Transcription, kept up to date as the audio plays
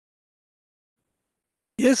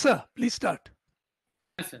Yes, sir. Please start.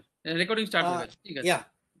 Yes, sir. Recording start. Yeah.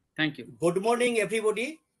 Thank you. Good morning,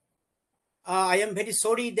 everybody. I am very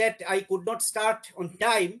sorry that I could not start on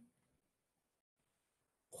time.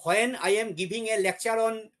 When I am giving a lecture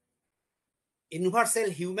on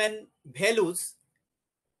universal human values,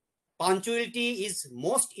 punctuality is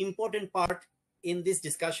most important part in this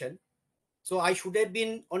discussion. So I should have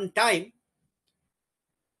been on time.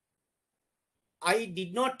 I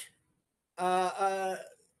did not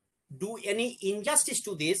do any injustice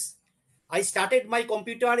to this. I started my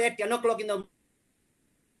computer at 10 o'clock in the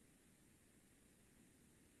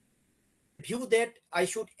view that I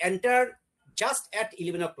should enter just at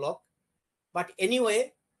 11 o'clock. But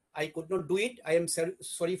anyway, I could not do it. I am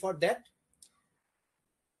sorry for that.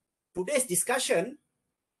 Today's discussion,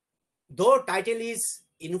 though title is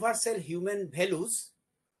Universal Human Values,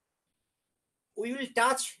 we will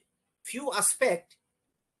touch few aspects.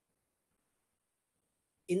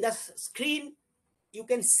 In the screen, you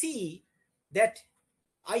can see that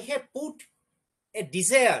I have put a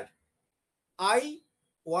desire. I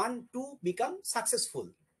want to become successful.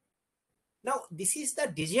 Now, this is the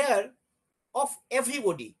desire of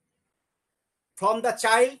everybody, from the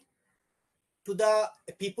child to the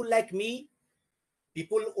people like me,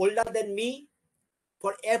 people older than me.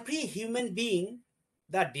 For every human being,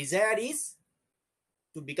 the desire is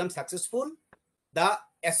to become successful. The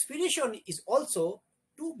aspiration is also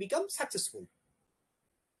to become successful.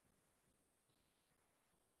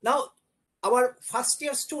 Now, our first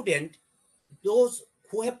year student, those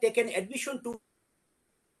who have taken admission to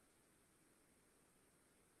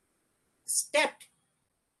stepped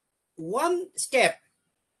one step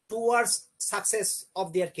towards success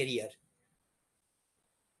of their career.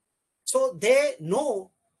 So they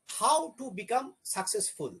know how to become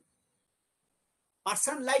successful.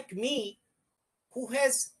 Person like me who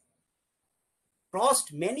has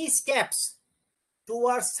crossed many steps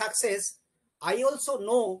towards success, I also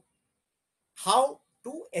know how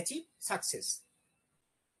to achieve success.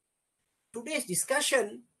 Today's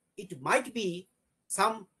discussion, it might be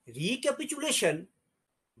some recapitulation,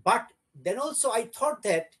 but then also I thought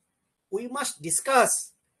that we must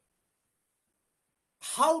discuss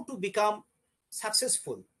how to become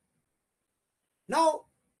successful. Now,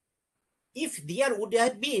 if there would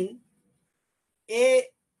have been a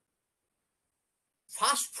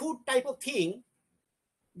fast food type of thing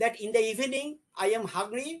that in the evening I am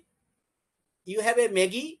hungry, you have a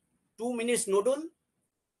Maggi, 2 minutes noodle,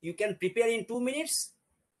 you can prepare in 2 minutes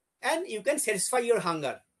and you can satisfy your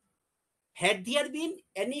hunger. Had there been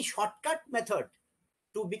any shortcut method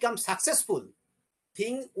to become successful,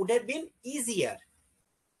 things would have been easier.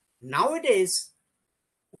 Nowadays,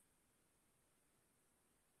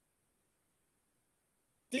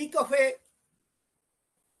 click of a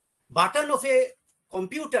button of a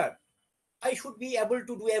computer, I should be able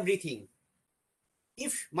to do everything.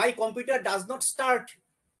 If my computer does not start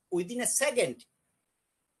within a second,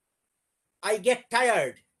 I get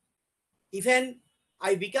tired. Even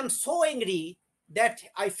I become so angry that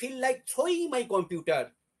I feel like throwing my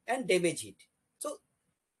computer and damage it.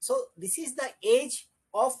 So this is the age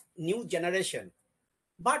of new generation.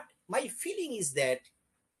 But my feeling is that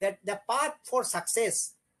the path for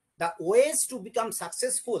success, the ways to become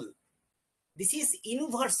successful, this is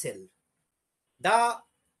universal. The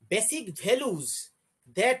basic values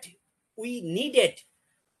that we needed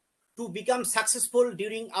to become successful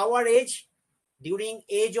during our age, during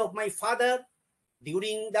age of my father,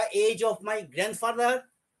 during the age of my grandfather,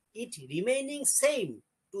 it remaining same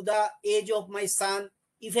to the age of my son,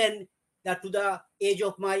 even to the age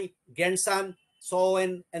of my grandson, so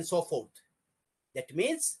on and so forth. That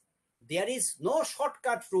means there is no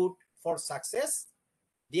shortcut route for success.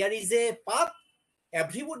 There is a path,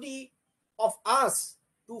 everybody of us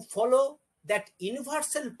to follow that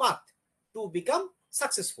universal path to become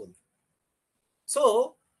successful.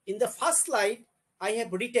 So in the first slide, I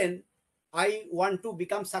have written, I want to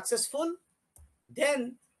become successful.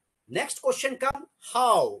 Then next question comes,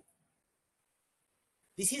 how?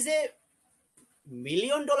 This is a $1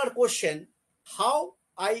 million question, how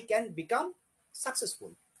I can become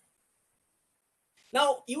successful.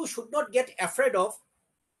 Now, you should not get afraid of,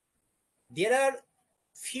 there are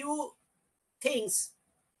few things,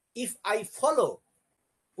 if I follow,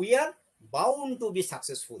 we are bound to be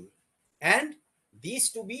successful, and these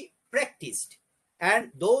to be practiced,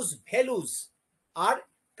 and those values are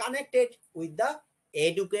connected with the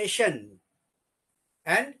education.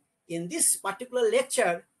 And in this particular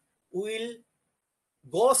lecture, we will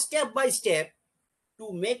go step by step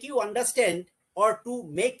to make you understand, or to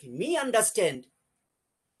make me understand,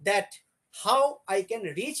 that how I can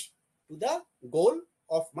reach to the goal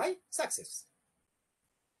of my success.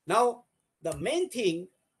 Now, the main thing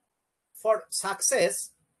for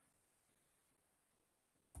success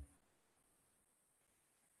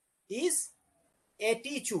is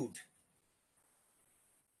attitude.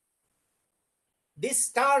 This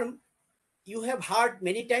term you have heard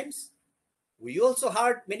many times. We also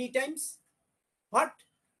heard many times. But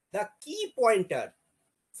the key pointer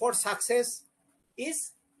for success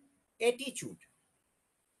is attitude.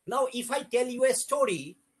 Now, if I tell you a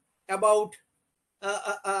story about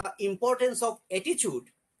importance of attitude,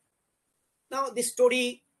 now this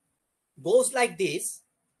story goes like this.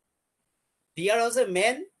 There was a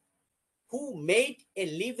man who made a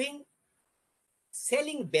living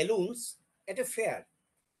selling balloons at a fair.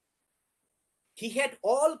 He had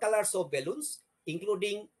all colors of balloons,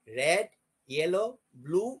 including red, yellow,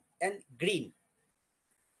 blue, and green.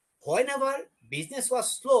 Whenever business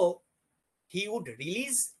was slow, he would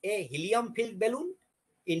release a helium-filled balloon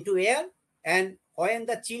into air, and when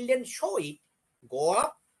the children saw it go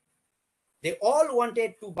up, they all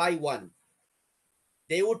wanted to buy one.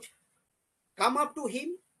 They would come up to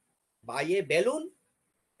him, buy a balloon,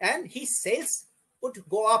 and his sales would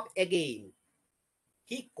go up again.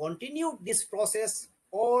 He continued this process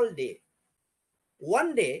all day.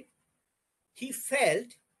 One day, he felt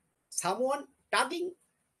someone tugging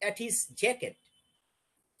at his jacket.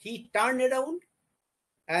 He turned around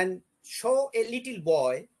and saw a little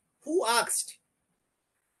boy who asked,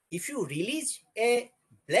 "If you release a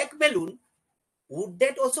black balloon, would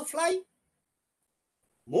that also fly?"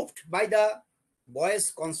 Moved by the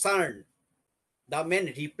boy's concern, the man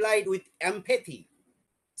replied with empathy,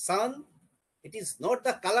 "Son, it is not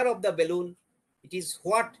the color of the balloon, it is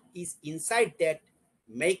what is inside that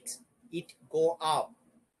makes it go up."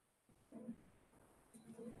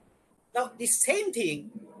 Now, the same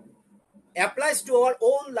thing applies to our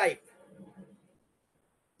own life.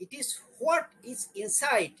 It is what is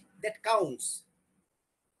inside that counts.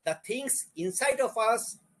 The things inside of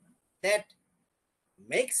us that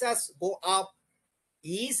makes us go up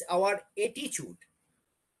is our attitude.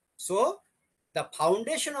 So, the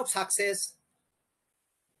foundation of success,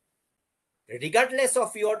 regardless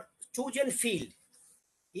of your chosen field,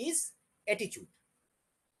 is attitude.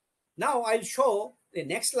 Now, I'll show the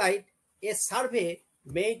next slide. A survey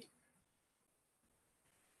made,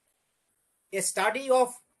 a study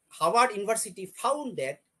of Harvard University found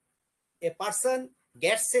that a person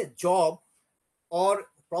gets a job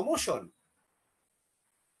or promotion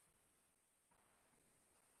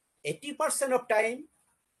 80% of time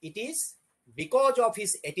it is because of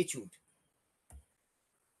his attitude.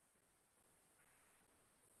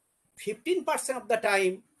 15% of the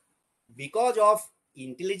time because of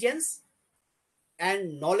intelligence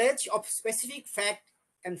and knowledge of specific fact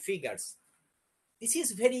and figures. This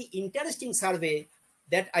is very interesting survey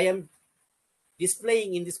that I am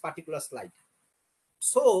displaying in this particular slide.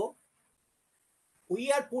 So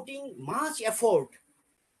we are putting much effort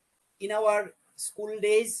in our school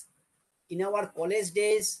days, in our college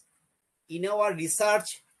days, in our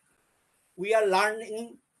research. We are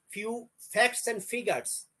learning few facts and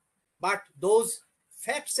figures, but those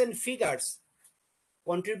facts and figures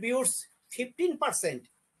contributes 15%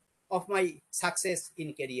 of my success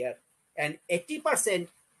in career, and 80%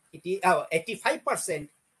 it is 85%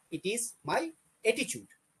 it is my attitude.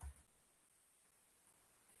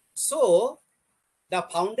 So the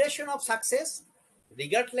foundation of success,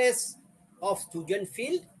 regardless of chosen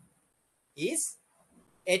field, is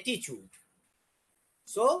attitude.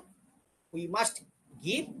 So we must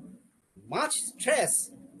give much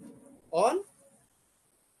stress on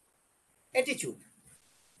attitude.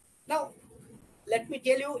 Now, let me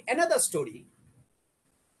tell you another story.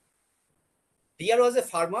 There was a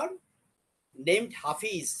farmer named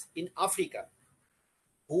Hafiz in Africa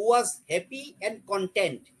who was happy and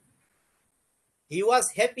content. He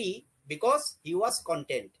was happy because he was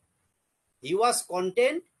content. He was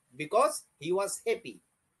content because he was happy.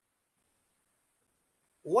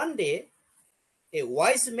 One day, a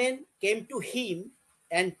wise man came to him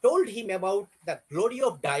and told him about the glory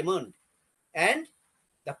of diamond and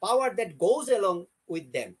the power that goes along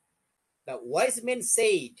with them. The wise man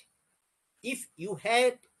said, "If you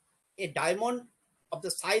had a diamond of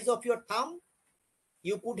the size of your thumb,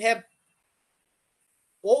 you could have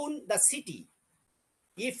owned the city.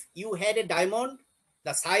 If you had a diamond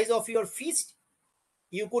the size of your fist,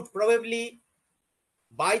 you could probably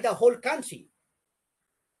buy the whole country."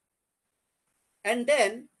 And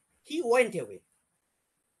then he went away.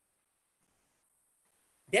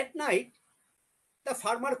 That night, the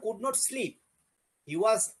farmer could not sleep. He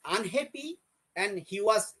was unhappy and he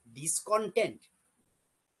was discontent.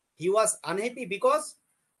 He was unhappy because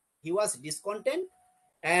he was discontent,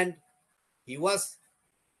 and he was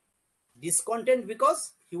discontent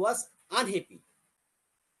because he was unhappy.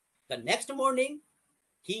 The next morning,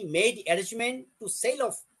 he made arrangement to sell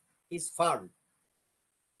off his farm,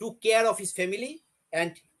 took care of his family,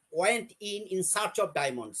 and went in search of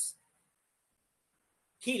diamonds.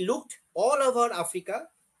 He looked all over Africa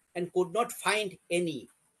and could not find any.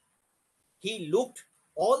 He looked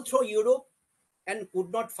all through Europe and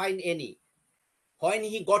could not find any. When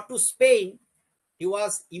he got to Spain, he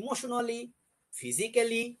was emotionally,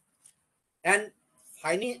 physically, and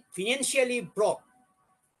financially broke.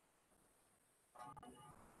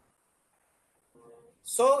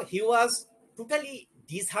 So he was totally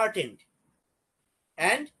disheartened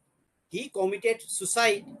and he committed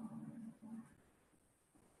suicide.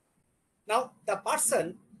 Now, the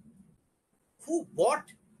person who bought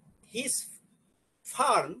his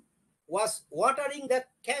farm was watering the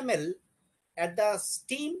camel at the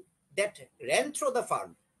stream that ran through the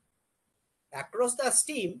farm. Across the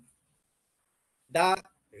stream, the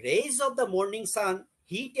rays of the morning sun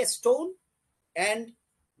hit a stone and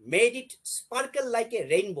made it sparkle like a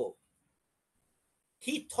rainbow.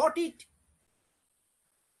 He thought it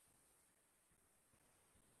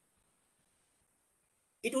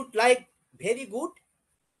would like very good,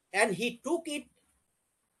 and he took it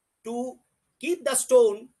to keep the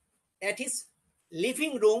stone at his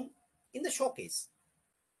living room in the showcase.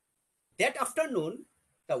 That afternoon,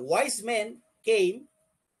 the wise man came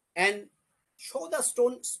and saw the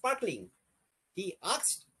stone sparkling. He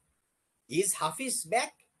asked, "Is Hafiz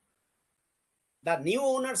back?" The new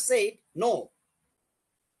owner said, "No."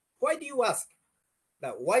 "Why do you ask?"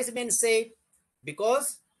 The wise man said,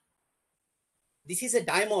 "Because this is a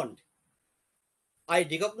diamond. I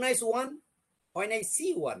recognize one when I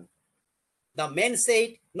see one." The man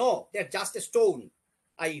said, "No, they're just a stone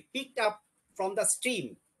I picked up from the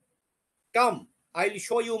stream. Come, I'll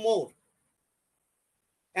show you more."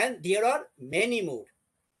 And there are many more.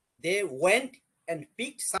 They went and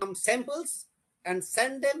picked some samples and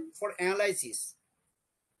sent them for analysis.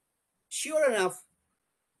 Sure enough,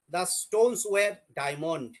 the stones were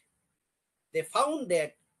diamond. They found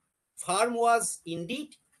that farm was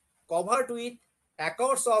indeed covered with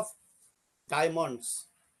acres of diamonds.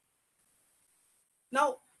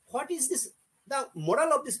 Now, what is this? The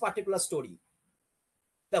moral of this particular story?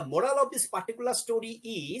 The moral of this particular story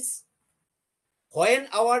is, when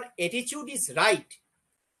our attitude is right,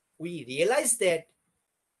 we realize that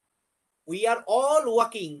we are all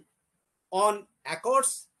working on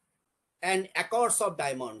acres and acres of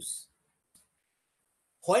diamonds.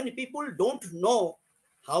 When people don't know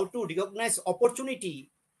how to recognize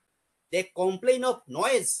opportunity, they complain of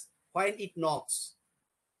noise when it knocks.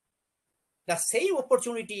 The same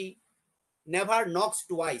opportunity never knocks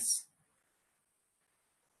twice.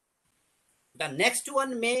 The next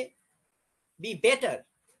one may be better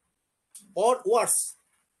or worse,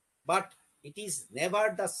 but it is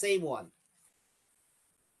never the same one.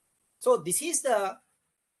 So this is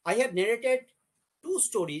I have narrated two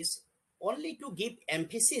stories only to give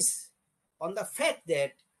emphasis on the fact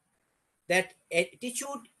that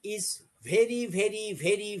attitude is very, very,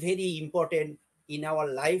 very, very important in our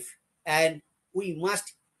life, and we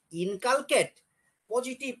must inculcate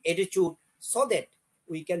positive attitude so that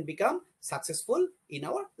we can become successful in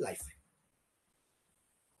our life.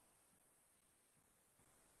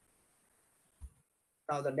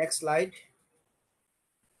 Now the next slide.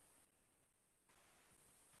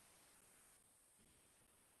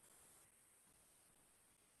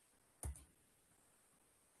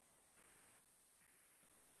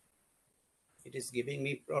 It is giving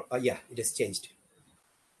me, yeah, it has changed.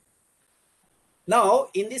 Now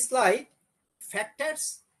in this slide,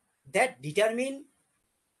 factors that determine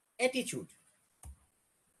attitude.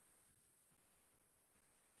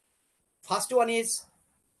 First one is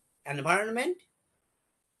environment,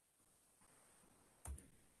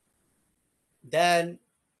 then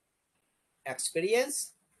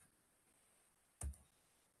experience,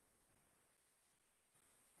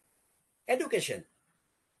 education.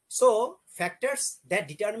 So factors that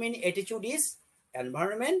determine attitude is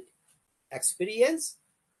environment, experience,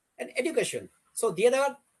 and education. So there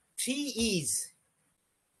are 3 E's.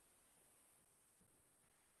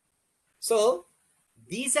 So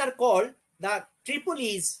these are called the triple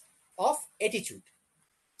E's of attitude.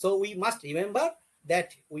 So we must remember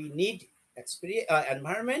that we need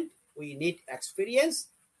environment, we need experience,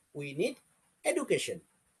 we need education.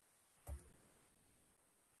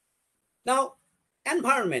 Now,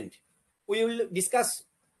 environment, we will discuss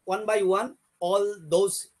one by one all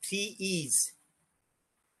those 3 E's.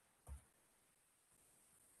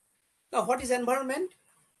 Now, what is environment?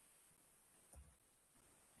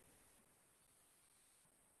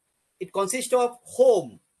 It consists of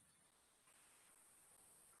home.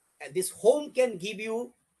 And this home can give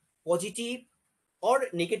you positive or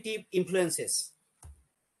negative influences.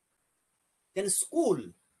 Then school,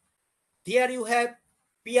 there you have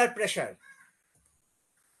peer pressure.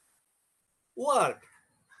 Work,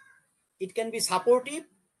 it can be supportive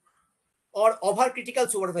or overcritical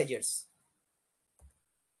supervisors.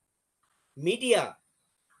 Media,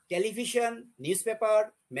 television,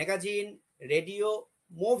 newspaper, magazine, radio,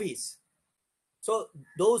 movies. So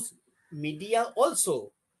those media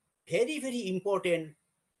also very, very important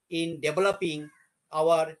in developing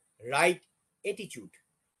our right attitude.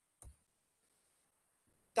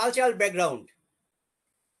 Cultural background,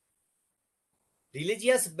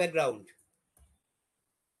 religious background,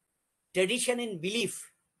 tradition and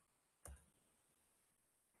belief,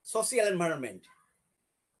 social environment,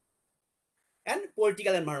 and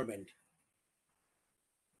political environment.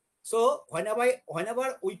 So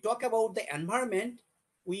whenever we talk about the environment,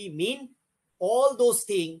 we mean all those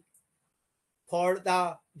things for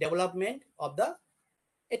the development of the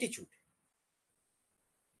attitude.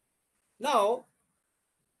 Now,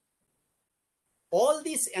 all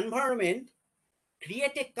this environment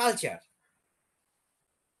create a culture.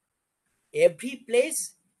 Every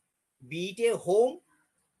place, be it a home,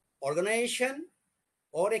 organization,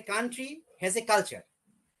 or a country, has a culture.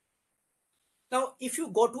 Now, if you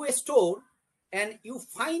go to a store and you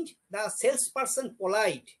find the salesperson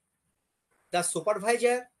polite, the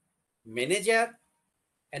supervisor, manager,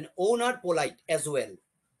 and owner polite as well.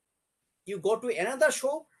 You go to another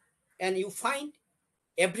shop and you find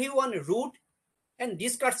everyone rude and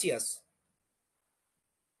discourteous.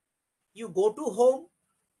 You go to home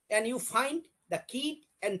and you find the kid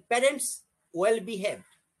and parents well behaved,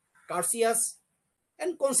 courteous,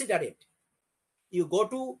 and considerate. You go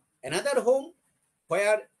to another home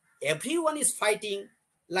where everyone is fighting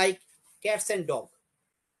like cats and dogs.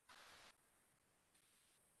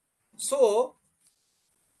 So,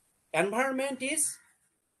 environment is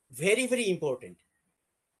very, very important.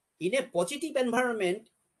 In a positive environment,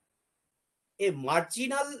 a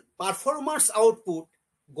marginal performance output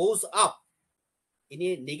goes up. In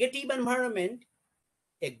a negative environment,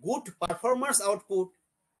 a good performance output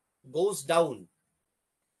goes down.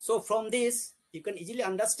 So from this, you can easily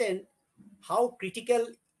understand how critical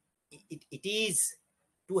it is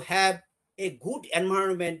to have a good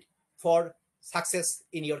environment for success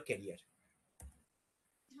in your career.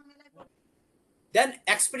 Then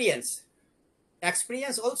experience.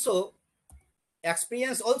 Experience also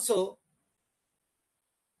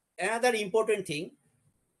another important thing.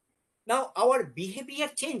 Now our behavior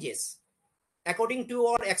changes according to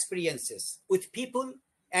our experiences with people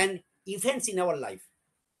and events in our life.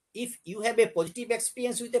 If you have a positive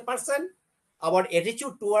experience with a person, our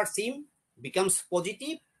attitude towards him becomes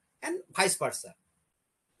positive and vice versa.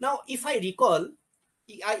 Now, if I recall,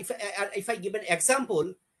 if I give an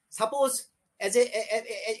example, suppose as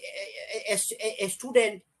a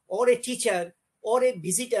student or a teacher or a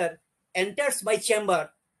visitor enters my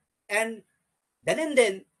chamber, and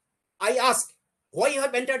then I ask, why you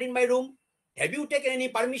have entered in my room? Have you taken any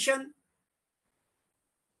permission?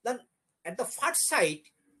 Then at the first sight,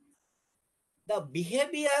 the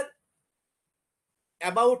behavior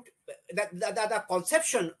about the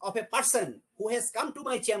conception of a person who has come to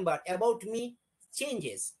my chamber about me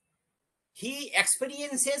changes. He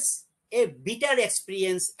experiences a bitter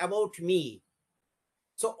experience about me.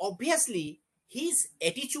 So obviously, his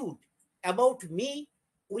attitude about me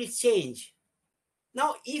will change.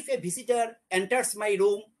 Now, if a visitor enters my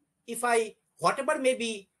room, whatever may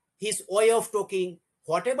be his way of talking,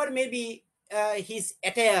 whatever may be his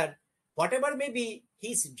attire, whatever may be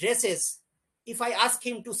his dresses, if I ask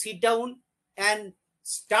him to sit down and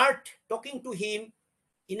start talking to him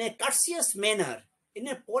in a courteous manner, in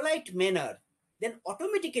a polite manner, then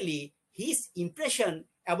automatically his impression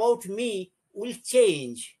about me will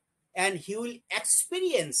change and he will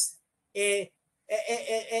experience a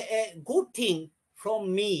good thing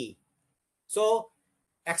from me. So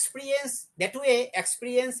experience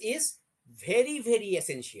is very, very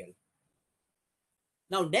essential.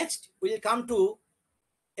 Now next we'll come to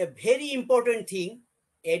a very important thing,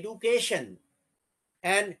 education.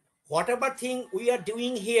 And whatever thing we are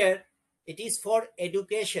doing here, it is for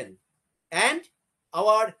education. And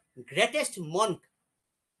our greatest monk,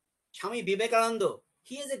 Swami Vivekananda,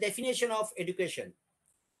 he has a definition of education.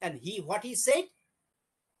 And what he said,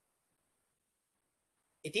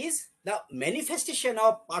 it is the manifestation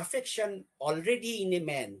of perfection already in a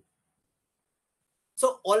man.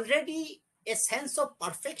 So already a sense of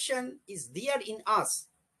perfection is there in us.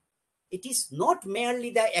 It is not merely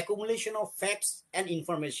the accumulation of facts and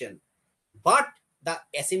information. but the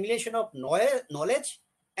assimilation of knowledge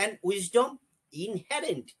and wisdom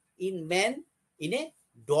inherent in man in a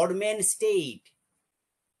dormant state.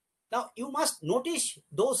 Now, you must notice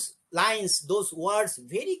those lines, those words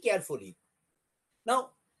very carefully.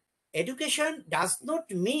 Now, education does not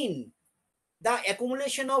mean the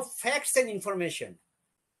accumulation of facts and information.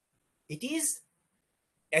 It is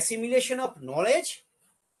assimilation of knowledge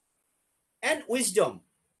and wisdom.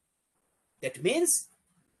 That means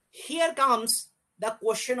here comes the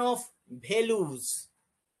question of values,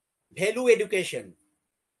 value education,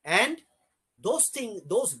 and those things,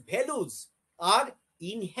 those values are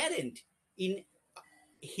inherent in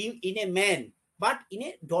him, in a man, but in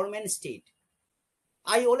a dormant state.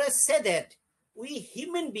 I always say that we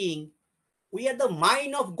human being, we are the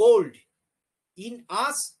mine of gold. In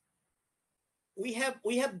us, we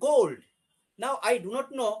have gold. Now I do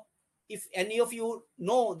not know if any of you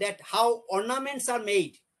know that how ornaments are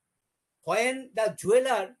made. When the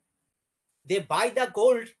jeweler, they buy the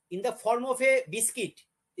gold in the form of a biscuit,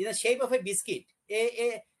 in the shape of a biscuit,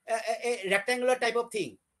 a rectangular type of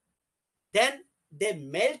thing. Then they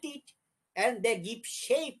melt it and they give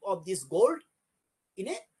shape of this gold in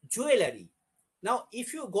a jewelry. Now,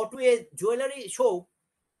 if you go to a jewelry shop,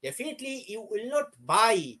 definitely you will not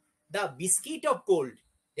buy the biscuit of gold.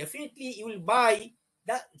 Definitely you will buy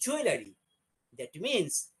the jewelry. That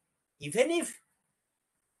means even if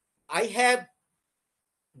I have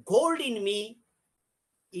gold in me,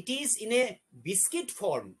 it is in a biscuit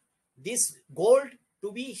form. This gold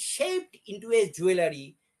to be shaped into a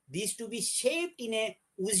jewelry, this to be shaped in a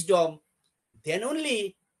wisdom, then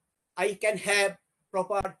only I can have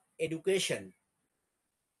proper education.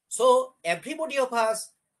 So everybody of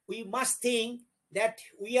us, we must think that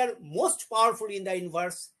we are most powerful in the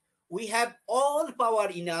universe. We have all power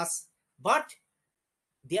in us, but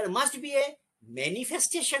there must be a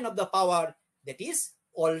manifestation of the power that is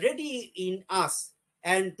already in us.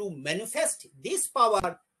 And to manifest this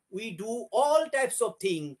power, we do all types of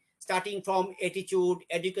things, starting from attitude,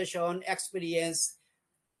 education, experience,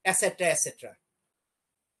 etc., etc.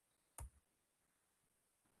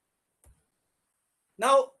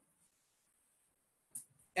 Now,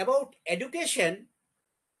 about education,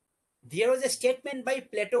 there was a statement by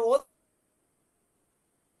Plato,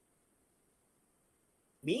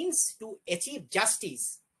 means to achieve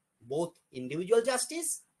justice, both individual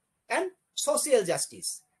justice and social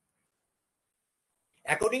justice.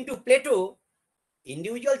 According to Plato,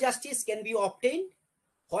 individual justice can be obtained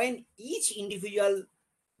when each individual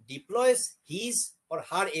deploys his or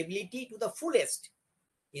her ability to the fullest.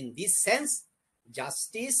 In this sense,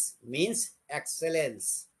 justice means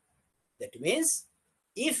excellence. That means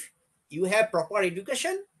if you have proper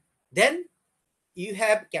education, then you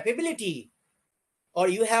have capability, or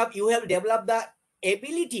you have developed the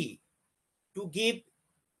ability to give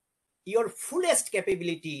your fullest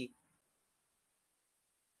capability.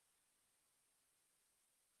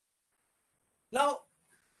 Now,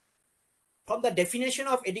 from the definition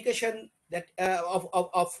of education that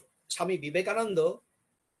of Swami Vivekananda,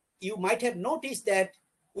 you might have noticed that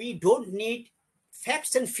we don't need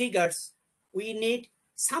facts and figures. We need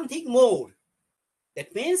something more.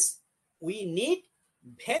 That means we need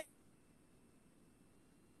very.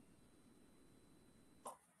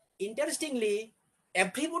 Interestingly,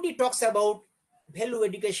 everybody talks about value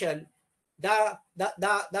education. The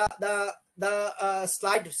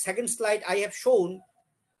slide, second slide I have shown,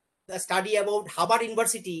 the study about Harvard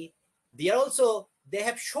University. There also they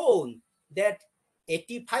have shown that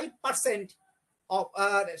 85%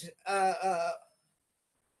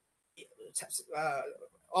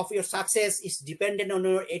 of your success is dependent on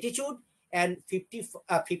your attitude, and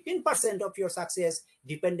 15% of your success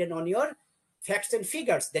dependent on your facts and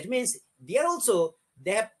figures. That means there also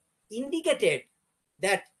they have indicated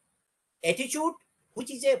that attitude,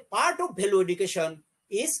 which is a part of value education,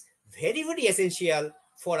 is very, very essential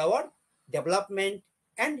for our development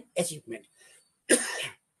and achievement.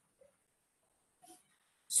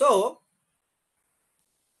 So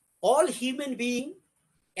all human beings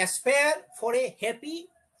aspire for a happy,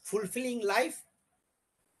 fulfilling life.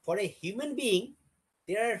 For a human being,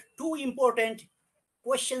 there are two important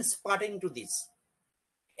questions pertaining to this.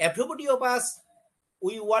 Everybody of us,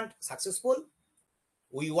 we want successful,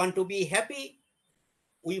 we want to be happy,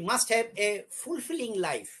 we must have a fulfilling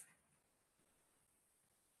life.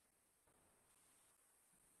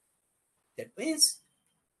 That means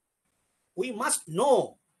we must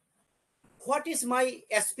know what is my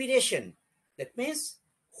aspiration. That means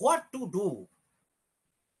what to do,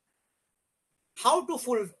 how to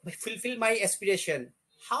fulfill my aspiration,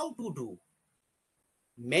 how to do.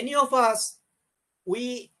 Many of us,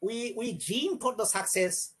 we dream for the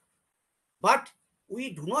success, but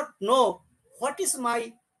we do not know what is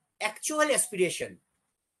my actual aspiration.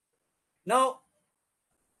 Now,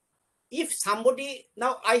 if somebody,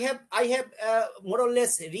 now I have more or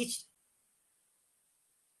less reached.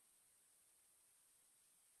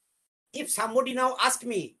 If somebody now asked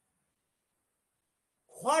me,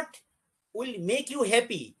 what will make you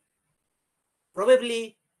happy?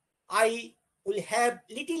 Probably I will have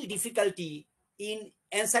little difficulty in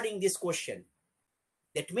answering this question.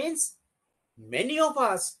 That means many of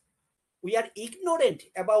us, we are ignorant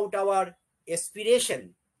about our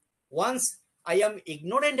aspiration. Once I am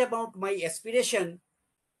ignorant about my aspiration,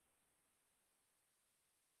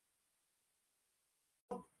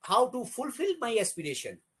 how to fulfill my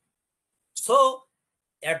aspiration? So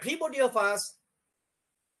everybody of us,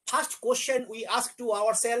 first question we ask to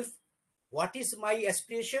ourselves, what is my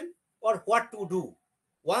aspiration or what to do?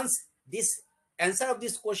 Once this answer of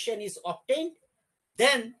this question is obtained,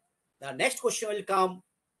 then the next question will come,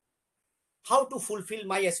 how to fulfill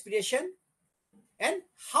my aspiration and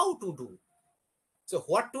how to do. So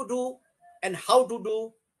what to do and how to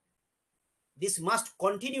do, this must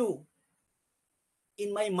continue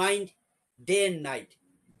in my mind day and night.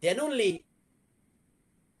 Then only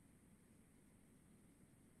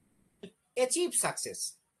achieve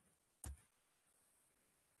success.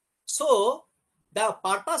 So the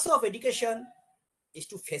purpose of education is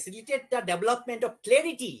to facilitate the development of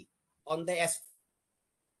clarity on the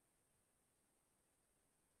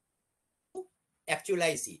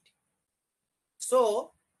actualize it.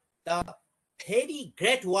 So the very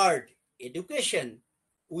great word education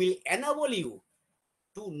will enable you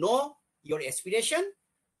to know your aspiration,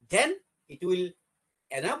 then it will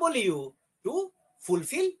enable you to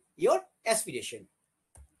fulfill your aspiration.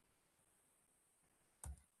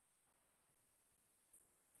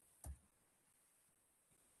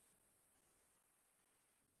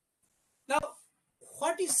 Now,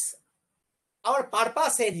 what is our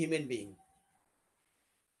purpose in human being?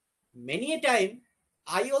 Many a time,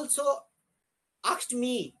 I also asked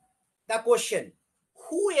me the question,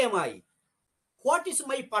 who am I? What is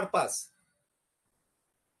my purpose?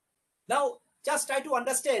 Now, just try to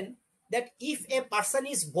understand that if a person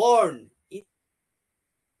is born,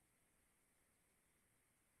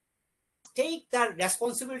 take the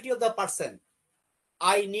responsibility of the person.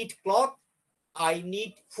 I need cloth, I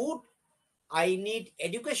need food, I need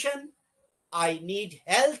education, I need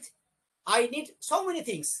health, I need so many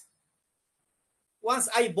things. Once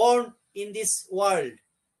I born in this world,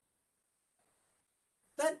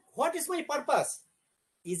 then what is my purpose?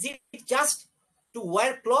 Is it just to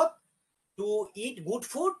wear cloth, to eat good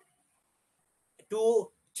food,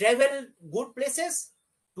 to travel good places,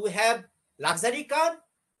 to have luxury car,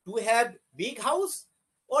 to have big house,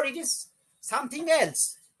 or it is something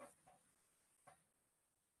else?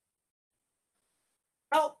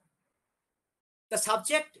 Now, the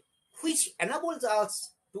subject which enables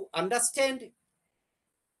us to understand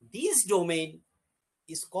this domain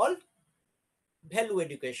is called value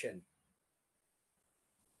education.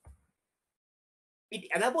 It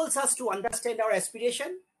enables us to understand our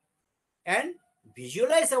aspiration and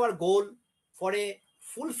visualize our goal for a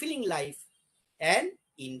fulfilling life and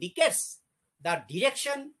indicates the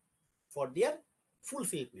direction for their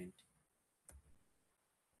fulfillment.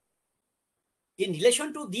 In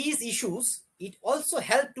relation to these issues, it also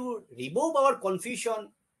helps to remove our confusion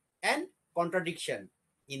and contradiction.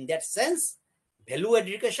 In that sense, value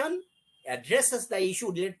education addresses the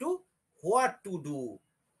issue related to what to do.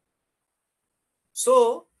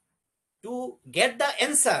 So, to get the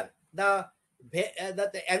answer, the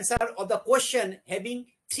answer of the question having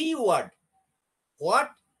three words,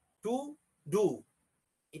 what to do,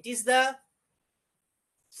 it is the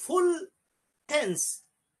full sense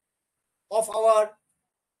of our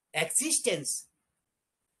existence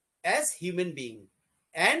as human being,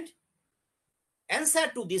 and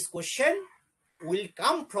answer to this question will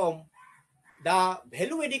come from the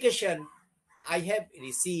value education I have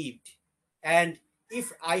received. And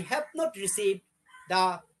if I have not received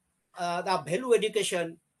the value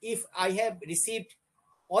education, if I have received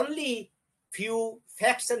only few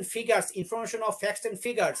facts and figures, information of facts and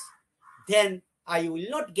figures, then I will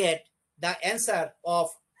not get the answer of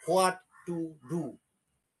what to do.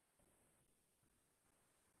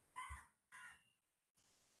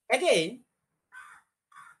 Again,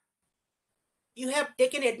 you have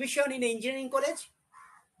taken admission in engineering college.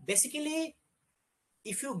 Basically,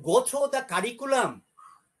 if you go through the curriculum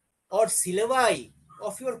or syllabi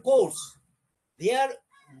of your course, they are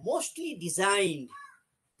mostly designed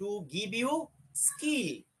to give you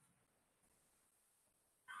skill.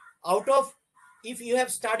 Out of if you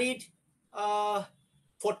have studied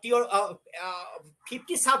 40 or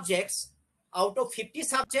 50 subjects, out of 50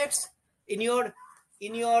 subjects in your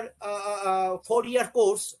 4-year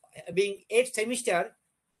course, being 8th semester,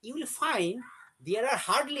 you will find there are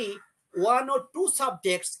hardly 1 or 2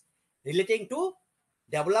 subjects relating to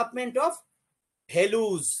development of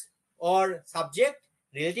values, or subject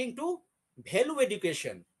relating to value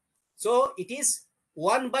education. So it is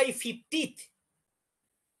 1/50th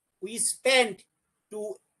we spend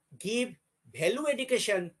to give value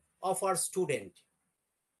education of our student.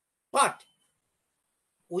 But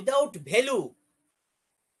without value,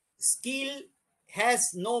 skill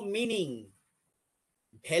has no meaning.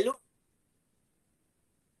 Value,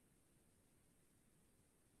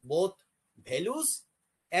 both values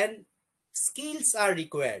and skills are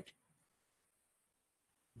required.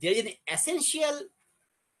 There is an essential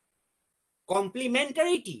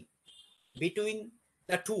complementarity between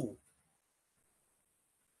the two.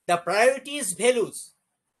 The priority is values,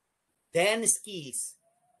 then skills.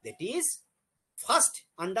 That is, first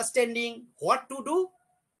understanding what to do,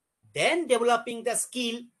 then developing the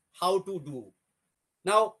skill how to do.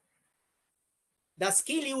 Now, the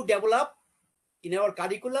skill you develop in our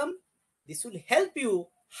curriculum, this will help you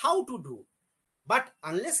how to do. But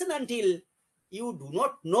unless and until you do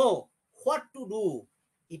not know what to do,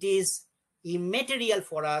 it is immaterial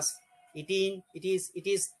for us. It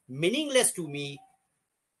is meaningless to me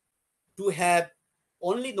to have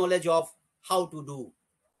only knowledge of how to do.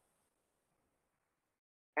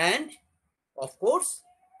 And of course,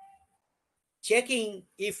 checking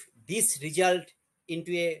if this result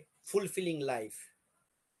into a fulfilling life.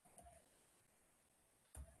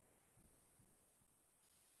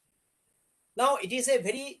 Now, it is a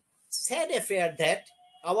very sad affair that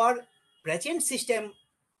our present system,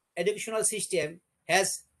 educational system,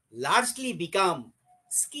 has largely become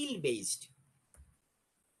skill-based.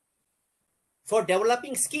 For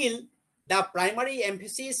developing skill, the primary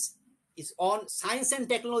emphasis is on science and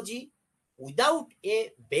technology without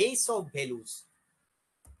a base of values.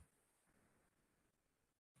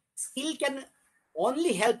 Skill can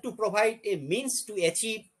only help to provide a means to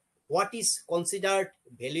achieve what is considered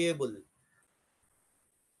valuable.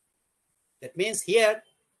 That means here,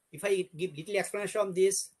 if I give little explanation on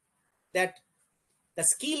this, that the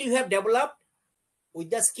skill you have developed, with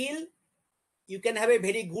the skill, you can have a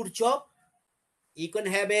very good job, you can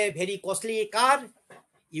have a very costly car,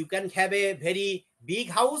 you can have a very big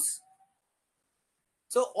house.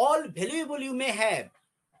 So all valuable you may have,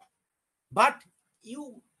 but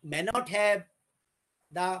you may not have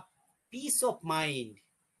the peace of mind.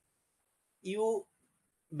 You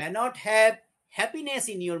may not have happiness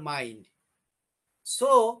in your mind.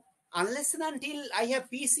 So unless and until I have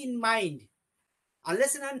peace in mind,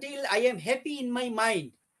 unless and until I am happy in my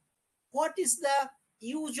mind, what is the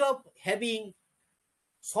use of having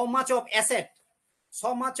so much of asset,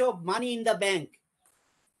 so much of money in the bank,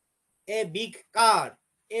 a big car,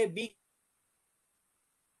 a big...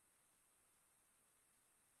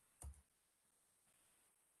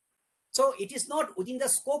 So it is not within the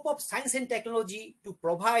scope of science and technology to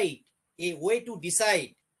provide a way to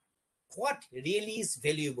decide what really is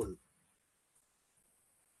valuable.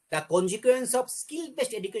 The consequence of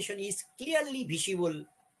skill-based education is clearly visible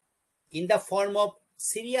in the form of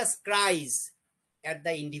serious cries at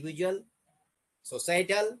the individual,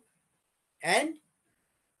 societal, and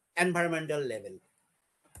environmental level.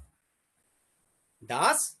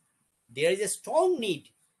 Thus, there is a strong need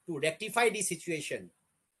to rectify this situation.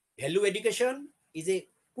 Value education is a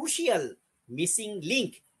crucial missing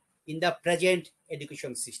link in the present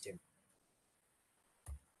education system.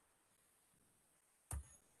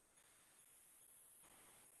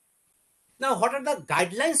 Now, what are the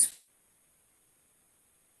guidelines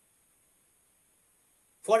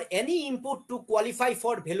for any input to qualify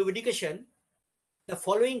for value education? The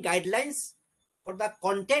following guidelines for the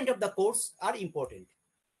content of the course are important.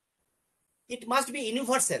 It must be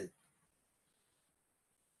universal.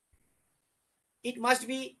 It must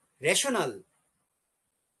be rational.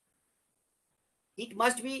 It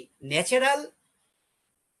must be natural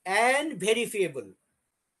and verifiable.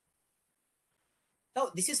 Now,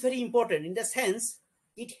 this is very important in the sense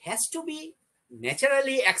it has to be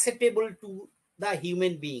naturally acceptable to the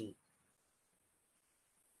human being.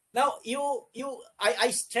 Now,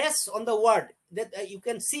 I stress on the word that you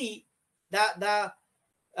can see the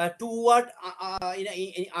two word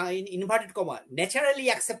in inverted comma, naturally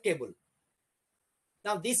acceptable.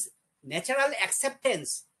 Now, this natural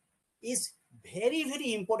acceptance is very,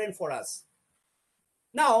 very important for us.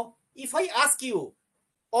 Now, if I ask you,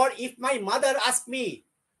 or if my mother asks me,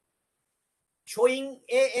 showing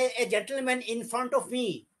a gentleman in front of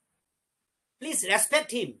me, please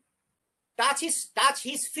respect him, touch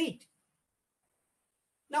his feet.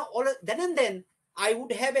 Now, then and then, I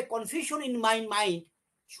would have a confusion in my mind.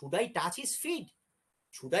 Should I touch his feet?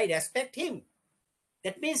 Should I respect him?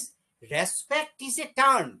 That means respect is a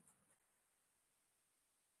term.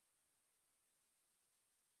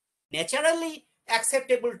 Naturally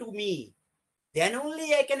acceptable to me. Then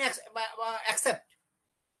only I can accept.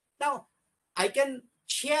 Now, I can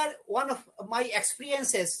share one of my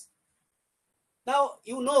experiences. Now,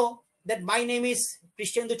 you know that my name is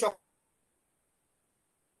Krishnendu.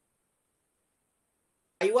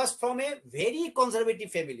 I was from a very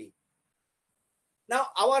conservative family. Now,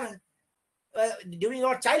 during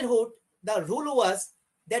our childhood, the rule was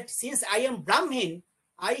that since I am Brahmin,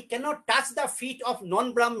 I cannot touch the feet of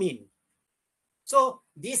non-Brahmin. So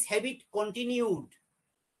this habit continued.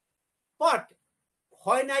 But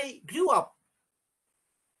when I grew up,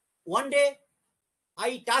 one day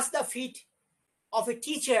I touched the feet of a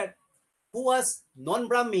teacher who was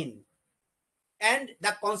non-Brahmin. And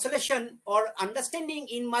the consolation or understanding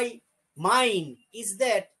in my mind is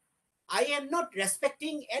that I am not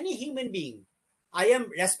respecting any human being. I am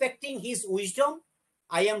respecting his wisdom.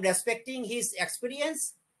 I am respecting his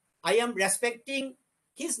experience. I am respecting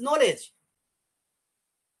his knowledge.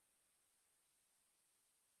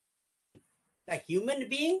 The human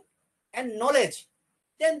being and knowledge,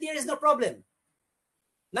 then there is no problem.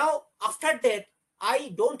 Now, after that,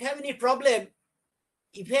 I don't have any problem,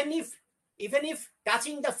 even if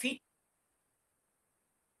touching the feet,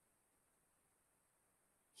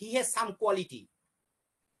 he has some quality.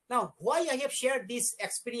 Now, why I have shared this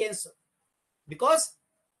experience? Because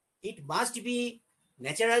it must be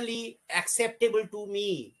naturally acceptable to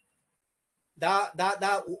me.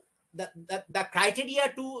 The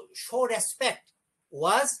criteria to show respect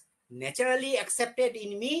was naturally accepted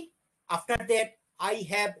in me. After that, I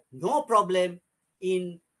have no problem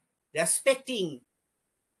in respecting.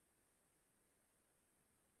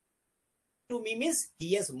 To me means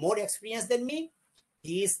he has more experience than me,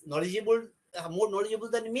 he is knowledgeable, more knowledgeable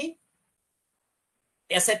than me,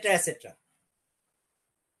 etc., etc.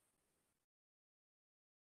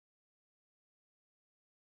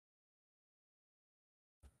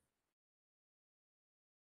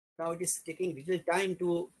 Now it is taking little time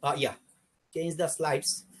to change the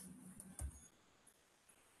slides.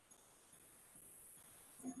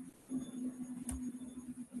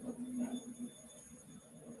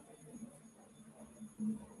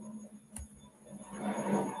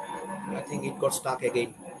 I think it got stuck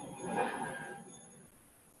again.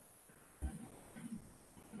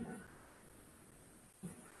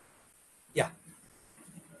 Yeah.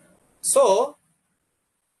 So,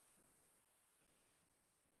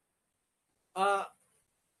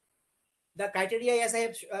 the criteria, as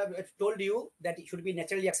I have told you, that it should be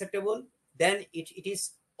naturally acceptable. Then it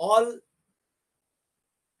is all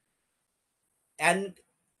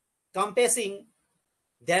encompassing,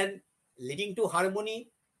 then leading to harmony.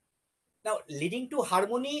 Now, leading to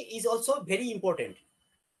harmony is also very important.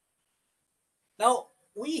 Now,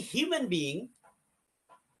 we human being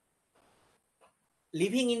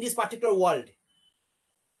living in this particular world,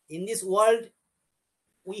 in this world,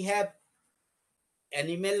 we have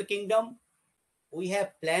animal kingdom, we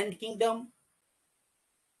have plant kingdom.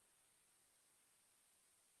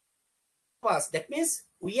 That means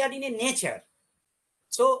we are in a nature.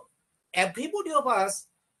 So everybody of us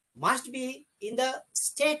must be in the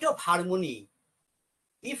state of harmony.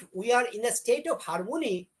 If we are in the state of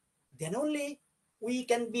harmony, then only we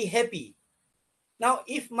can be happy. Now,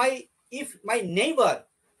 if my neighbor,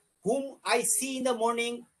 whom I see in the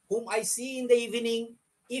morning, whom I see in the evening,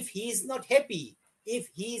 if he is not happy, if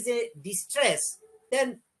he is a distress,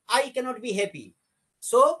 then I cannot be happy.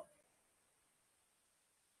 So,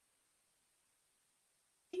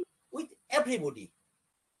 with everybody.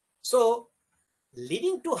 So,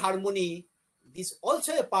 leading to harmony is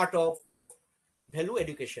also a part of value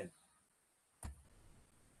education.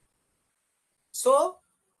 So,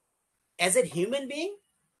 as a human being,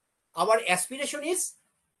 our aspiration is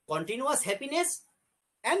continuous happiness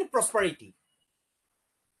and prosperity.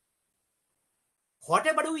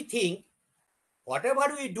 Whatever we think,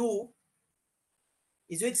 whatever we do,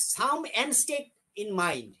 is with some end state in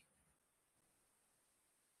mind.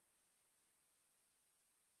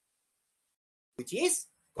 Which is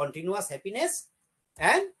continuous happiness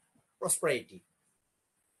and prosperity.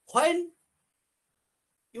 When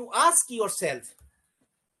you ask yourself,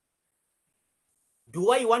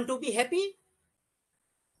 do I want to be happy?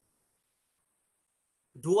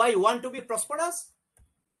 Do I want to be prosperous?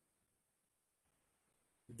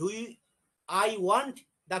 Do I want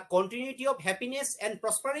the continuity of happiness and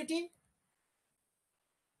prosperity?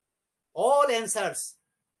 All answers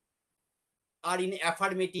are in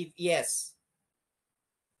affirmative yes.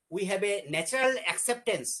 We have a natural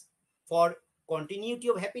acceptance for continuity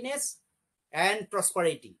of happiness and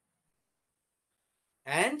prosperity.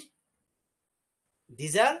 And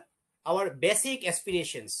these are our basic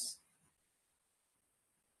aspirations.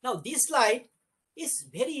 Now, this slide is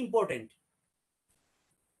very important.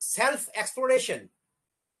 Self-exploration.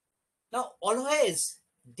 Now, always,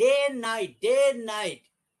 day and night,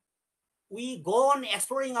 we go on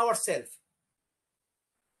exploring ourselves.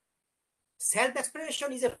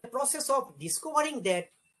 Self-exploration is a process of discovering that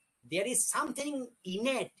there is something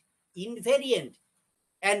innate, invariant,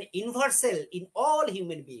 and universal in all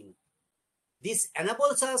human beings. This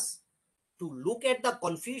enables us to look at the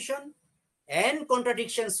confusion and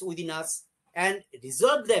contradictions within us and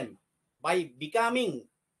resolve them by becoming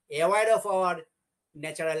aware of our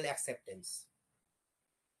natural acceptance.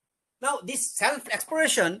 Now, this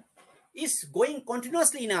self-exploration is going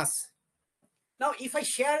continuously in us. Now, if I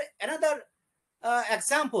share another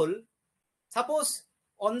example, suppose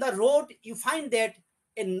on the road you find that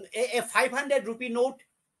a 500 rupee note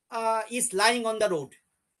is lying on the road.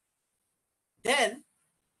 Then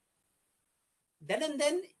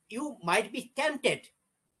you might be tempted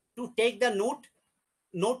to take the note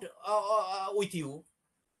with you.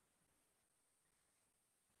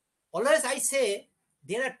 Always I say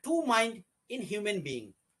there are two minds in human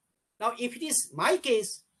being. Now, if it is my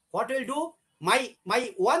case, what will do? My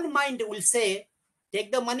one mind will say,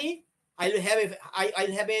 take the money. I'll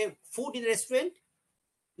have a food in the restaurant.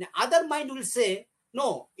 The other mind will say,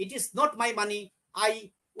 no, it is not my money.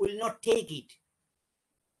 I will not take it.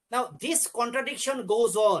 Now, this contradiction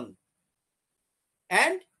goes on,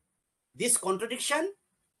 and this contradiction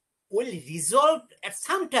will resolve at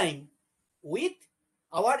some time with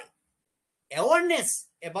our awareness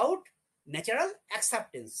about natural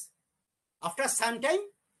acceptance. After some time,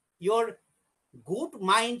 your good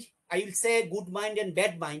mind, I will say good mind and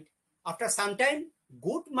bad mind, after some time,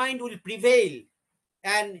 good mind will prevail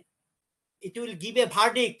and it will give a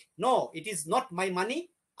verdict. No, it is not my money.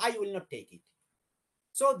 I will not take it.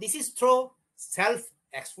 So this is through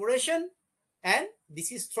self-exploration and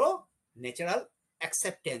this is through natural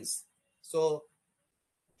acceptance. So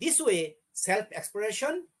this way,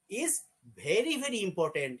 self-exploration is very, very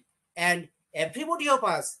important and everybody of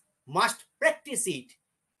us must practice it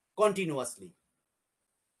continuously.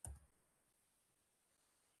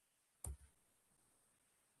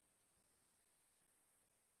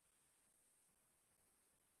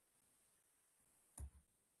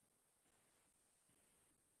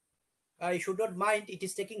 I should not mind, it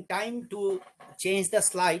is taking time to change the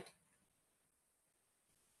slide.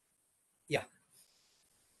 Yeah.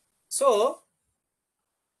 So,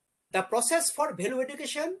 the process for value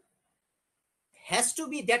education has to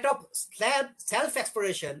be that of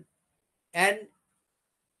self-exploration and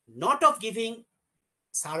not of giving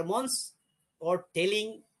sermons or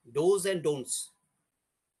telling do's and don'ts.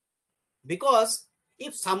 Because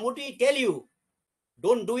if somebody tell you,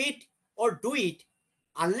 don't do it or do it,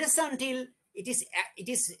 unless until it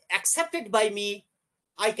is accepted by me,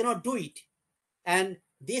 I cannot do it. And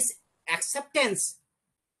this acceptance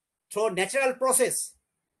through natural process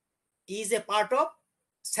is a part of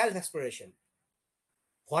self-exploration.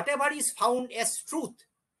 Whatever is found as truth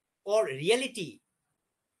or reality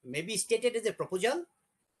may be stated as a proposal,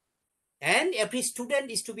 and every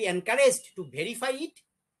student is to be encouraged to verify it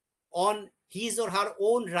on his or her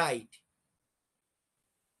own right.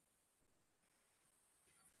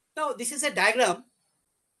 Now, this is a diagram.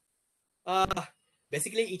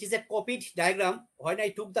 Basically, it is a copied diagram. When I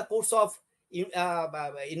took the course of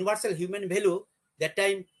universal human value, that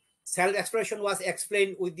time self-expression was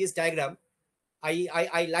explained with this diagram.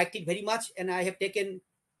 I liked it very much and I have taken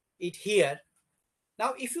it here.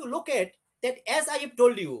 Now, if you look at that, as I have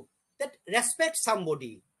told you, that respect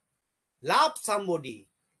somebody, love somebody.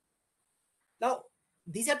 Now,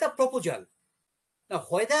 these are the proposal. Now,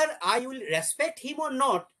 whether I will respect him or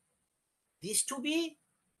not, this to be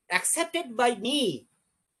accepted by me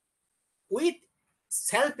with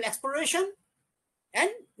self-exploration and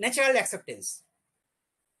natural acceptance.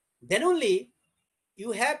 Then only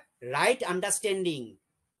you have right understanding.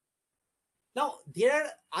 Now, there are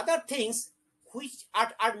other things which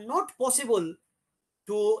are not possible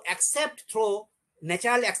to accept through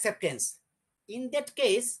natural acceptance. In that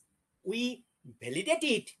case, we validate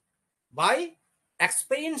it by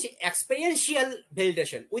experiential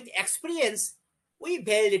validation. With experience, we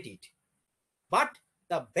validate it. But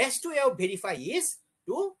the best way of verify is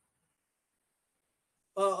to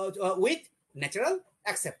with natural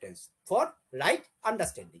acceptance for right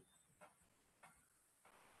understanding.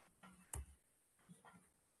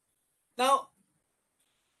 Now,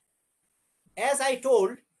 as I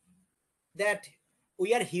told that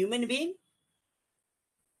we are human being,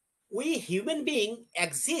 we human being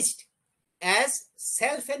exist as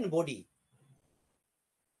self and body.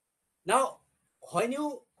 Now, when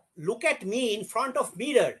you look at me in front of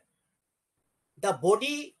mirror, the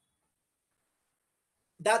body,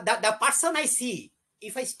 the person I see,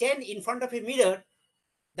 if I stand in front of a mirror,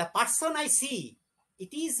 the person I see,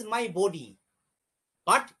 it is my body.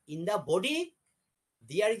 But in the body,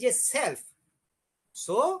 there is a self.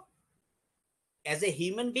 So, as a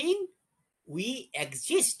human being, we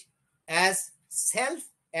exist as self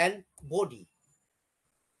and body.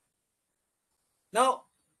 Now,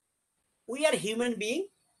 we are human being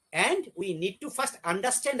and we need to first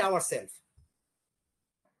understand ourselves.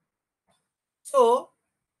 So,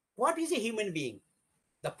 what is a human being?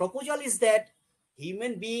 The proposal is that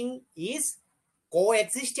human being is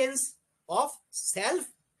coexistence of self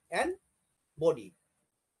and body.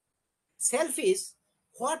 Self is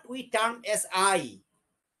what we term as I,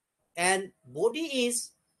 and body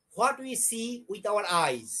is what we see with our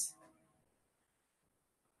eyes.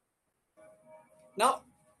 Now,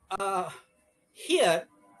 here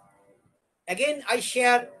again, I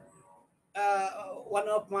share one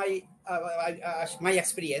of my my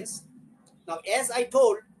experience. Now, as I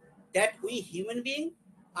told that we human being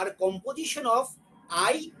are a composition of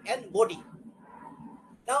I and body.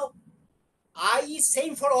 Now, I is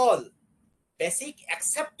same for all. Basic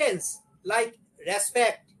acceptance like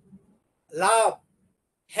respect, love,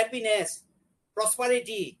 happiness,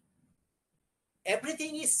 prosperity,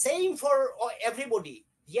 everything is same for everybody.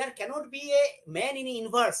 There cannot be a man in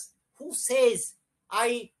inverse who says,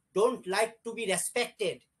 I don't like to be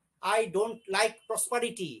respected, I don't like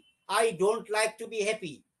prosperity, I don't like to be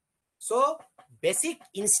happy. So basic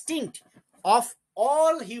instinct of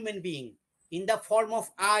all human being in the form of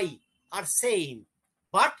I are same,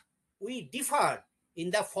 but we differ in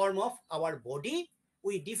the form of our body,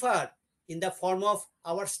 we differ in the form of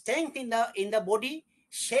our strength in the body,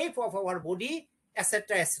 shape of our body,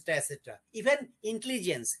 etc., etc., etc. Even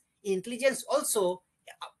intelligence also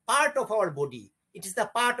a part of our body, it is the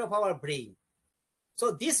part of our brain.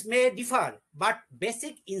 So this may differ, but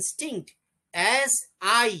basic instinct as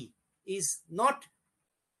I is not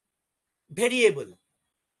variable.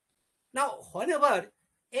 Now, whenever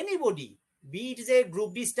anybody, be it is a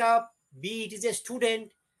group D staff, be it is a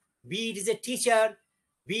student, be it is a teacher,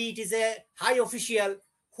 be it is a high official,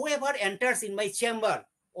 whoever enters in my chamber,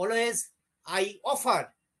 always I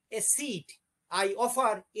offer a seat, I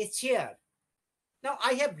offer a chair. Now,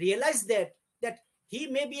 I have realized that he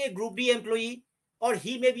may be a group D employee or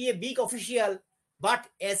he may be a big official, but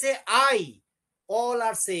as a I, all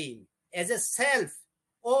are same. As a self,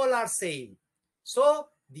 all are same. So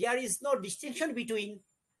there is no distinction between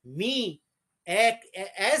me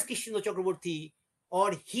as Krishnendu Chakraborty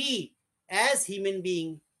or he as human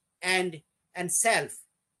being and self.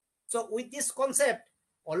 So with this concept,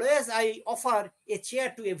 always I offer a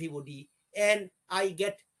chair to everybody and I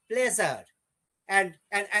get pleasure. And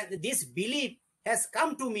this belief has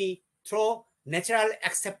come to me through natural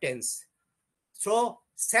acceptance, through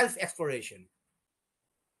self-exploration.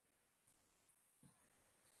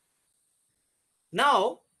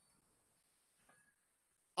 Now,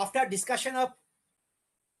 after discussion of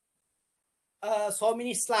so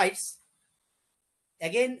many slides,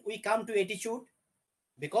 again we come to attitude,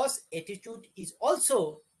 because attitude is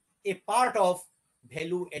also a part of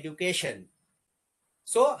value education.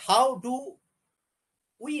 So how do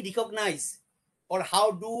we recognize, or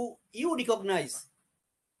how do you recognize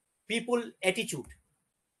people attitude?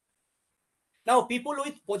 Now, people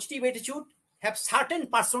with positive attitude have certain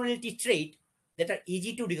personality traits that are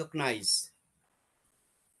easy to recognize.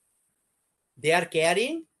 They are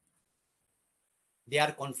caring, they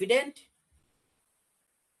are confident,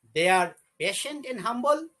 they are patient and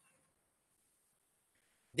humble,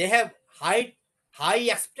 they have high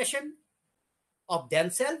expectation of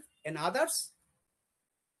themselves and others,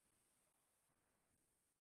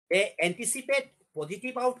 they anticipate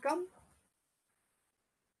positive outcome.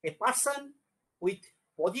 A person with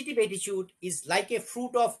positive attitude is like a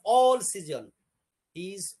fruit of all season.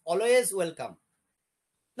 He is always welcome.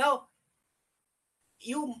 Now,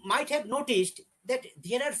 you might have noticed that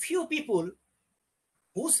there are few people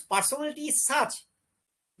whose personality is such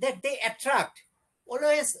that they attract.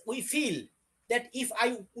 Always we feel that if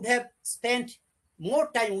I would have spent more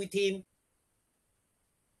time with him,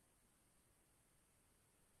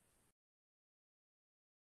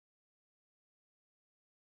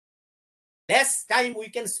 less time we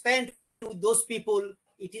can spend with those people,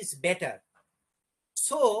 it is better.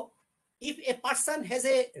 So if a person has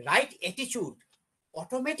a right attitude,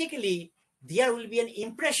 automatically there will be an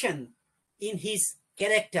impression in his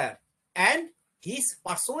character and his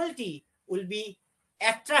personality will be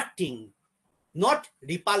attracting, not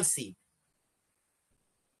repulsive.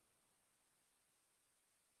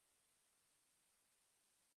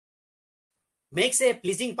 Makes a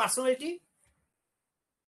pleasing personality,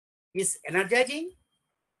 is energizing,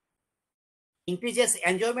 increases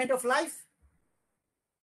enjoyment of life,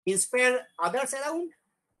 inspire others around,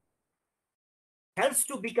 helps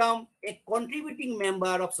to become a contributing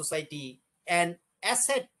member of society and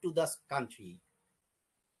asset to the country.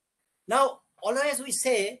 Now, always we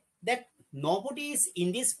say that nobody is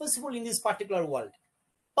indispensable in this particular world,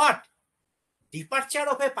 but departure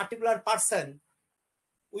of a particular person,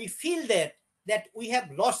 we feel that we have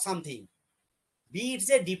lost something, be it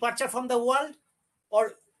a departure from the world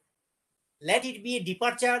or let it be a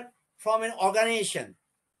departure from an organization.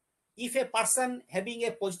 If a person having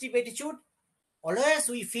a positive attitude, always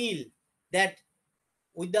we feel that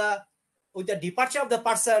with the departure of the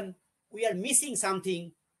person, we are missing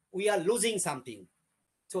something, we are losing something.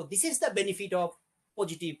 So this is the benefit of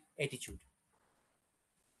positive attitude.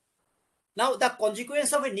 Now the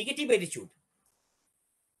consequence of a negative attitude: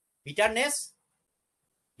 bitterness,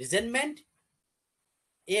 resentment,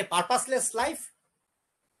 a purposeless life,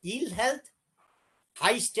 ill health,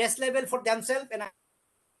 high stress level for themselves. And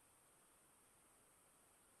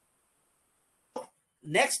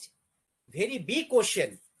next, very big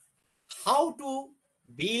question: how to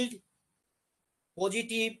build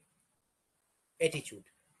positive attitude?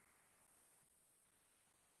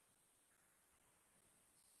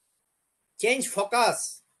 Change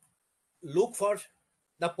focus, look for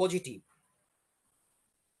the positive.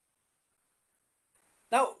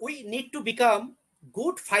 Now we need to become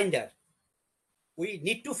good finder. We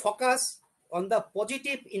need to focus on the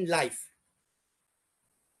positive in life.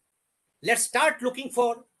 Let's start looking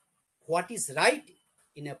for what is right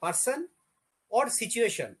in a person or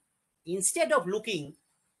situation instead of looking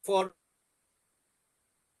for.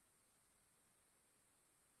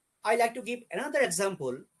 I like to give another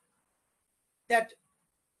example, that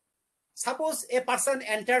suppose a person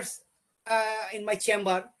enters in my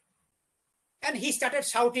chamber and he started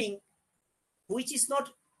shouting, which is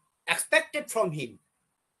not expected from him.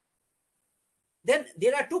 Then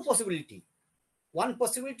there are two possibilities. One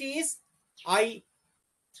possibility is I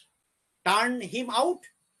turn him out,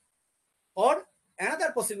 or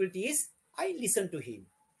another possibility is I listen to him.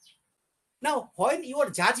 Now, when you are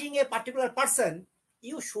judging a particular person,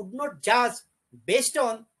 you should not judge based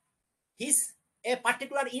on his a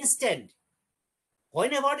particular instant.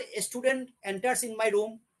 Whenever a student enters in my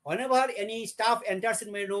room, whenever any staff enters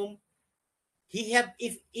in my room, he have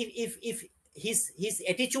if his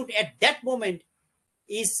attitude at that moment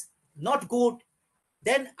is not good,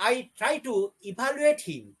 then I try to evaluate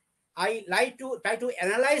him. I like to try to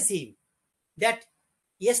analyze him, that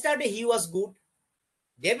yesterday he was good,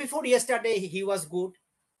 day before yesterday he was good,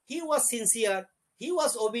 he was sincere, he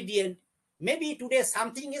was obedient. Maybe today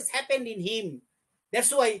something has happened in him,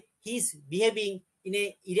 that's why he's behaving in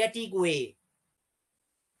a erratic way.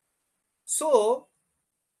 So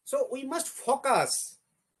we must focus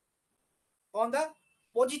on the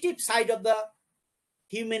positive side of the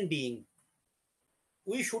human being.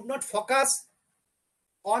 We should not focus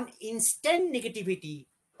on instant negativity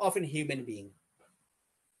of a human being.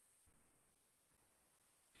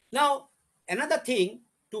 Now, another thing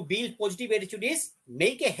to build positive attitude is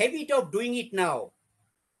make a habit of doing it now.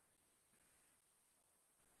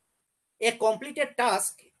 A completed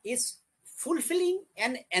task is fulfilling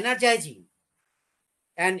and energizing.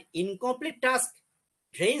 An incomplete task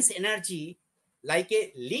drains energy like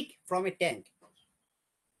a leak from a tank.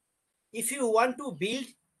 If you want to build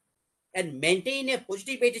and maintain a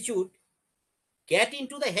positive attitude, get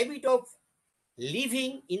into the habit of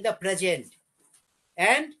living in the present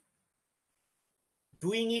and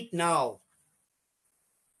doing it now.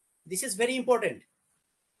 This is very important.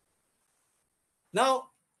 Now,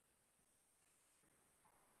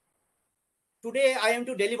 today I am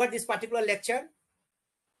to deliver this particular lecture.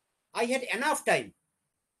 I had enough time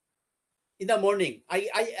in the morning.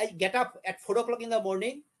 I get up at 4 o'clock in the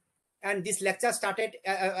morning, and this lecture started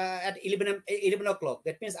at 11 o'clock.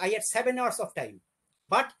 That means I had 7 hours of time.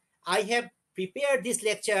 But I have prepared this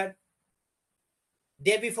lecture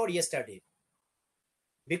day before yesterday,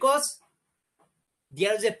 because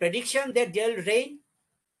there is a prediction that there will rain.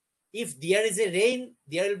 If there is a rain,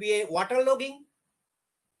 there will be a waterlogging.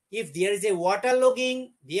 If there is a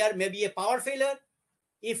waterlogging, there may be a power failure.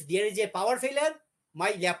 if there is a power failure,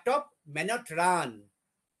 my laptop may not run.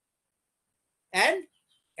 And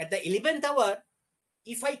at the 11th hour,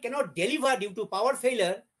 if I cannot deliver due to power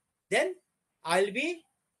failure, then I'll be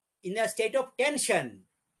in a state of tension.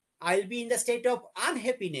 I'll be in the state of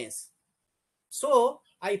unhappiness. So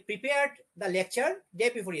I prepared the lecture day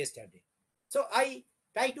before yesterday. So I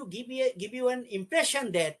try to give you an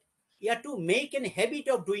impression that you have to make a habit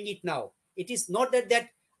of doing it now. It is not that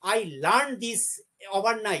I learned this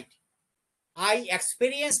overnight. I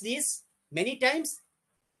experienced this many times.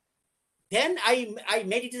 Then I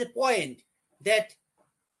made it a point that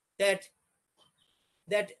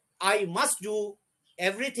I must do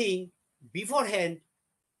everything beforehand,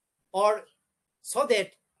 or so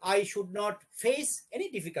that I should not face any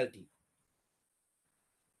difficulty.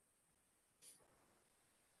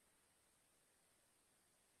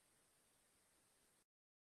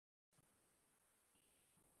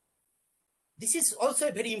 This is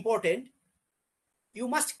also very important. You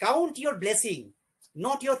must count your blessing,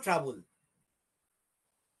 not your trouble.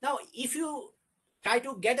 Now, if you try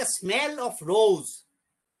to get a smell of rose,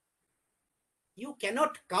 you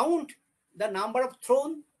cannot count the number of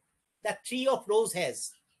thorns the tree of rose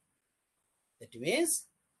has. That means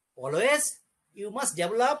always you must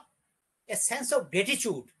develop a sense of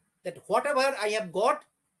gratitude that whatever I have got,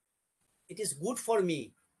 it is good for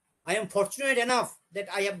me. I am fortunate enough that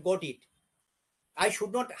I have got it. I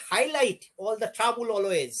should not highlight all the trouble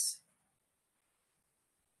always.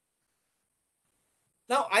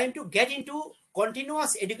 Now I am to get into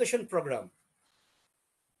continuous education program.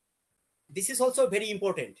 This is also very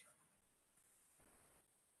important.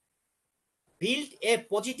 Build a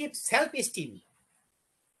positive self-esteem.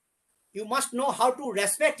 You must know how to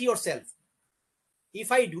respect yourself.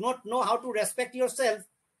 If I do not know how to respect yourself,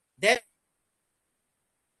 then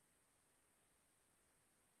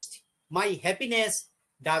my happiness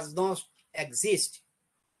does not exist.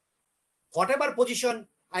 Whatever position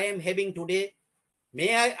I am having today,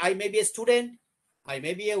 I may be a student, I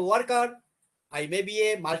may be a worker, I may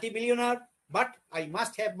be a multimillionaire, but I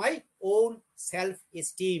must have my own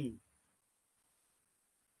self-esteem.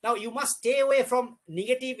 Now you must stay away from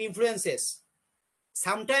negative influences.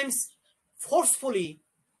 Sometimes forcefully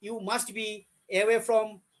you must be away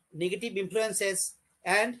from negative influences,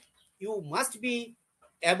 and you must be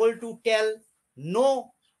able to tell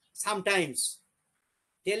no sometimes.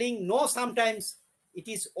 Telling no sometimes, it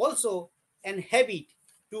is also an habit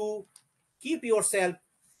to keep yourself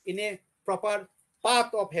in a proper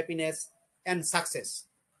path of happiness and success.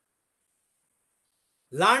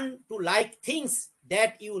 Learn to like things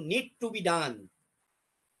that you need to be done.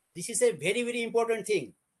 This is a very, very important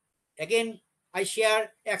thing. Again, I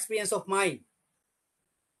share experience of mine.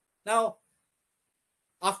 Now,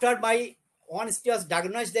 after once it was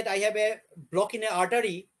diagnosed that I have a block in an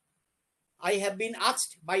artery, I have been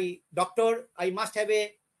asked by doctor, I must have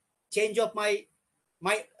a change of my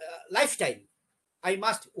lifestyle. I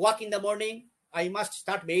must walk in the morning. I must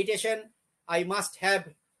start meditation. I must have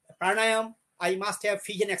pranayam. I must have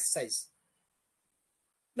fusion exercise.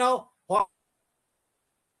 Now,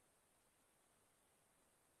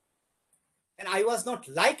 and I was not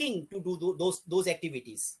liking to do those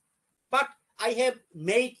activities, but I have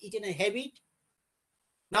made it in a habit.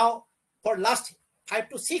 Now, for last 5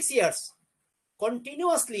 to 6 years,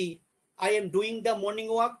 continuously, I am doing the morning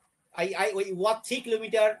walk. I walk 3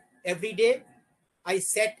 kilometers every day. I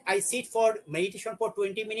sit for meditation for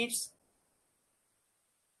 20 minutes.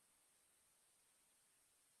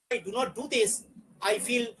 If I do not do this, I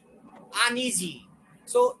feel uneasy.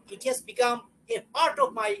 So it has become a part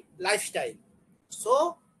of my lifestyle.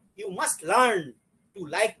 So you must learn to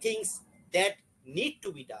like things that need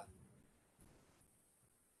to be done.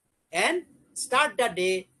 And start the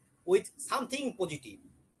day with something positive.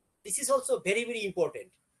 This is also very, very important.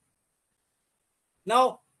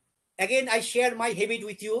 Now, again, I share my habit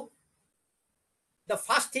with you. The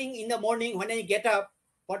first thing in the morning when I get up,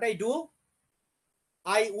 what I do,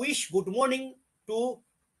 I wish good morning to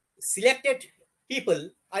selected people.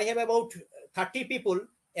 I have about 30 people.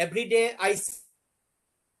 Every day I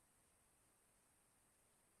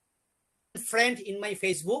friend in my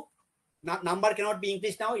Facebook. Number cannot be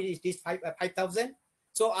increased now. It is 5,000.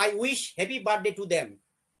 So I wish happy birthday to them.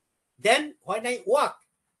 Then when I walk,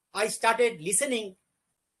 I started listening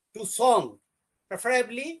to song,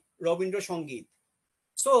 preferably Rabindra Sangeet.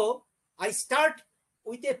 So I start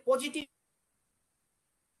with a positive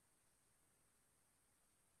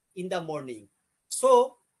in the morning.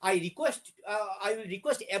 So I will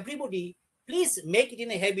request everybody, please make it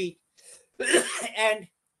in a habit, and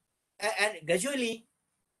gradually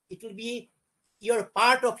it will be your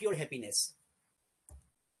part of your happiness.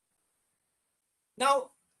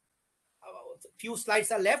 Now, few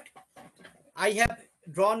slides are left. I have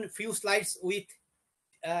drawn few slides with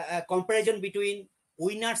a comparison between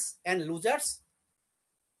winners and losers.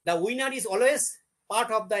 The winner is always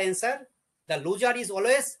part of the answer. The loser is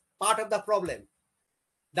always part of the problem.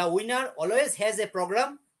 The winner always has a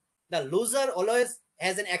program. The loser always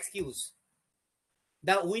has an excuse.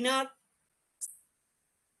 The winner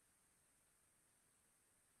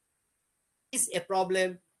is a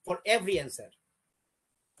problem for every answer.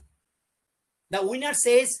 The winner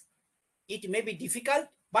says it may be difficult,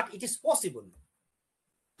 but it is possible.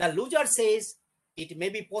 The loser says it may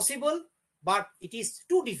be possible, but it is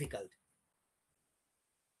too difficult.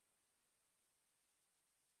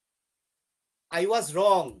 I was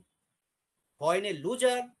wrong. When a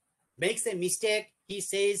loser makes a mistake, he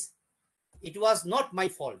says, it was not my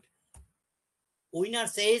fault. Winner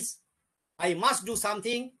says, I must do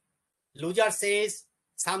something. Loser says,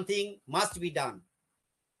 something must be done.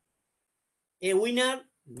 A winner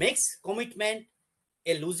makes commitment.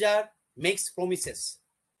 A loser makes promises.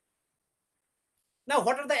 Now,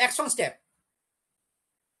 what are the action steps?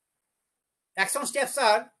 Action steps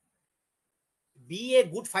are: be a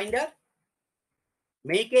good finder,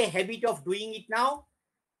 make a habit of doing it now,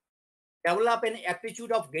 develop an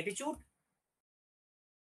aptitude of gratitude,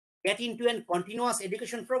 get into a continuous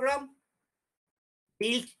education program,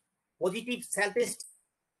 build positive self-esteem,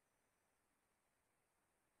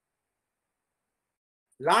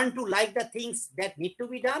 learn to like the things that need to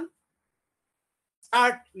be done,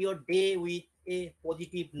 start your day with a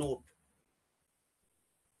positive note.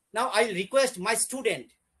 Now, I request my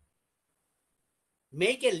student,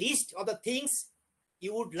 make a list of the things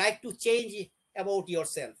you would like to change about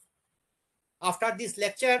yourself. After this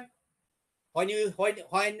lecture, when your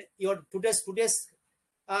today's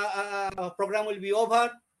program will be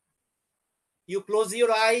over, you close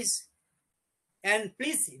your eyes and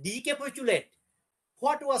please recapitulate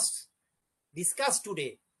what was discussed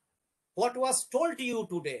today, what was told to you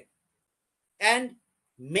today, and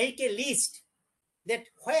make a list that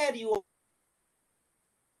where you are.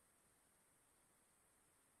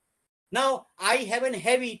 Now, I have a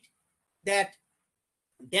habit that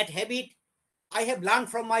habit I have learned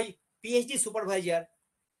from my PhD supervisor.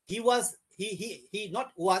 He's a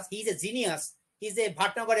genius. He's a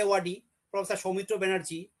Bhatnagar awardee, Professor Soumitra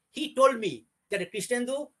Banerjee. He told me that,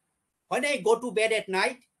 Krishnendu, when I go to bed at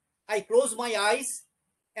night, I close my eyes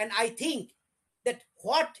and I think that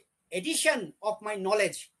what addition of my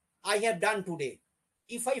knowledge I have done today.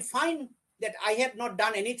 If I find that I have not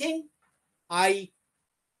done anything, I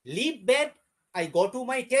leave bed, I go to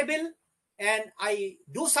my table and I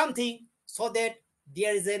do something so that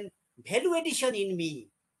there is a value addition in me.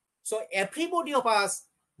 So everybody of us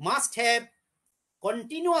must have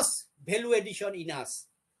continuous value addition in us.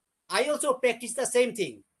 I also practice the same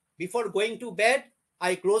thing. Before going to bed,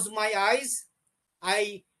 I close my eyes,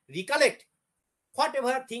 I recollect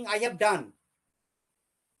whatever thing I have done.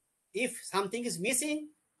 If something is missing,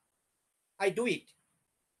 I do it.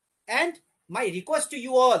 And my request to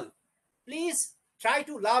you all, please try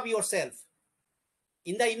to love yourself.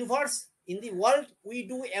 In the universe, in the world, we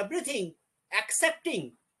do everything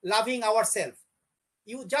accepting loving ourselves.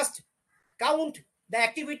 You just count the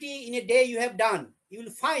activity in a day you have done. You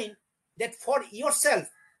will find that for yourself,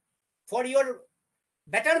 for your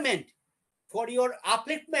betterment, for your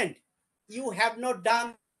upliftment, you have not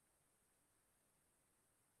done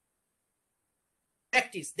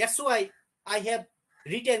practice. That's why I have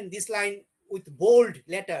written this line with bold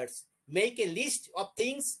letters. Make a list of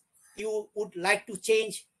things you would like to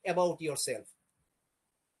change about yourself.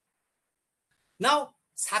 Now,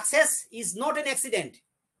 success is not an accident.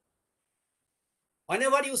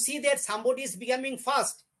 Whenever you see that somebody is becoming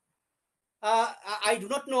fast, I do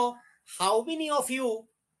not know how many of you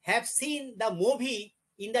have seen the movie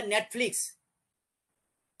in the Netflix,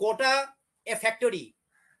 Quota a Factory.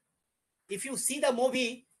 If you see the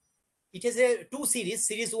movie, it is a two series,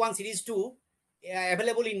 series 1, series 2,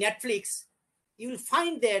 available in Netflix. You will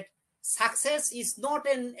find that success is not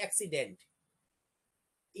an accident.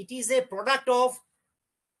 It is a product of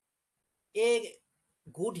a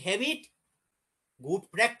good habit,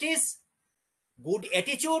 good practice, good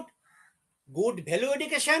attitude, good value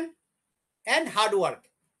education, and hard work.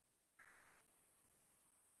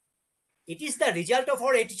 It is the result of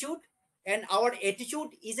our attitude, and our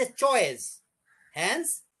attitude is a choice.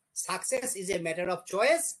 Hence, success is a matter of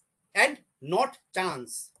choice and not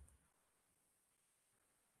chance.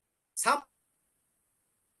 Some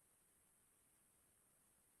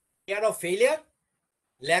fear of failure,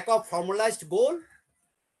 lack of formalized goal,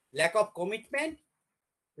 lack of commitment,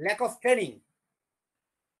 lack of training.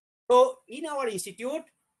 So in our institute,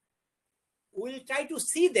 we'll try to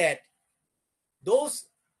see that those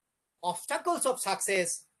obstacles of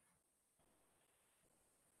success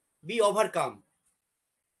be overcome.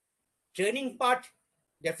 Training part,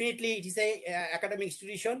 definitely it is a academic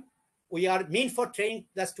institution. We are meant for training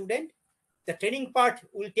the student. The training part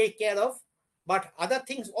will take care of, but other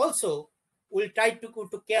things also will try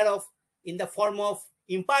to care of in the form of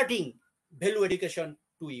imparting value education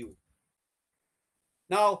to you.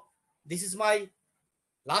 Now, this is my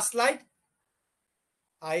last slide.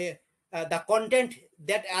 The content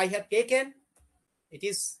that I have taken, it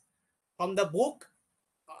is from the book.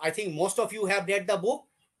 I think most of you have read the book.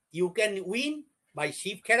 You Can Win by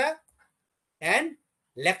Shiv Khera, and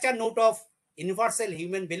lecture note of Universal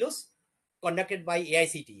Human Values conducted by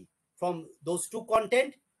AICTE. From those two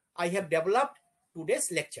content, I have developed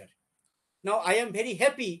today's lecture. Now, I am very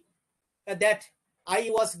happy that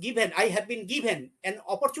I have been given an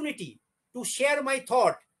opportunity to share my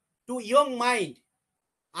thought to young mind.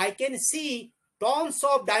 I can see tons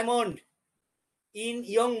of diamond in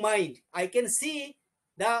young mind. I can see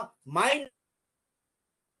the mind,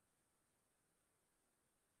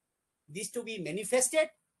 this to be manifested,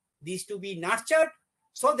 this to be nurtured,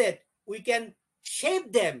 so that we can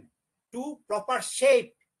shape them to proper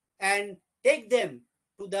shape and take them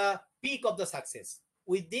to the peak of the success.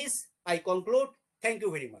 With this, I conclude. Thank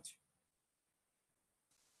you very much.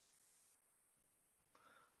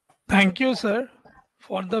 Thank you, sir,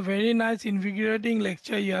 for the very nice invigorating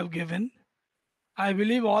lecture you have given. I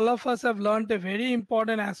believe all of us have learned a very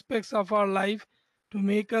important aspects of our life to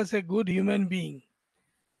make us a good human being.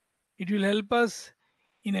 It will help us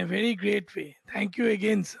in a very great way. Thank you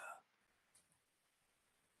again, sir.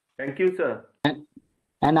 Thank you, sir.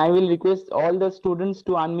 And I will request all the students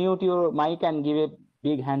to unmute your mic and give a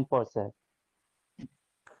big hand for sir.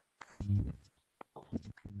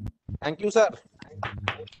 Thank you, sir.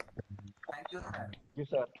 Thank you, sir. Thank you,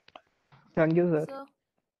 sir. Thank you, sir.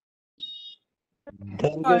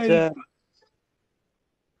 Thank you, sir.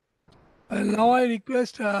 Now I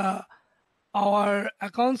request our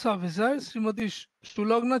accounts officer, Srimati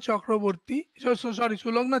Sulagna Chakraborty,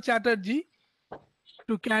 Sulagna Chatterjee,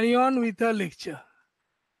 to carry on with her lecture.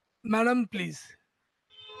 Madam, please.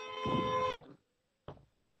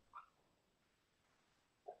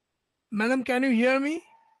 Madam, can you hear me?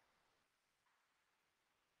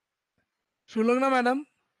 Sulagna, madam.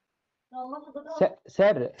 Sir.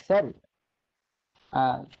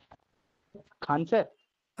 Khan sir.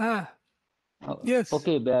 Yes.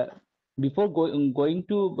 Okay. Before going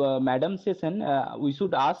to madam session, we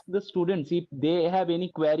should ask the students if they have any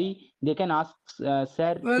query. They can ask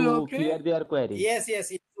sir to clear their query. Yes,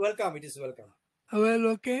 it's welcome. It is welcome. Well,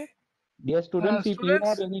 okay. Dear students, if you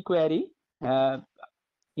have any query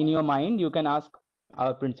in your mind, you can ask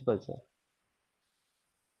our principal, sir.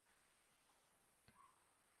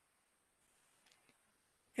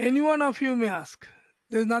 Any one of you may ask.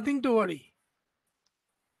 There's nothing to worry.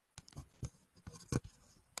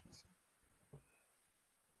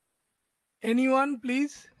 Anyone,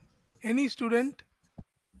 please? Any student?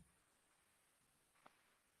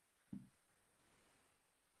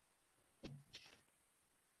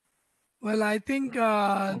 Well, I think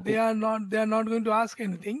they are not going to ask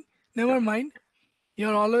anything. Never mind.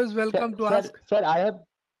 You're always welcome to ask. Sir, I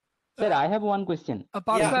have one question.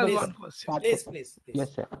 One question. Please.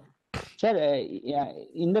 Yes, sir. Sir,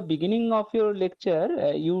 in the beginning of your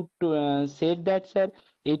lecture, you said that, sir,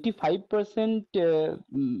 85%.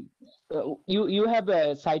 You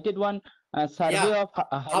have cited one survey of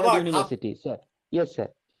Harvard University, sir. Yes, sir.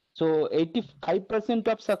 So 85%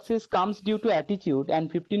 of success comes due to attitude, and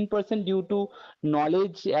 15% due to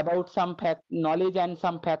knowledge about knowledge and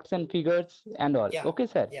some facts and figures and all. Yeah. Okay,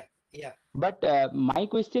 sir. Yeah. But my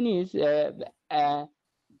question is, to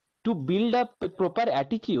build up a proper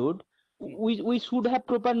attitude, we should have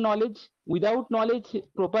proper knowledge. Without knowledge,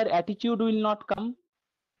 proper attitude will not come.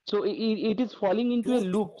 So it is falling into a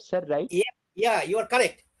loop, sir, right? Yeah, you are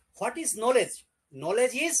correct. What is knowledge?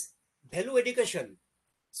 Knowledge is value education.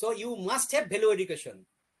 So you must have value education.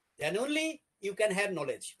 Then only you can have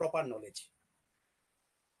knowledge, proper knowledge.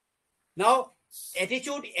 Now,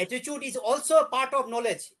 attitude is also a part of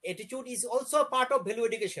knowledge. Attitude is also a part of value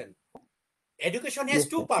education. Education has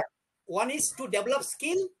two parts. One is to develop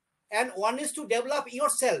skill, and one is to develop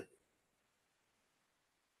yourself.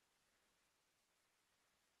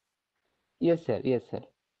 Yes, sir.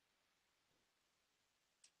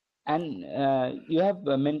 And you have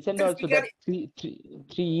mentioned also that three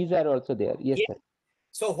E's are also there. Yes, sir.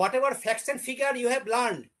 So whatever facts and figure you have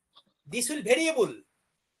learned, this will variable.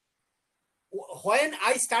 when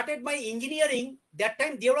I started my engineering, that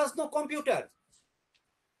time there was no computer.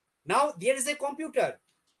 Now there is a computer.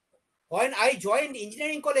 When I joined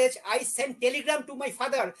engineering college, I sent telegram to my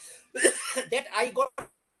father that I got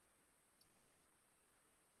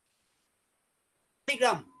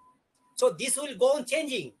telegram. So this will go on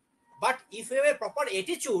changing. But if you have a proper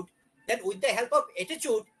attitude, then with the help of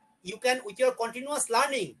attitude, you can, with your continuous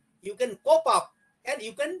learning, you can cope up and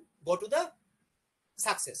you can go to the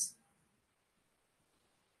success.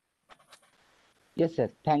 Yes, sir.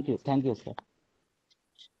 Thank you. Thank you, sir.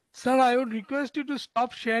 Sir, I would request you to stop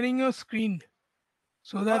sharing your screen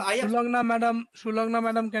so that I have- Sulagna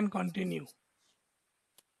madam can continue.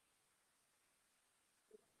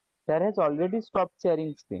 Sir has already stopped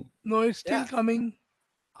sharing screen. No, it's still Yeah. coming.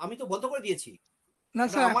 আমি তো বন্ধ করে দিয়েছি। না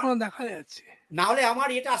sir আমার- এখনো দেখা যাচ্ছে। না হলে আমার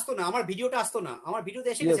এটা আসতো না, আমার ভিডিওটা আসতো না, আমার ভিডিওতে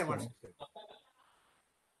এসে Yes, গেছে আমার।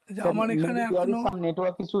 যে Sir, আমার এখানে maybe there is এখনো some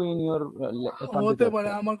network issue in your হতে computer, পারে,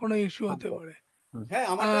 sir. আমার কোনো ইস্যু হতে পারে। হ্যাঁ,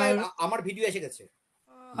 আমার ভিডিও এসে গেছে।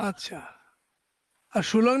 আচ্ছা, আর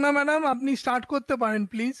সুলগ্না ম্যাডাম আপনি স্টার্ট করতে পারেন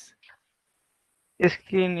please.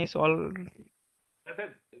 Screen is all sir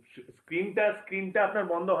স্ক্রিনটা আপনার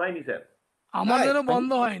বন্ধ হয়নি স্যার, আমাদেরও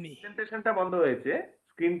বন্ধ হয়নি, প্রেজেন্টেশনটা বন্ধ হয়েছে,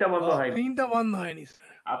 স্ক্রিনটা বন্ধ হয়নি। স্ক্রিনটা বন্ধ হয়নি স্যার।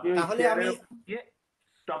 আপনি ওই তাহলে আমি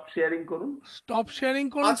স্টপ শেয়ারিং করুন। স্টপ শেয়ারিং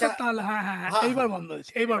করুন আচ্ছা। স্যার, তাহলে হ্যাঁ হ্যাঁ হ্যাঁ হ্যাঁ, এইবার বন্ধ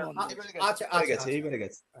হয়েছে, এইবার বন্ধ হয়েছে। আচ্ছা আচ্ছা এইবারে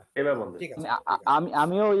গেছে। এবার বন্ধ। ঠিক আছে।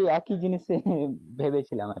 আমিও ওই একই জিনিসে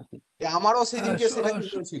ভেবেছিলাম আর কি। আমারও সেদিনকে সেটাই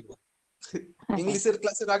হয়েছিল। ইংলিশের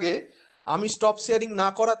ক্লাসের আগে আমি স্টপ শেয়ারিং না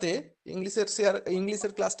করাতে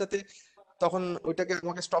ইংলিশের ক্লাসটাতে তখন ওইটাকে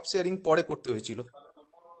আমাকে স্টপ শেয়ারিং পরে করতে হয়েছিল।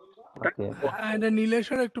 হ্যাঁ, এটা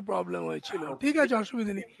নীলেশের একটু প্রবলেম হয়েছিল। ঠিক আছে,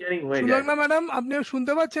 অসুবিধা নেই। শেয়ারিং হয়ে যায়, সুলগ্না ম্যাডাম আপনিও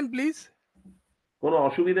শুনতে পাচ্ছেন প্লিজ? কোনো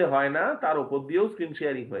অসুবিধে হয় না, তার উপর দিয়েও স্ক্রিন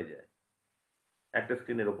শেয়ারিং হয়ে যায়, একটা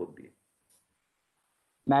স্ক্রিনের উপর দিয়ে।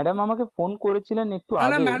 ম্যাডাম আমাকে ফোন করেছিলেন একটু না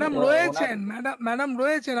আগে। ম্যাডাম রয়েছেন, ম্যাডাম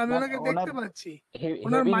রয়েছেন, আমি ওনাকে দেখতে পাচ্ছি।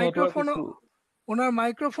 ওনার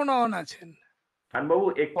মাইক্রোফোন অন আছেন। খানবাবু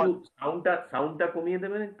একটু সাউন্ডটা কমিয়ে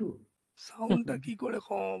দেবেন একটু। সাউন্ডটা কি করে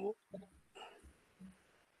কমাবো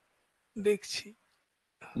দেখছি।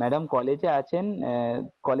 ম্যাডাম কলেজে আছেন,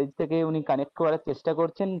 কলেজ থেকে উনি কানেক্ট করার চেষ্টা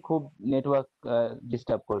করছেন, খুব নেটওয়ার্ক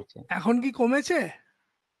ডিস্টার্ব করছে। এখন কি কমেছে?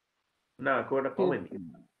 না, ওটা কমেনি।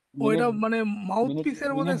 ওইটা মানে মাউথ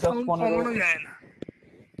পিসের মধ্যে সাউন্ড কমানো যায় না।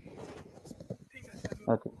 ঠিক আছে,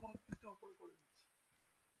 ওকে।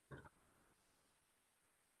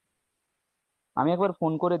 আমি একবার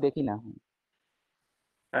ফোন করে দেখি না।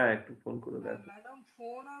 হ্যাঁ, একটু ফোন করে দেখ। ম্যাডাম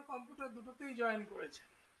ফোন আর কম্পিউটার দুটোতেই জয়েন করেছে,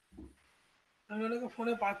 আমি ওনাকে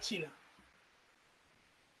ফোনে পাচ্ছি না।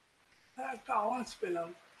 হ্যাঁ, একটা আওয়াজ পেলাম।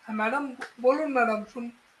 হ্যাঁ ম্যাডাম বলুন, ম্যাডাম শুন।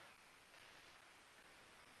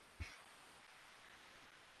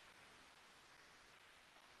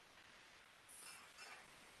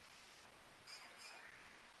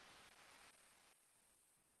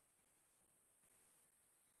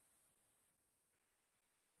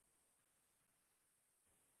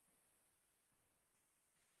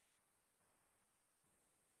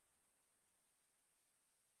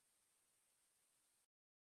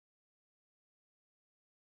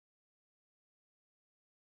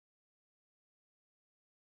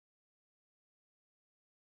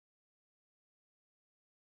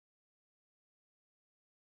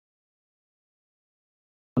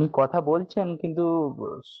 উনি কথা বলছেন কিন্তু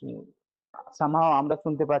সামহাও আমরা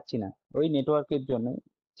শুনতে পাচ্ছি না, ওই নেটওয়ার্কের জন্য।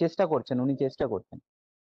 উনি চেষ্টা করছেন।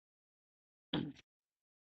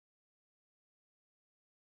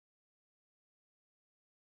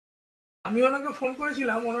 আমি ওনাকে ফোন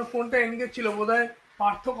করেছিলাম, ওনার ফোনটা এনগেজ ছিল, বোধহয়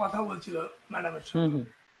পার্থ কথা বলছিল ম্যাডামের সঙ্গে।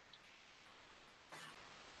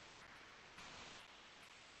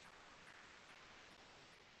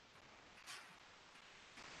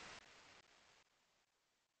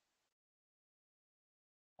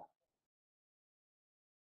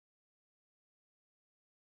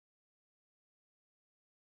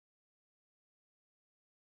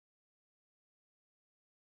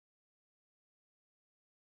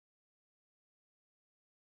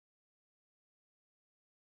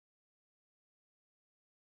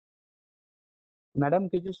 ম্যাডাম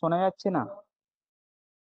কিছু শোনা যাচ্ছে না।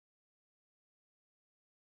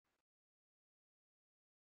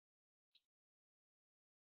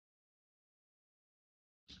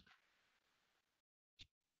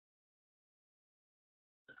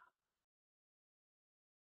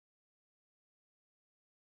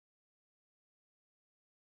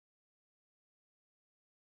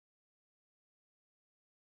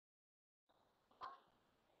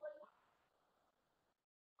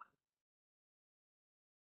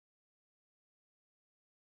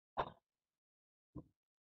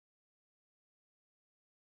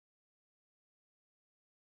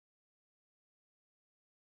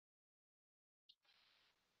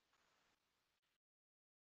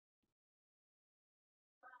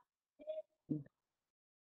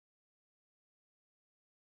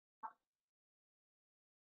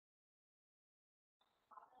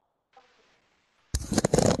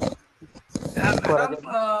 করা ম্যাডাম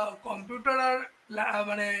যাবে? কম্পিউটার আর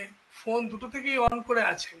মানে ফোন দুটো থেকেই অন করে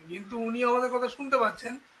আছেন, কিন্তু উনি আমাদের কথা শুনতে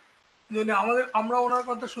পাচ্ছেন, কিন্তু আমরা ওনার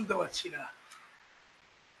কথা শুনতে পাচ্ছি না।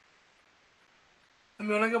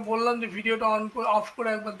 আমি ওনাকে বললাম যে ভিডিওটা অন করে অফ করে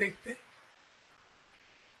একবার দেখতে।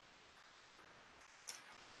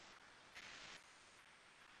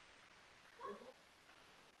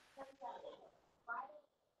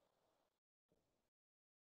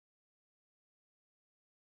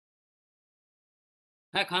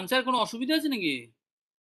 হ্যাঁ খান স্যার, কোনো অসুবিধা আছে নাকি?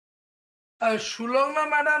 সুলগ্না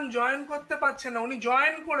ম্যাডাম জয়েন করতে পারছেন না, উনি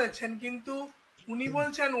জয়েন করেছেন কিন্তু উনি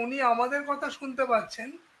বলছেন উনি আমাদের কথা শুনতে পাচ্ছেন,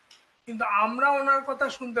 কিন্তু আমরা ওনার কথা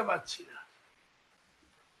শুনতে পাচ্ছি না।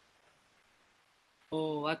 ও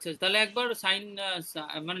আচ্ছা, তাহলে একবার সাইন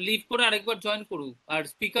মানে লিভ করে আরেকবার জয়েন করুক, আর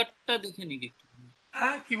স্পিকারটা দেখে নিক একটু।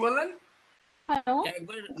 হ্যাঁ কি বলেন? হ্যালো,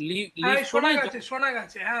 একবার লিভ হ্যাঁ লিভ করে শোনা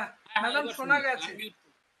গেছে, হ্যাঁ হ্যাঁ ম্যাডাম এবার শোনা শুনুন, গেছে।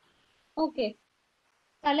 ওকে,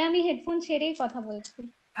 তাহলে আমি হেডফোন ছেড়েই কথা বলছি।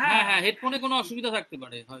 হ্যাঁ হ্যাঁ, হেডফোনে কোনো অসুবিধা থাকতে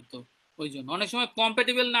পারে হয়তো, ওই জন্য অনেক সময়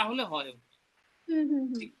কম্প্যাটেবল না হলে হয়। হুম হুম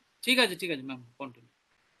হুম। ঠিক ঠিক আছে ম্যাম, কন্টিনিউ।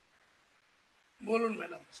 বলুন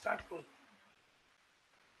ম্যাডাম, স্টার্ট করুন।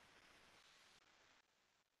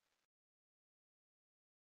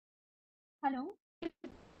 হ্যালো,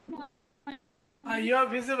 ইউ আর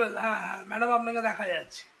ভিজিবল, হ্যাঁ হ্যাঁ ম্যাডাম আপনাকে দেখা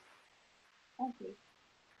যাচ্ছে। ওকে,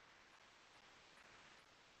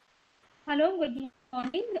 হ্যালো, গুড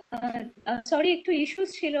মর্নিং। সরি, একটু ইস্যুস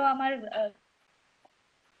ছিল আমার।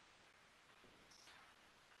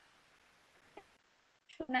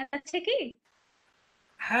 শোনা যাচ্ছে কি?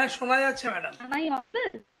 হ্যাঁ শোনা যাচ্ছে ম্যাডাম। আমাই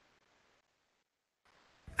অবল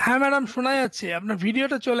হ্যাঁ ম্যাডাম শোনা যাচ্ছে, আপনার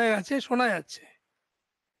ভিডিওটা চলে গেছে, শোনা যাচ্ছে।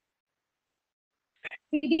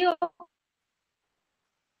 ভিডিও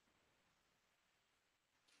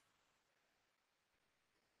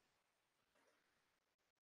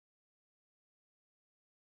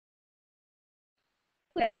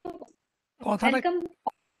কথাটা welcome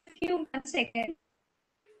you, one second.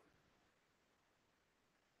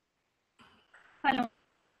 Hello,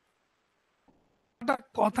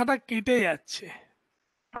 কথাটা কেটে যাচ্ছে।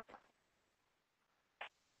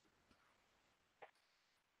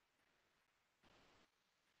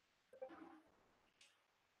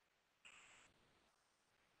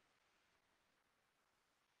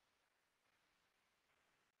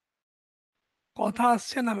 কথা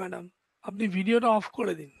আসছে না ম্যাডাম, আপনি ভিডিওটা অফ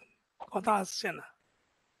করে দিন, কথা আসছে না।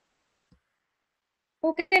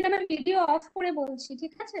 ওকে, আমি ভিডিও অফ করে বলছি,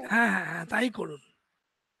 ঠিক আছে? হ্যাঁ হ্যাঁ হ্যাঁ তাই করুন।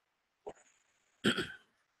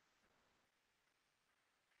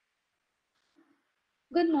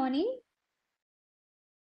 Good morning.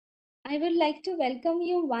 I would like to welcome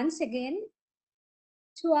you once again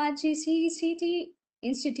to our GCECT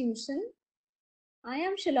institution. I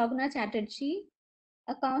am Sulagna Chatterjee,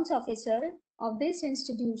 Accounts Officer of this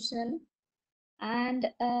institution, and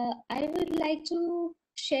I would like to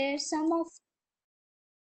share some of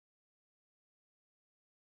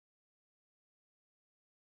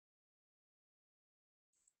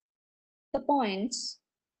the points,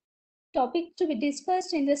 topic to be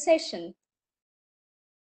discussed in the session.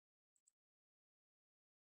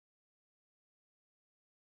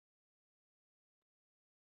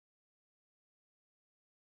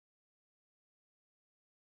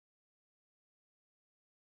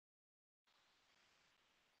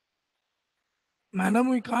 Madam,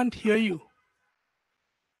 we can't hear you.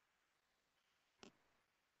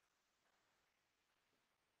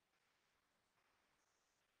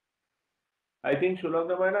 I think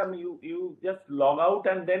Shulagna madam, you just log out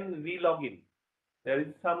and then re-log in. There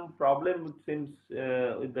is some problem, it seems,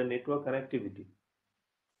 with the network connectivity.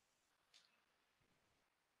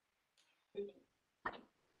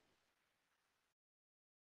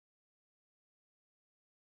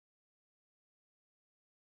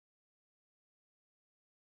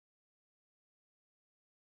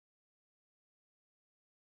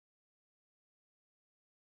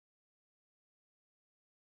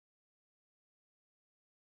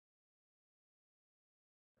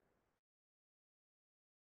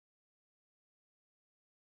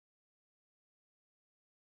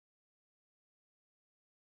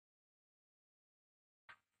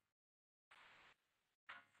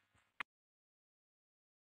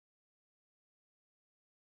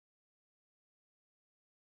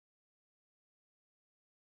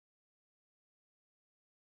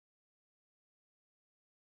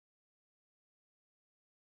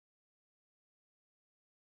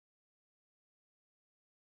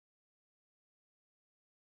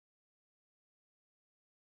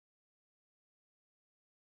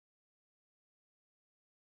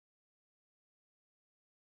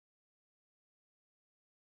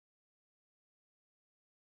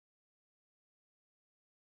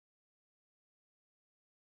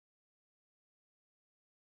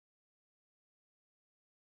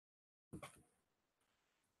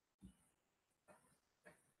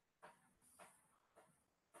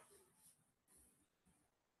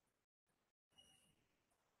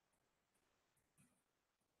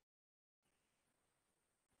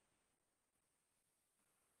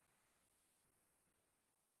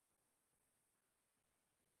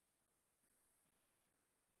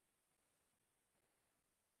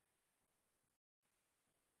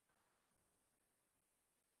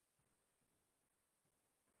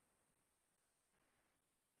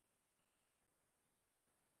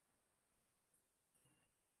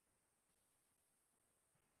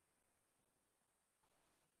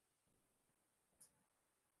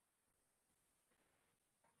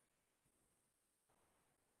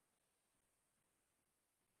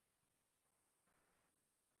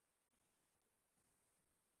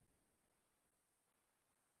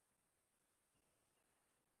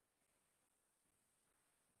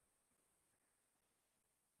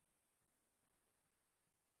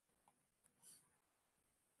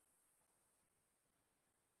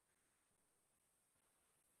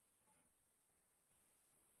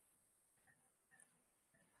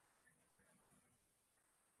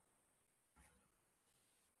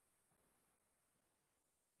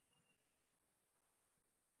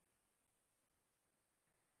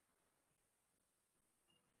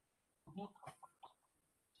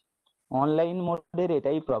 Online মোডের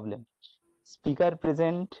এটাই problem, speaker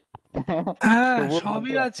present হ্যাঁ তবুও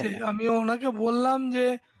সবই বলতে আছে, পারছেন না। আমি ওনাকে বললাম যে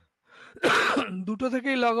দুটো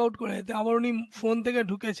থেকেই লগ আউট করে যেতে, আবার উনি ফোন থেকে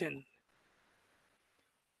ঢুকেছেন।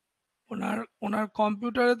 ওনার ওনার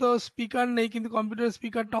কম্পিউটারে তো স্পিকার নেই, কিন্তু কম্পিউটারের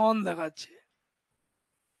স্পিকারটা অন দেখাচ্ছে।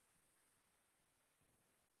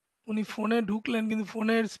 উনি ফোনে ঢুকলেন কিন্তু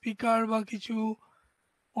ফোনের স্পিকার বা কিছু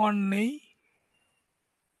অন নেই।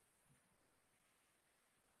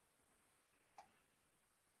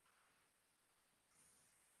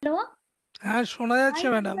 হ্যালো, হ্যাঁ শোনা যাচ্ছে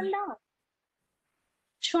হাই ম্যাডাম। না,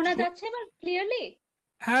 শোনা যাচ্ছে এবার ক্লিয়ারলি?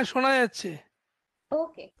 হ্যাঁ শোনা যাচ্ছে।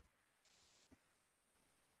 ওকে,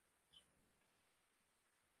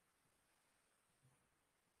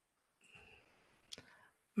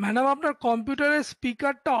 ম্যাডাম আপনার কম্পিউটারের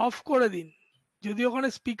স্পিকারটা অফ করে দিন, যদি ওখানে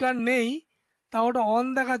স্পিকার নেই তা ওটা অন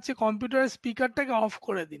দেখাচ্ছে, কম্পিউটারের স্পিকারটাকে অফ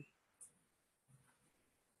করে দিন,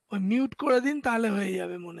 ওই মিউট করে দিন, তাহলে হয়ে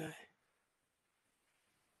যাবে মনে হয়।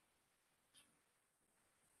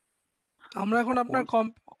 আমরা এখন আপনার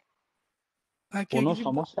হ্যাঁ কে কিছু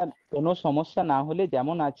কোনো সমস্যা না হলে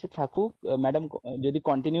যেমন আছে থাকুক ম্যাডাম, যদি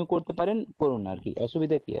কন্টিনিউ করতে পারেন করুন আর কি,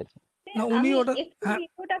 অসুবিধা কি আছে? না উনি আমি ওটা একটু হ্যাঁ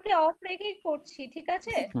ভিডিওটাকে অফ রেখেই করছি, ঠিক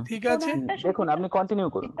আছে? ঠিক কোনো আছে, একটা দেখুন আপনি কন্টিনিউ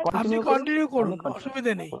করুন, আপনি কন্টিনিউ করুন, কন্টিনিউ আপনি করুন, কন্টিনিউ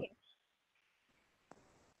অসুবিধা নেই। করুন।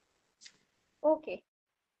 ওকে,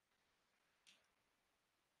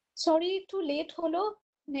 সরি একটু লেট হলো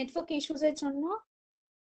নেটওয়ার্ক ইস্যুস এর জন্য।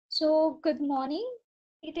 So good morning.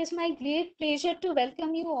 It is my great pleasure to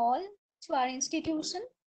welcome you all to our institution.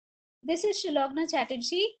 This is Sulagna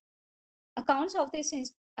Chatterjee, accounts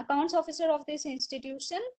officer of this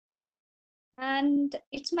institution, and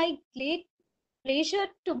it's my great pleasure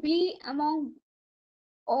to be among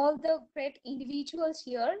all the great individuals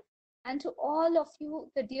here and to all of you,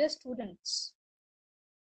 the dear students.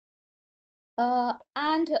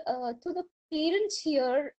 And to the parents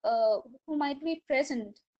here who might be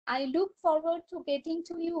present, I look forward to getting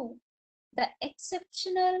to you the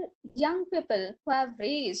exceptional young people who have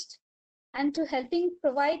raised and to helping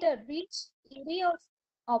provide a rich array of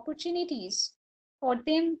opportunities for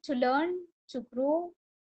them to learn, to grow,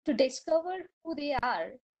 to discover who they are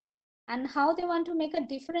and how they want to make a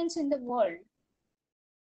difference in the world.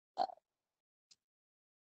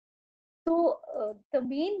 So the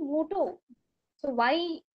main motto, so why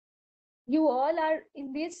you all are in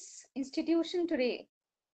this institution today,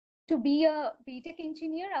 to be a BTech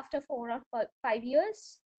engineer after 4 or 5 years,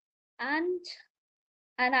 and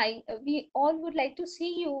we all would like to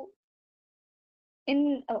see you in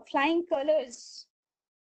flying colors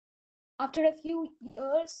after a few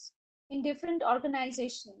years in different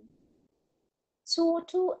organization. So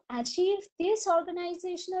to achieve this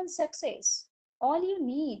organizational success, all you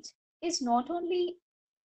need is not only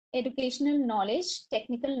educational knowledge,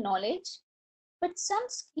 technical knowledge, but some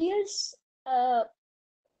skills,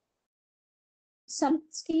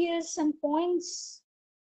 some points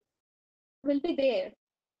will be there.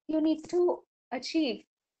 You need to achieve,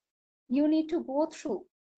 you need to go through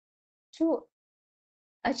to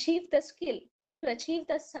achieve the skill, to achieve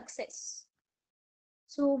the success.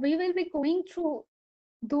 So we will be going through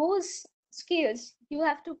those skills you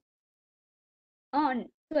have to earn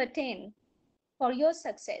to attain for your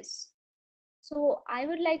success. So I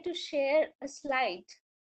would like to share a slide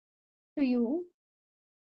to you.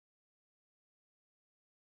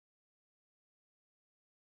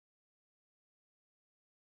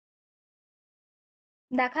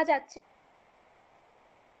 দেখা যাচ্ছে?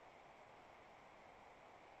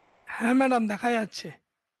 হ্যাঁ madam দেখা যাচ্ছে।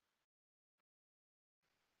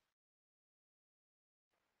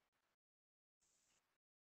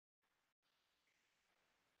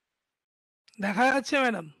 দেখা যাচ্ছে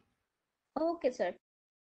madam. Okay, sir.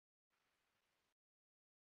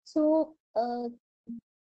 So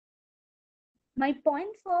my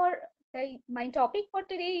point for my topic for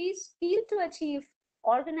today is skill to achieve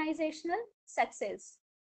organizational success.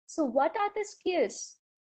 So what are the skills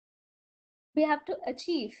we have to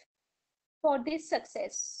achieve for this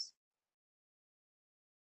success?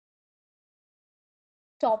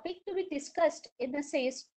 Topic to be discussed in the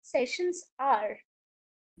sessions are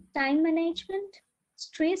time management,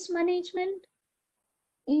 stress management,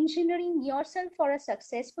 engineering yourself for a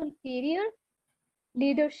successful career,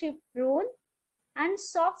 leadership role, and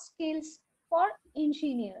soft skills for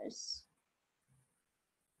engineers.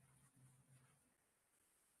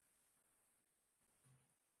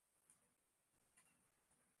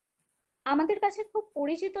 আমাদের কাছে খুব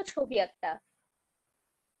পরিচিত ছবি একটা।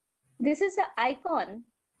 This is an icon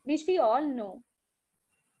which we all know,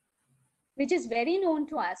 which is very known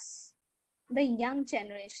to us, the young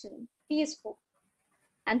generation, Facebook.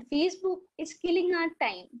 and Facebook is killing our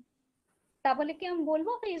time. তাহলে কি আমি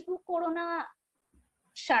বলবো ফেসবুক করো না,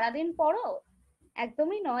 সারাদিন পড়ো?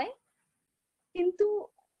 একদমই নয়। কিন্তু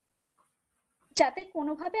যাতে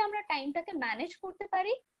কোনোভাবে আমরা টাইমটাকে ম্যানেজ করতে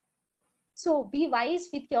পারি, so be wise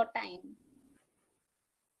with your time.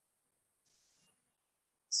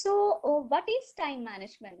 So what is time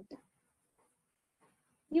management?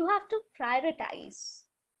 You have to prioritize.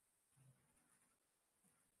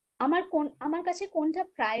 আমার কাছে কোনটা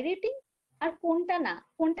প্রায়োরিটি আর কোনটা না,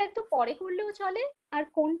 কোনটা একটু পরে করলেও চলে আর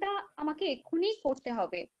কোনটা আমাকে এক্ষুনি করতে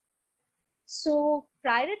হবে। So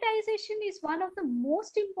prioritization is one of the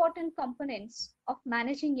most important components of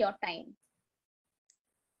managing your time.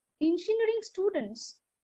 Engineering students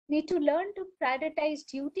need to learn to prioritize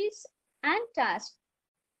duties and tasks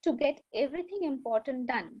to get everything important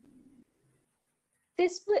done.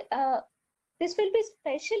 This will be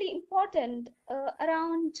especially important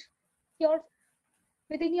around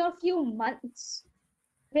within your few months,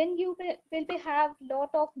 when you will have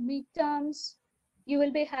lot of midterms, you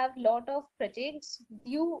will have lot of projects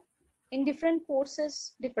due in different courses,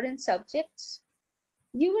 different subjects.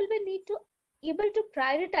 You will need to able to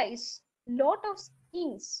prioritize lot of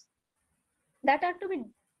things that are to be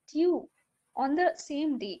due on the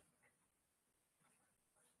same day.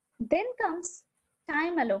 Then comes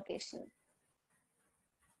time allocation.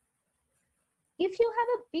 If you have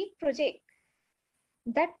a big project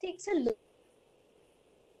that takes a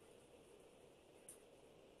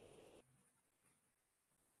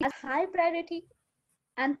high priority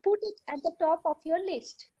and put it at the top of your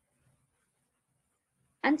list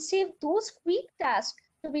and save those quick tasks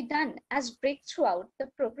to be done as break throughout the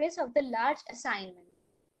progress of the large assignment.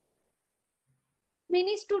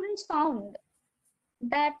 Many students found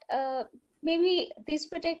that maybe this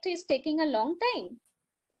project is taking a long time.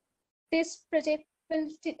 This project will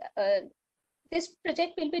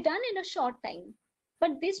be done in a short time,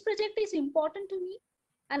 but this project is important to me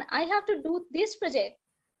and I have to do this project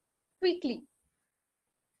quickly.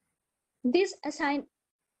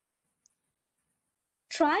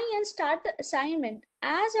 Try and start the assignment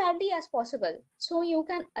as early as possible so you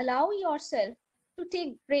can allow yourself to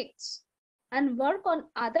take breaks and work on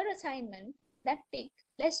other assignments that take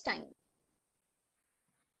less time.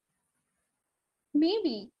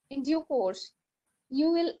 Maybe in due course,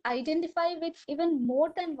 you will identify with even more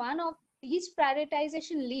than one of these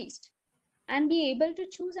prioritization lists and be able to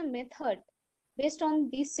choose a method based on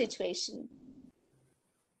this situation.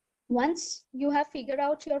 Once you have figured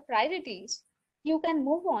out your priorities, you can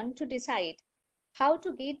move on to decide how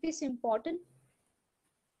to get this important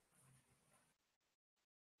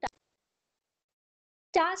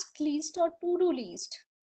task list or to-do list.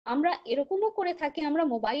 আমরা এরকমও করে থাকি, আমরা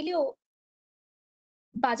মোবাইলেও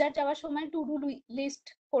বাজার যাওয়ার সময় to do list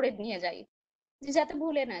করে নিয়ে যাই, যে যাতে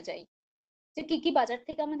ভুলে না যাই যে কি কি বাজার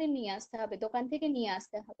থেকে আমাদের নিয়ে আসতে হবে, দোকান থেকে নিয়ে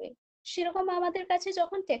আসতে হবে। সেরকম আমাদের কাছে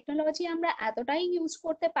যখন টেকনোলজি আমরা এতটাই ইউজ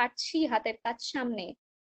করতে পারছি হাতের কাজ সামনে,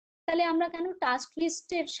 তাহলে আমরা কেন টাস্ক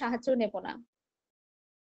লিস্টের সাহায্য নেব না?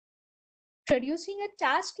 Producing a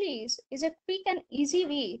task list is a quick and easy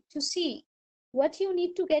way to see what you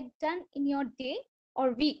need to get done in your day or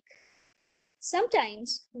week. Sometimes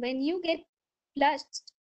when you get flushed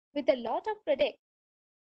with a lot of projects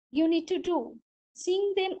you need to do, seeing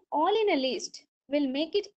them all in a list will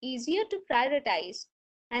make it easier to prioritize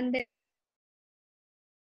and then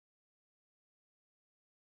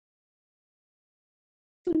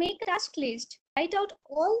to make a task list. Write out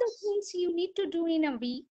all the things you need to do in a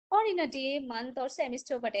week or in a day, month or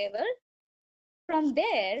semester, whatever. From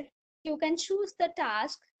there, you can choose the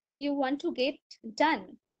task you want to get done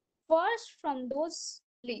first from those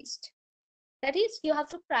lists. That is, you have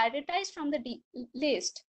to prioritize from the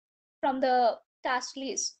list, from the task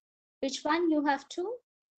list, which one you have to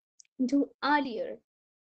do earlier.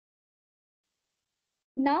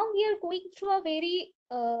 Now we are going through a very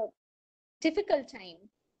difficult time.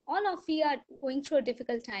 All of we are going through a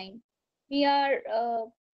difficult time. We are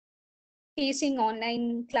facing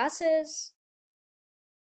online classes.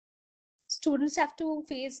 Students have to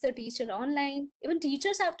face the teacher online. Even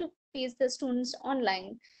teachers have to face the students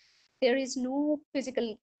online. There is no physical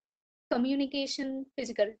communication,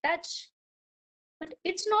 physical touch, but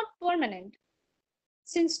it's not permanent.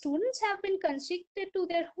 Since students have been constricted to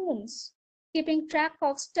their homes, keeping track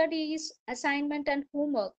of studies, assignment, and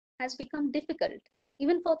homework has become difficult,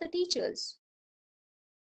 even for the teachers.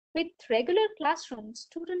 With regular classrooms,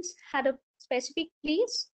 students had a specific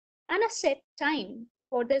place and a set time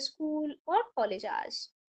for their school or college hours.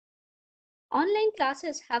 Online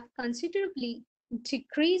classes have considerably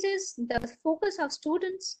decreases the focus of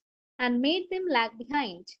students and made them lag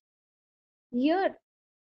behind. Here,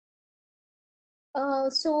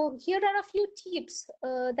 So here are a few tips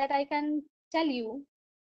that I can tell you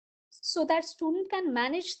so that student can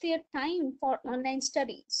manage their time for online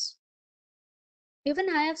studies. Even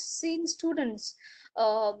I have seen students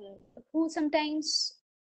who sometimes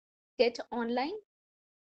get online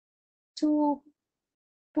to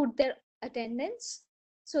put their attendance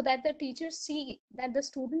so that the teachers see that the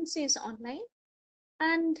students is online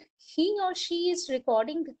and he or she is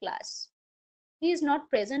recording the class. He is not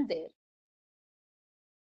present there.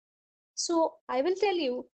 So I will tell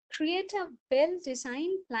you, create a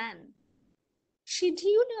well-designed plan.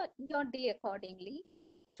 Schedule your day accordingly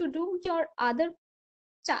to do your other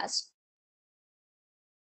tasks.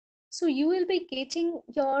 So you will be getting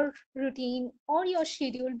your routine or your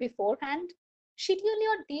schedule beforehand. Schedule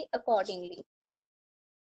your day accordingly.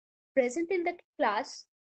 Present in that class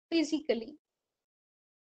physically.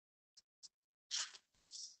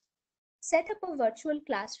 Set up a virtual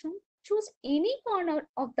classroom. Choose any corner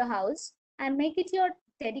of the house and make it your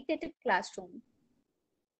dedicated classroom.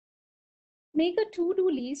 Make a to-do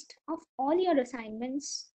list of all your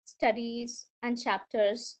assignments, studies, and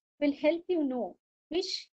chapters will help you know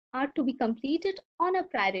which are to be completed on a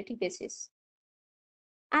priority basis.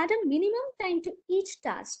 Add a minimum time to each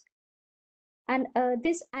task. And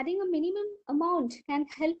this adding a minimum amount can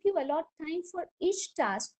help you allot time for each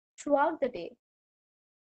task throughout the day.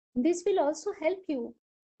 This will also help you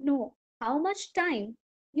know how much time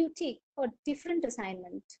you take for different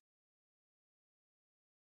assignment.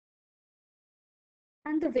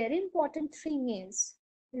 And the very important thing is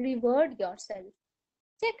reward yourself.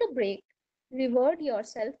 Take a break, reward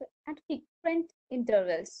yourself at frequent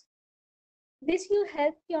intervals. This will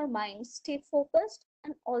help your mind stay focused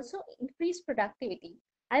and also increase productivity.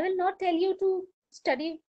 I will not tell you to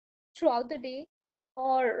study throughout the day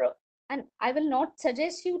and I will not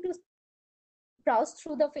suggest you to browse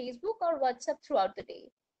through the Facebook or WhatsApp throughout the day.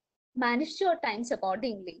 Manage your times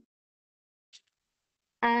accordingly.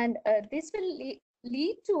 And this will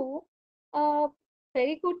lead to a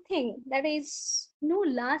very good thing, that is no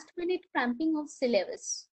last minute cramping of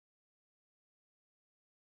syllabus.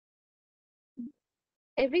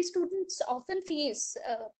 Every students often face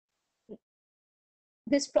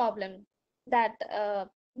this problem, that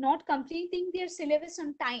not completing their syllabus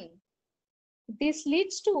on time. This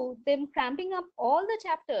leads to them cramping up all the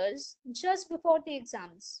chapters just before the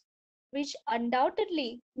exams, which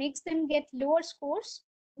undoubtedly makes them get lower scores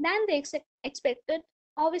than they expected.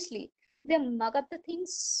 Obviously, they mug up the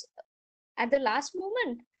things at the last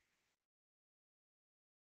moment.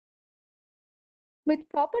 With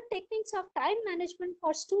proper techniques of time management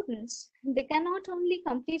for students, they can not only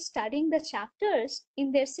complete studying the chapters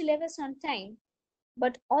in their syllabus on time,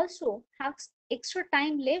 but also have extra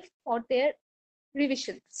time left for their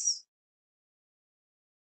revisions.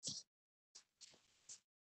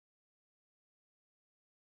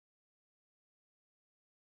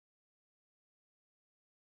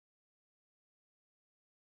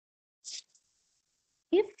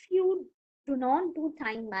 If you do not do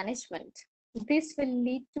time management, this will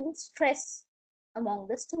lead to stress among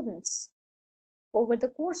the students over the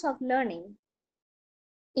course of learning.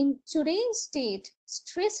 In today's state,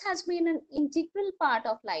 stress has been an integral part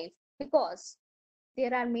of life because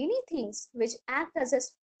there are many things which act as a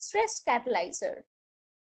stress catalyzer.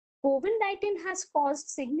 COVID-19 has caused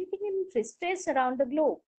significant stress around the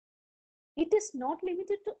globe. It is not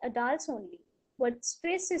limited to adults only, but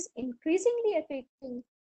stress is increasingly affecting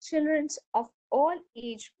children of all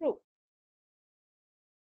age groups.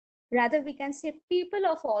 Rather, we can say people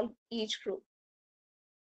of all age group.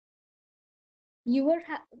 You are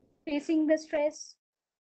facing the stress.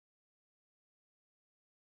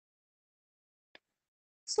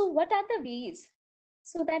 So what are the ways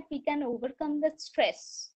so that we can overcome the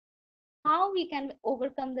stress? How we can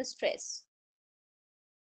overcome the stress?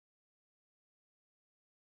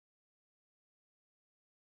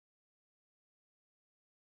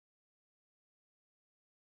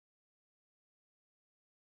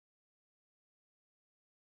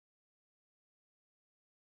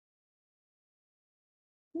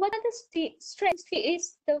 What are the stress?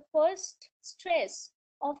 Is the first stress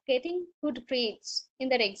of getting good grades in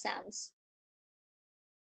their exams.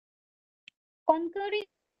 Conquering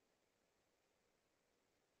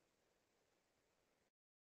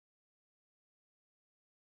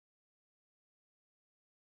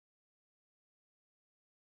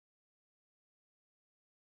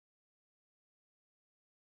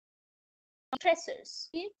stressors,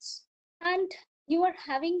 and you are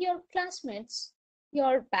having your classmates,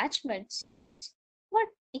 your batchmates, who are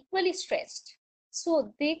equally stressed.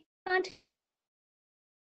 So they can't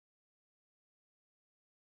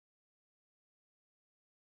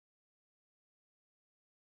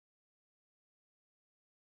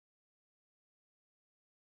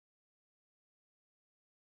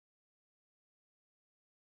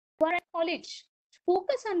college,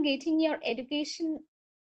 focus on getting your education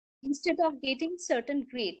instead of getting certain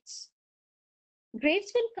grades.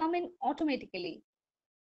 Grades will come in automatically.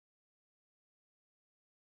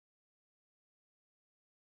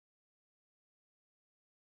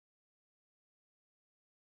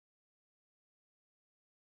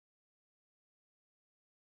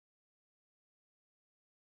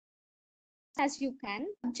 As you can,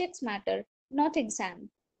 subjects matter, not exam.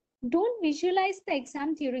 Don't visualize the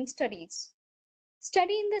exam during studies.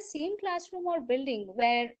 Study in the same classroom or building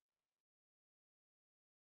where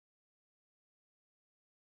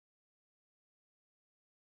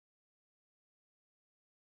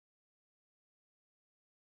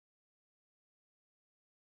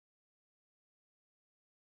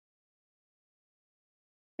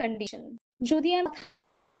condition. যদি আমি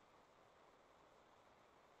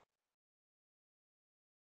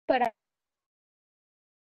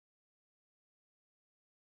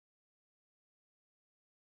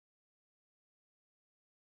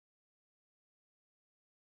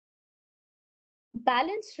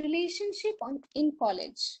balanced relationship in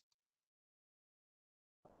college.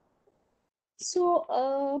 So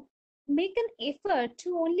make an effort to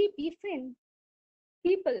only befriend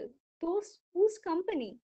people, those whose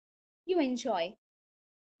company you enjoy.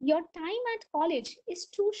 Your time at college is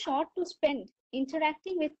too short to spend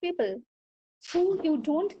interacting with people who you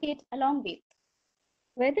don't get along with.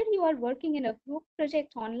 Whether you are working in a group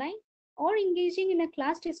project online or engaging in a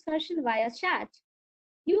class discussion via chat,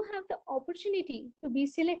 you have the opportunity to be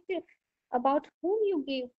selective about whom you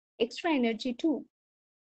give extra energy to.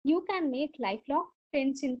 You can make lifelong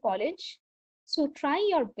friends in college, so try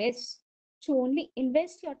your best to only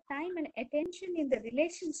invest your time and attention in the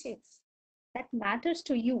relationships that matters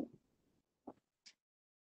to you.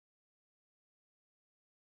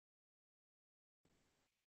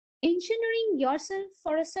 Engineering yourself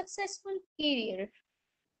for a successful career.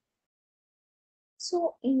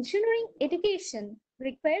 So engineering education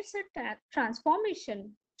requires a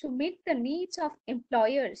transformation to meet the needs of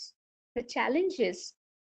employers, the challenges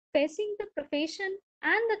facing the profession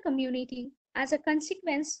and the community as a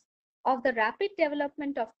consequence of the rapid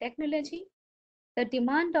development of technology, the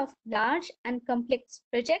demand of large and complex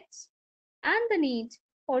projects, and the need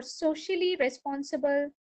for socially responsible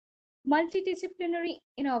multidisciplinary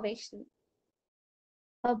innovation.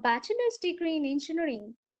 A bachelor's degree in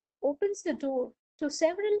engineering opens the door to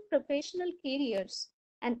several professional careers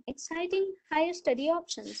and exciting higher study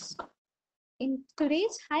options. In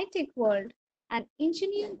today's high-tech world, an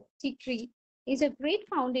engineering degree is a great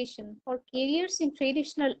foundation for careers in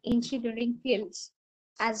traditional engineering fields,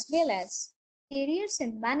 as well as careers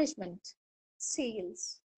in management,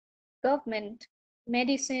 sales, government,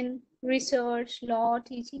 medicine, research, law,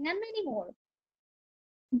 teaching, and many more.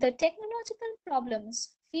 The technological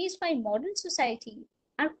problems faced by modern society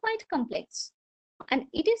are quite complex, and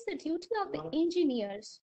it is the duty of the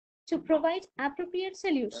engineers to provide appropriate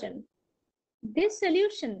solution. This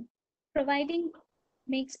solution providing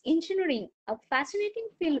makes engineering a fascinating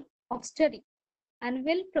field of study and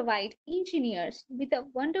will provide engineers with a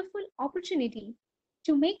wonderful opportunity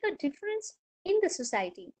to make a difference in the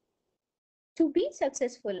society. To be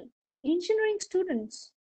successful, engineering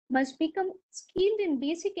students must become skilled in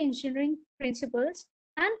basic engineering principles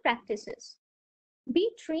and practices.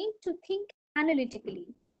 Be trained to think analytically,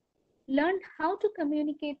 learn how to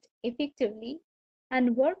communicate effectively,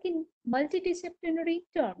 and work in multidisciplinary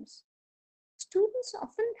terms. Students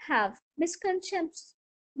often have misconceptions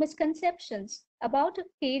about a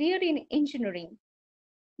career in engineering.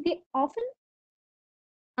 They often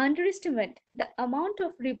underestimate the amount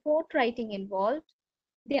of report writing involved.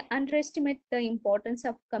 They underestimate the importance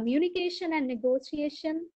of communication and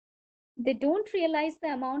negotiation. They don't realize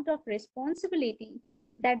the amount of responsibility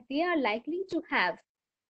that they are likely to have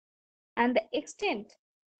and the extent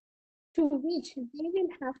to which they will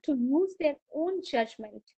have to use their own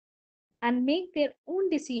judgment and make their own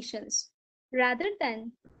decisions rather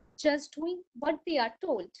than just doing what they are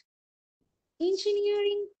told.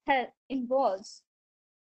 Engineering involves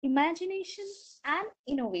imagination and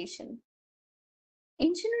innovation.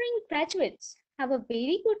 Engineering graduates have a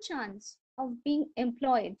very good chance of being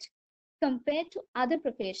employed compared to other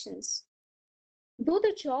professions. Though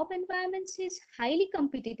the job environment is highly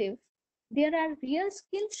competitive, there are real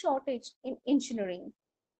skill shortage in engineering.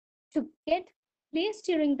 To get placed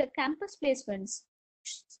during the campus placements,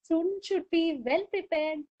 students should be well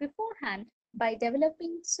prepared beforehand by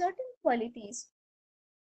developing certain qualities.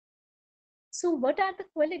 So what are the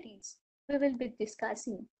qualities we will be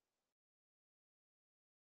discussing?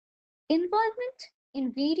 Involvement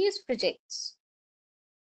in various projects.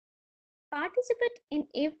 participate in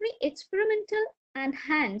every experimental and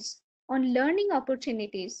hands-on learning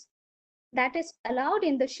opportunities that is allowed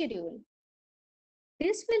in the schedule.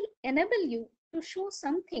 This will enable you to show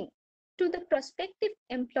something to the prospective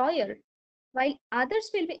employer, while others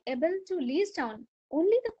will be able to list down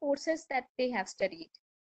only the courses that they have studied.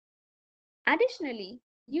 Additionally,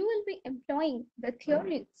 you will be employing the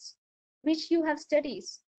theories which you have studied,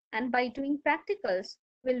 and by doing practicals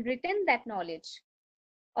will retain that knowledge.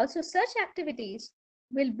 Also, such activities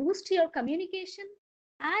will boost your communication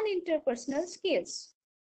and interpersonal skills.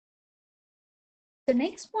 The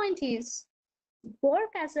next point is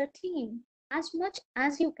work as a team as much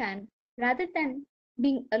as you can rather than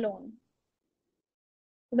being alone.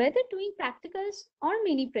 Whether doing practicals or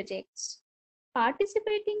mini projects,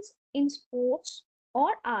 participating in sports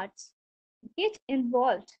or arts, get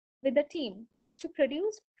involved with the team to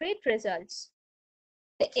produce great results.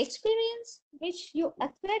 The experience which you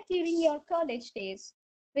acquire during your college days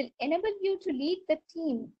will enable you to lead the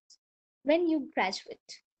team when you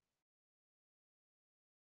graduate.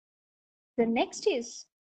 The next is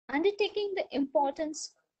undertaking the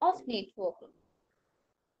importance of networking.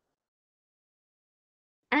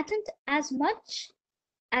 Attend as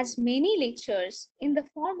many lectures in the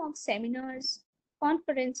form of seminars,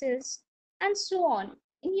 conferences, and so on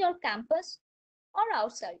in your campus or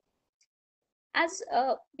outside. As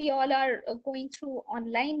we all are going through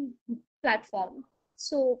online platform,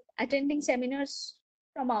 so attending seminars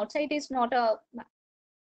from outside is not a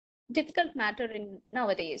difficult matter in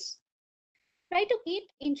nowadays. Try to get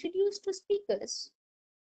introduced to speakers.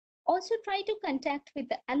 Also try to contact with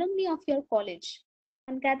the alumni of your college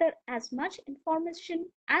and gather as much information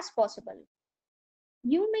as possible.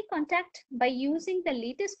 You may contact by using the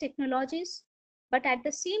latest technologies, but at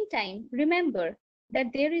the same time, remember that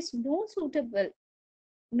there is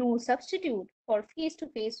no substitute for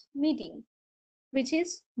face-to-face meeting, which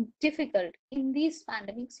is difficult in this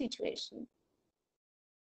pandemic situation.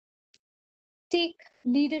 Take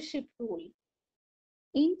leadership role.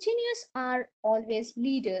 Engineers are always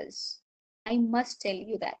leaders. I must tell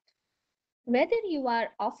you that. Whether you are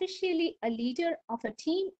officially a leader of a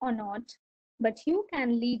team or not, but you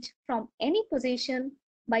can lead from any position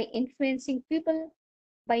by influencing people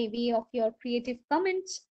by way of your creative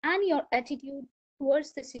comments and your attitude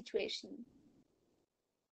towards the situation.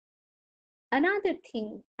 Another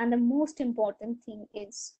thing, and the most important thing,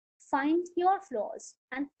 is find your flaws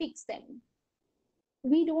and fix them.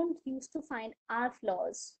 We don't used to find our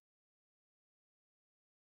flaws.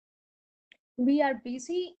 We are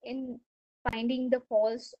busy in finding the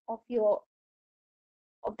faults of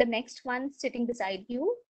the next one sitting beside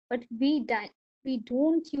you, but we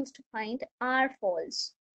don't used to find our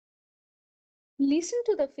faults. Listen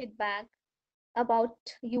to the feedback about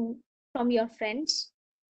you from your friends,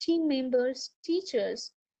 team members,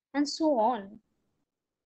 teachers, and so on.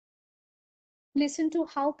 Listen to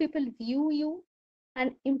how people view you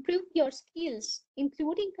and improve your skills,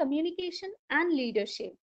 including communication and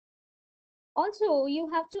leadership. Also, you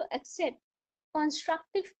have to accept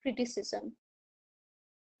constructive criticism,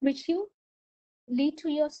 which you lead to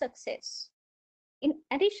your success. In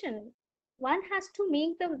addition, one has to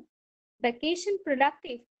make the vacation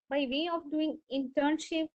productive by way of doing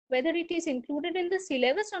internship, whether it is included in the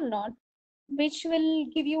syllabus or not, which will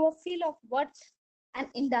give you a feel of what an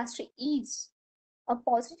industry is. A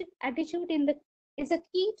positive attitude is a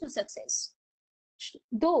key to success.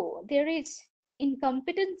 Though there is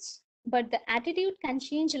incompetence, but the attitude can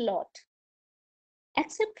change a lot.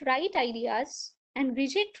 Accept right ideas and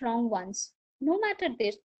reject wrong ones, no matter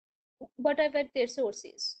whatever their source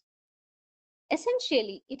is.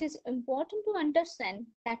 Essentially, it is important to understand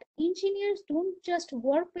that engineers don't just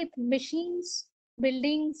work with machines,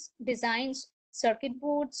 buildings, designs, circuit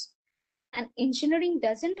boards, and engineering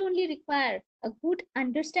doesn't only require a good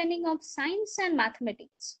understanding of science and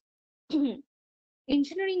mathematics.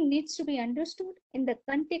 Engineering needs to be understood in the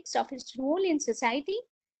context of its role in society,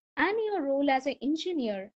 and your role as an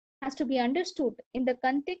engineer has to be understood in the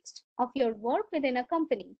context of your work within a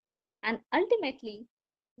company and ultimately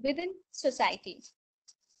within society.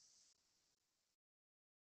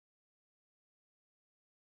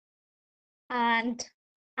 And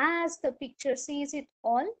as the picture says it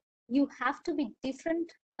all, you have to be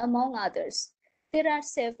different among others. There are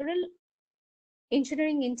several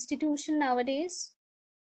engineering institutions nowadays,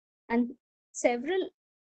 and several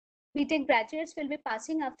BTech graduates will be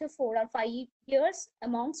passing after 4 or 5 years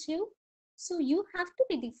amongst you. So you have to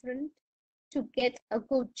be different to get a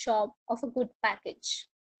good job of a good package.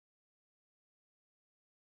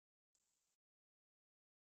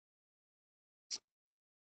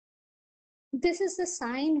 This is the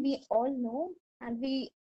sign we all know, and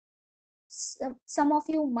some of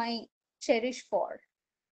you might cherish for.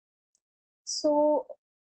 So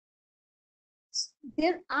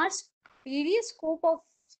there are various scope of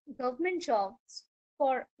government jobs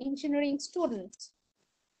for engineering students.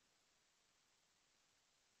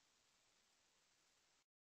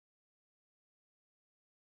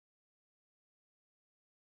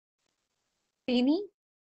 Penny,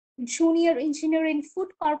 Junior Engineer in Food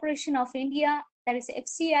Corporation of India, that is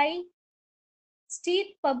FCI,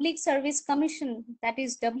 State Public Service Commission, that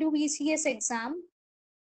is WBCS exam,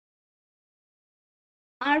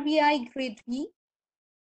 RBI Grade B,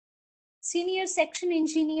 Senior Section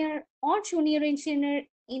Engineer or Junior Engineer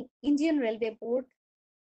in Indian Railway Board,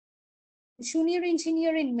 Junior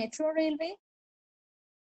Engineer in Metro Railway,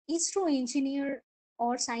 ISRO Engineer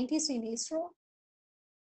or Scientist in ISRO,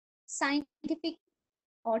 Scientific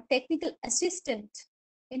or Technical Assistant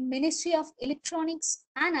in Ministry of Electronics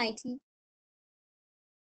and IT,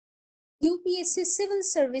 UPSC Civil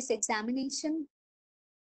Service Examination,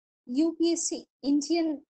 UPSC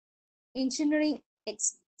Indian Engineering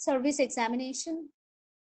Service Examination,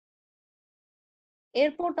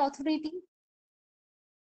 Airport Authority,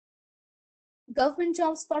 government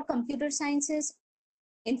jobs for computer sciences,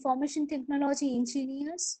 information technology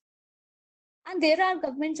engineers, and there are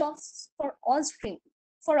government jobs for all stream,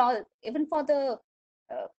 for all, even for the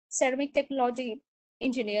ceramic technology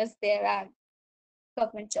engineers, there are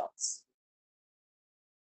government jobs.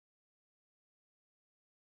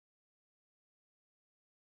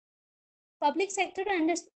 Public sector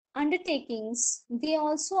undertakings, they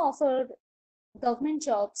also offer government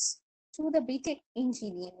jobs to the BTech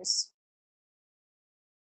engineers.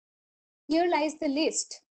 Here lies the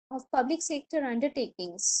list of public sector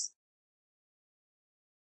undertakings.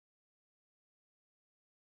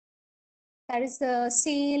 That is the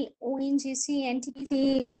SAIL, ONGC,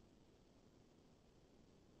 NTPC,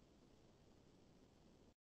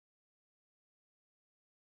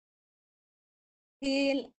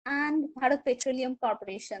 SAIL, and Bharat Petroleum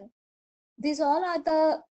Corporation. These all are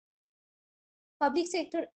the public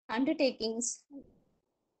sector undertakings.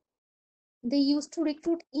 They used to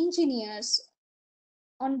recruit engineers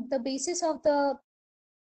on the basis of the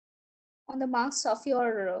marks of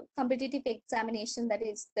your competitive examination, that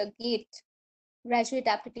is the GATE, Graduate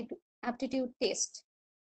Aptitude Test.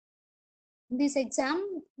 This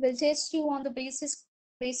exam will test you on the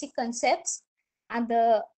basic concepts at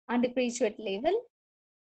the undergraduate level.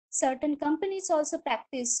 Certain companies also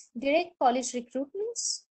practice direct college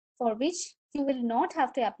recruitments, for which you will not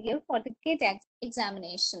have to appear for the GATE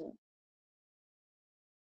examination.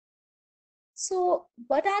 So,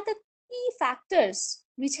 what are the key factors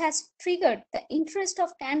which has triggered the interest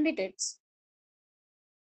of candidates,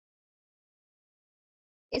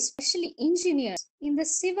 especially engineers, in the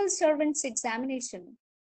civil servants examination?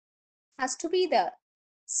 Has to be the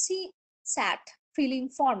CSAT filing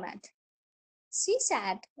format.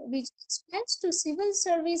 CSAT, which stands to Civil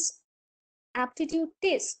Service Aptitude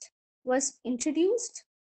Test, was introduced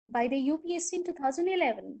by the UPSC in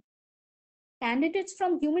 2011. Candidates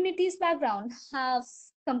from humanities background have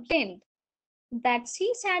complained that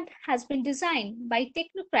CSAT has been designed by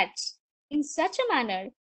technocrats in such a manner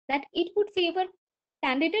that it would favor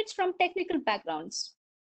candidates from technical backgrounds.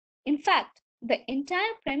 In fact, the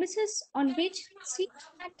entire premises on which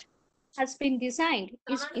CSAT has been designed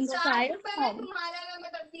is inspired from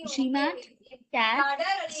GMAT, CAT,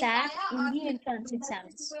 SAT, in the entrance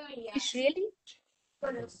exams, which really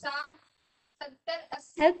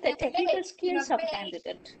help the technical skills of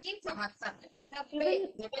candidate. Even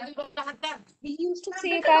we used to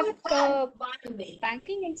say that the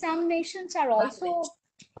banking examinations are also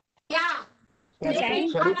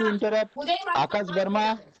designed. Sorry to interrupt. Akash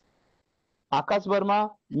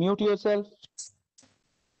Verma, mute yourself.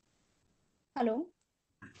 Hello.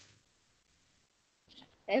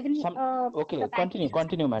 Even, okay,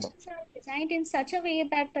 continue, madam. Are designed in such a way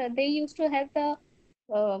that they used to help the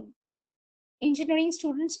engineering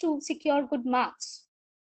students to secure good marks.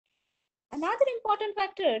 Another important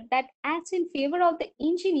factor that acts in favor of the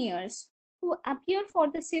engineers who appear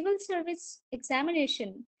for the civil service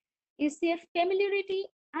examination is their familiarity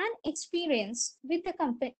and experience with the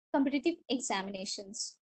competitive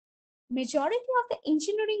examinations. Majority of the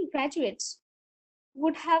engineering graduates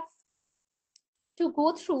would have to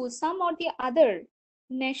go through some or the other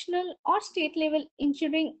national or state level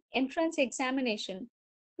engineering entrance examination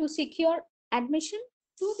to secure admission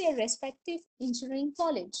to their respective engineering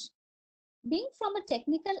college. Being from a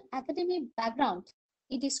technical academic background,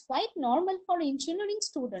 it is quite normal for engineering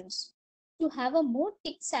students to have a more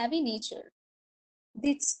tech-savvy nature.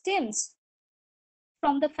 This stems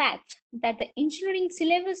from the fact that the engineering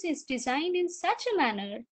syllabus is designed in such a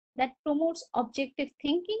manner that promotes objective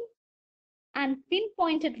thinking and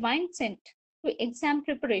pinpointed mindset to exam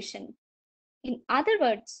preparation. In other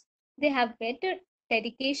words, they have better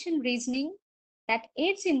dedication reasoning that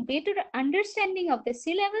aids in better understanding of the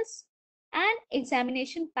syllabus and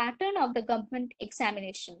examination pattern of the government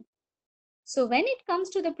examination. So when it comes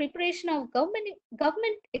to the preparation of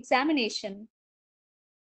government examination,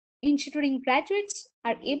 engineering graduates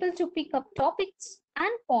are able to pick up topics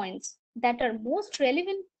and points that are most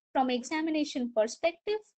relevant from examination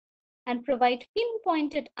perspective and provide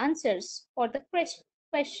pinpointed answers for the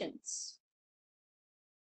questions.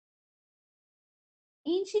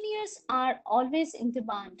 Engineers are always in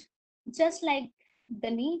demand, just like the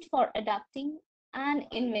need for adapting an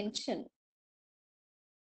invention.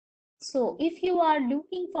 So if you are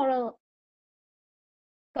looking for a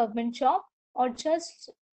government job or just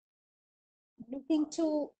looking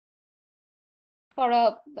to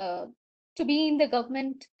be in the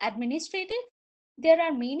government administrative, there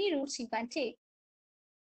are many routes you can take.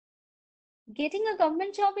 Getting a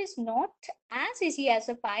government job is not as easy as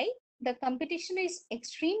a pie. The competition is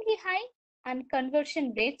extremely high and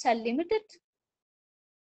conversion rates are limited.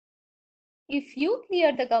 If you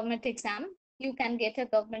clear the government exam, you can get a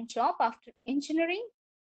government job after engineering.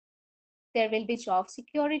 There will be job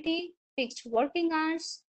security, fixed working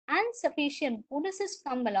hours, and sufficient bonuses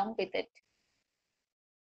come along with it.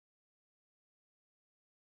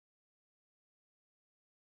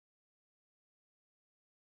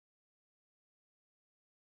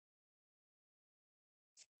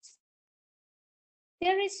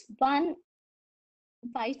 There is one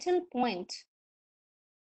vital point,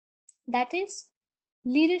 that is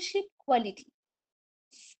leadership quality.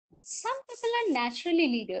 Some people are naturally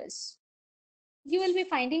leaders. You will be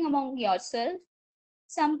finding among yourself.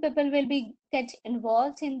 Some people will get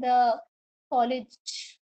involved in the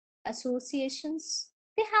college associations.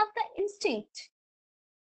 They have the instinct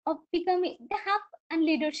of becoming, they have a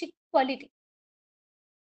leadership quality.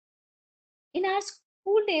 In our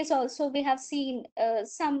school days also, we have seen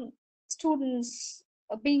some students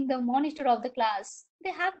being the monitor of the class.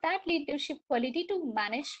 They have that leadership quality to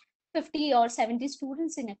manage 50 or 70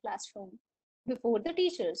 students in a classroom before the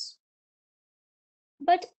teachers.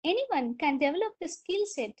 But anyone can develop the skill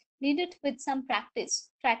set needed with some practice,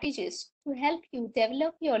 strategies to help you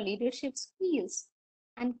develop your leadership skills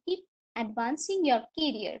and keep advancing your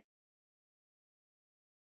career.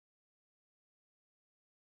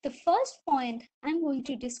 The first point I'm going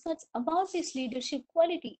to discuss about this leadership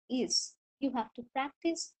quality is you have to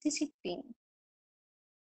practice discipline.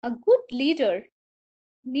 A good leader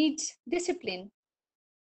needs discipline.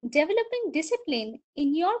 Developing discipline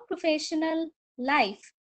in your professional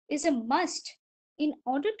life is a must in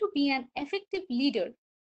order to be an effective leader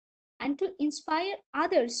and to inspire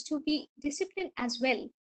others to be disciplined as well.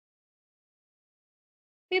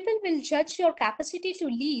 People will judge your capacity to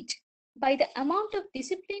lead by the amount of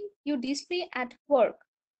discipline you display at work.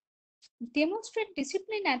 Demonstrate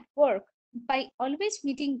discipline at work by always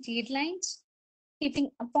meeting deadlines, keeping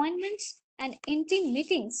appointments, and ending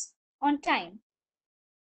meetings on time.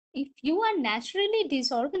 If you are naturally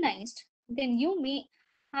disorganized, then you may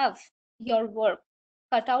have your work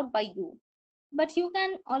cut out by you. But you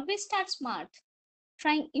can always start smart,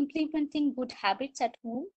 trying implementing good habits at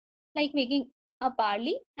home, like waking up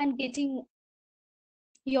early and getting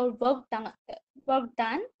your work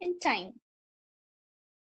done in time.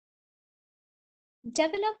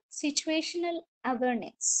 Develop situational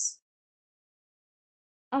awareness.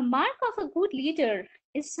 A mark of a good leader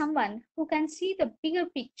is someone who can see the bigger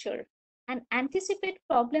picture and anticipate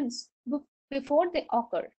problems before they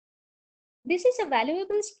occur. This is a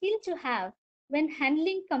valuable skill to have when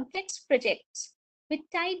handling complex projects with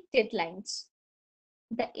tight deadlines.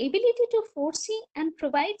 The ability to foresee and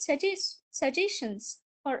provide suggestions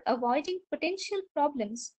for avoiding potential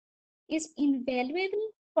problems is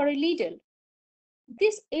invaluable for a leader.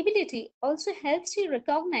 This ability also helps you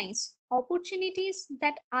recognize opportunities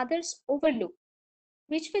that others overlook,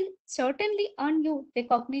 which will certainly earn you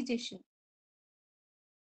recognition.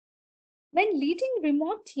 When leading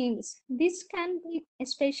remote teams, this can be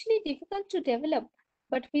especially difficult to develop,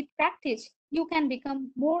 but with practice, you can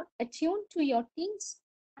become more attuned to your teams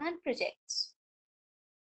and projects.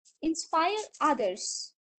 Inspire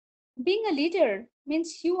others. Being a leader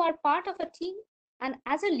means you are part of a team, and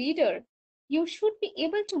as a leader, you should be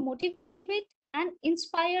able to motivate and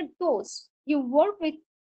inspire those you work with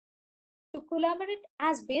to collaborate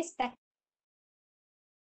as best that.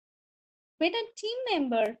 When a team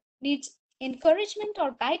member needs encouragement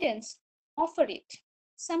or guidance, offer it.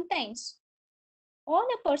 Sometimes All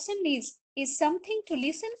a person needs is something to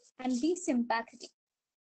listen and be sympathetic.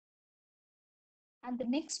 And the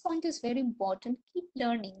next point is very important, keep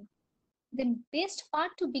learning. The best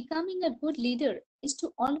part to becoming a good leader is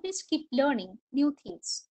to always keep learning new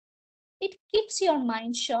things. It keeps your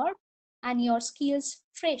mind sharp and your skills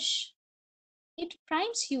fresh. It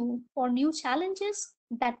primes you for new challenges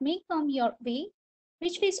that may come your way,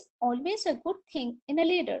 which is always a good thing in a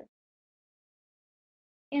leader.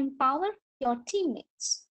 Empower your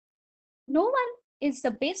teammates. No one is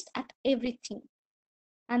the best at everything.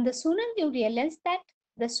 And the sooner you realize that,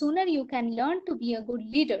 the sooner you can learn to be a good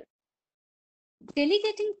leader.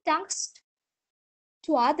 Delegating tasks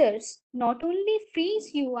to others not only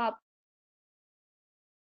frees you up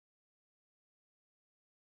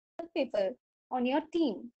people on your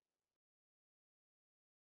team,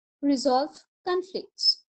 resolve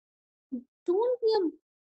conflicts.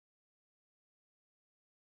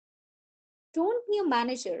 Don't be a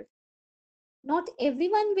manager. Not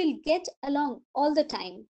everyone will get along all the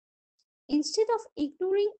time. Instead of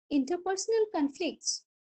ignoring interpersonal conflicts,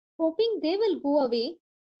 hoping they will go away,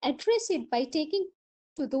 address it by taking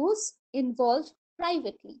to those involved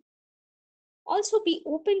privately. Also be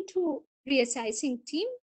open to reassessing team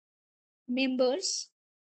members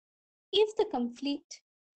if the conflict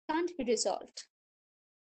can't be resolved.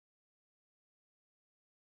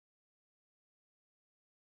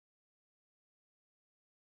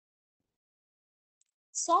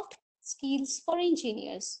 Soft skills for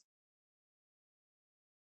engineers.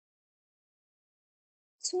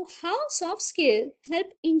 So how soft skills help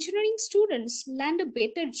engineering students land a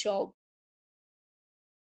better job?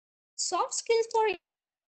 Soft skills for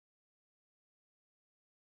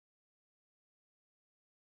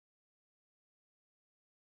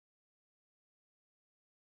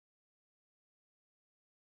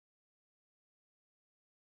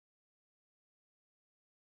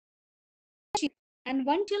and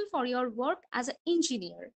one tool for your work as an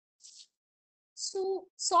engineer. So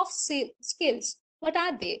soft skills, what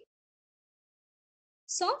are they?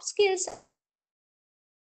 Soft skills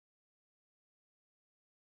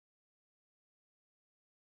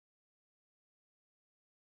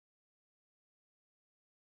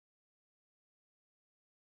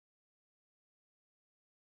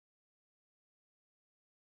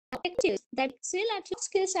that excel at your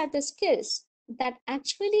skills are the skills that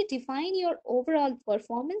actually define your overall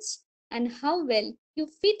performance and how well you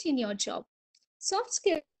fit in your job. Soft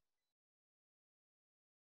skills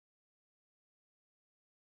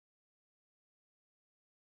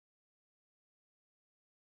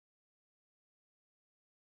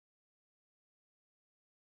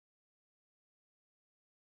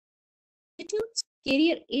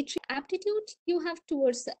career aptitude you have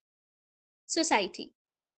towards the society.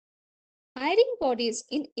 Hiring bodies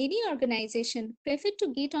in any organization prefer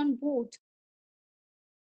to get on board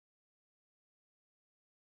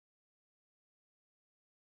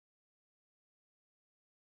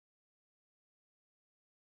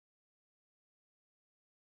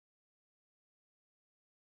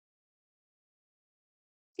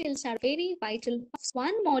skills are very vital.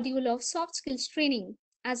 One module of soft skills training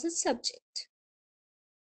as a subject.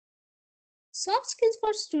 Soft skills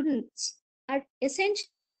for students are essential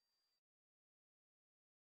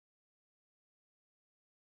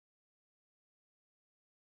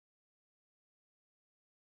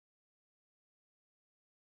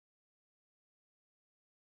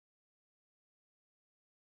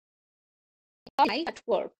life at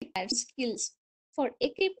work skills for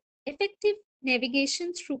effective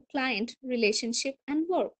navigation through client relationship and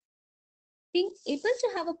work. Being able to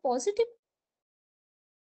have a positive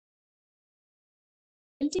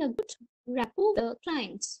building a good rapport with the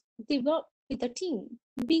clients, they work with the team.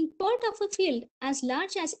 Being part of a field as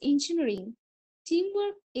large as engineering,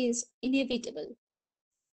 teamwork is inevitable.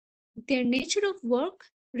 Their nature of work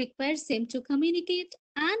requires them to communicate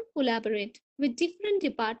and collaborate with different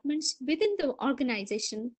departments within the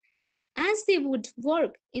organization as they would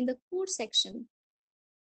work in the core section.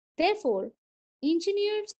 Therefore,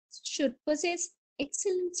 engineers should possess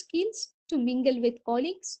excellent skills to mingle with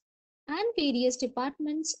colleagues and various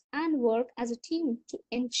departments and work as a team to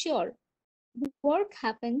ensure work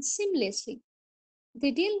happens seamlessly.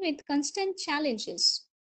 They deal with constant challenges.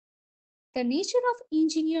 The nature of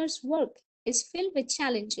engineers' work is filled with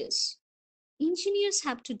challenges. Engineers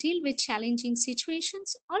have to deal with challenging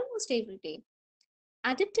situations almost every day.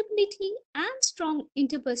 Adaptability and strong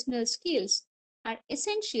interpersonal skills are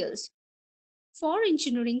essentials for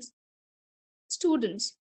engineering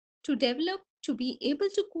students to develop to be able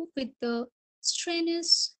to cope with the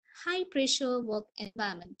strenuous, high pressure work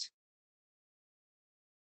environment.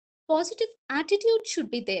 positive attitude should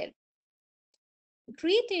be there.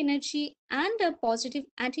 Great energy and a positive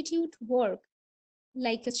attitude work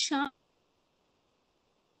like a charm.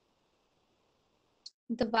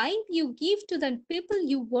 The vibe you give to the people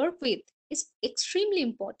you work with is extremely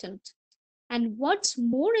important. And what's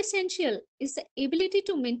more essential is the ability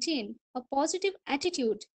to maintain a positive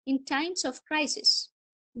attitude in times of crisis.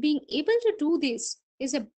 Being able to do this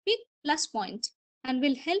is a big plus point and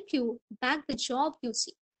will help you bag the job you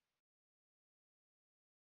seek.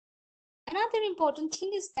 Another important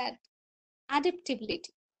thing is that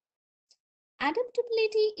adaptability.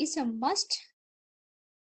 Adaptability is a must-have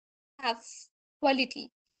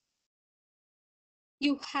quality.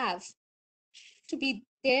 You have to be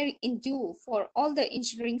there in you for all the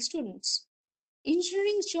engineering students.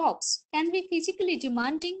 Engineering jobs can be physically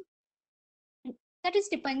demanding, that is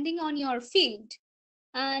depending on your field,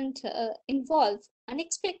 and involve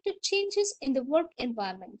unexpected changes in the work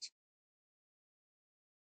environment.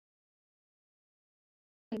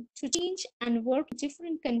 To change and work in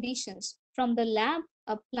different conditions from the lab,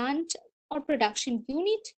 a plant or production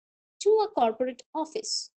unit to a corporate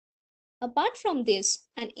office. Apart from this,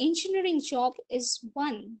 an engineering job is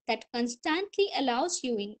one that constantly allows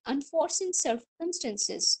you in unforeseen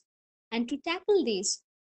circumstances. And to tackle this,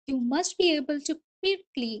 you must be able to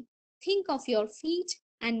quickly think of your feet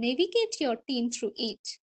and navigate your team through it.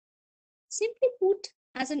 Simply put,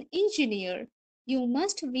 as an engineer, you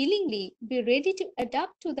must willingly be ready to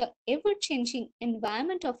adapt to the ever-changing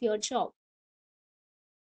environment of your job.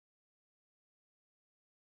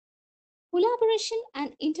 Collaboration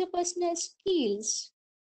and interpersonal skills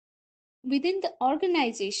within the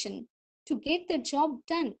organization to get the job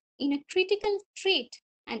done in a critical trait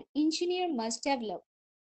an engineer must develop.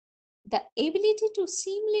 The ability to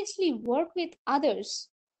seamlessly work with others,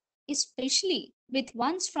 especially with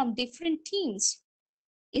ones from different teams,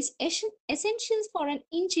 is essential for an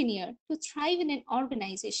engineer to thrive in an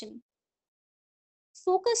organization.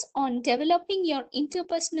 Focus on developing your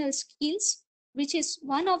interpersonal skills, which is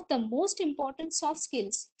one of the most important soft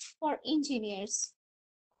skills for engineers.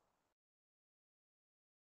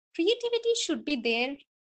 Creativity should be there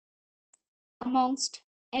amongst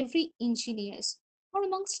every engineers or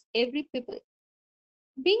amongst every people.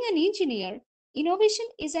 Being an engineer, innovation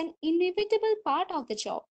is an inevitable part of the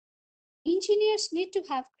job. Engineers need to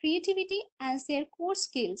have creativity as their core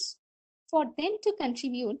skills for them to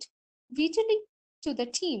contribute vitally to the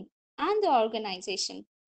team and the organization.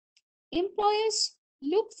 Employers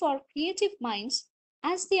look for creative minds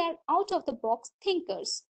as they are out-of-the-box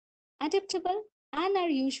thinkers, adaptable, and are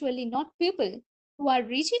usually not people who are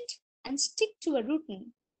rigid and stick to a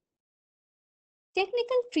routine.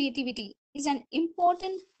 Technical creativity is an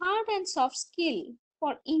important hard and soft skill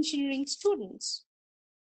for engineering students.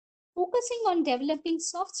 Focusing on developing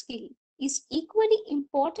soft skill is equally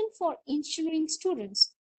important for engineering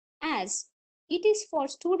students as it is for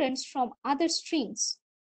students from other streams.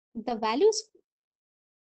 The values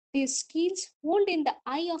these skills hold in the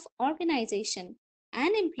eye of organization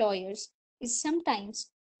and employers is sometimes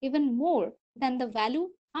even more than the value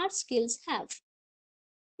hard skills have.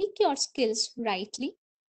 Pick your skills rightly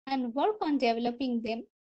and work on developing them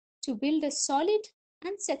to build a solid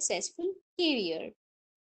and successful career.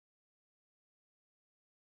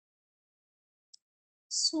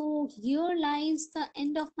 So here lies the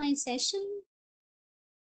end of my session.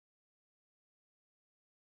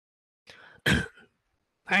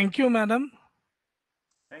 Thank you, madam.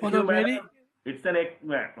 Thank For you, the madam. very,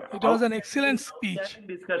 It was an excellent speech.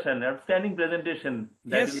 Outstanding discussion, outstanding presentation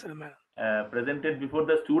that Yes, is sir, madam. presented before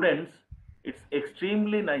the students. It's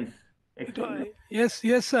extremely nice.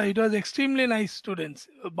 Yes, sir. It was extremely nice, students.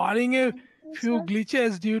 Barring a few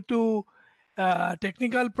glitches due to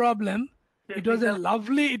technical problem, it was a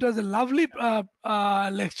lovely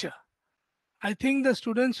lecture. I think the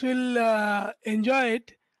students will enjoy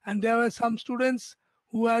it. And there were some students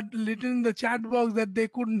who had written in the chat box that they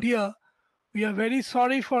couldn't hear. We are very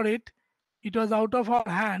sorry for it. It was out of our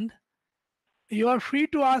hand. You are free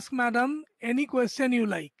to ask, madam, any question you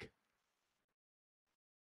like.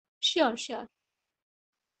 Sure, sure.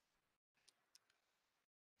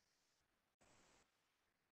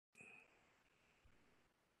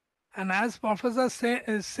 And as Professor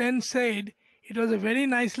Sen said, it was a very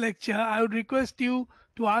nice lecture. I would request you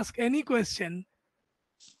to ask any question.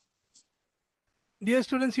 Dear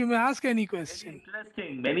students, you may ask any question.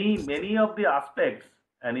 Very interesting. Many of the aspects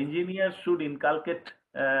an engineer should inculcate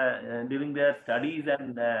during their studies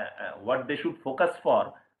and what they should focus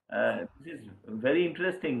for. This is very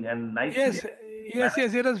interesting and nice. Yes,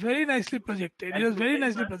 yes, it was very nicely projected. Thank It was you very very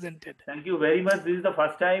nicely much. presented. Thank you very much. This is the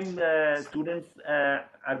first time students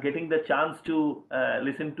are getting the chance to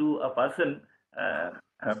listen to a person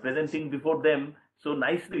presenting before them so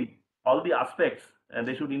nicely all the aspects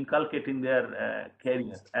they should inculcate in their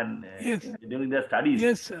career and Yes. during their studies.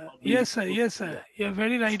 Yes, sir. Yes, sir. Yes, sir. You have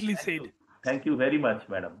very rightly said. Thank you very much,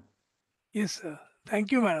 madam. Yes, sir.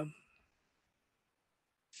 Thank you, madam.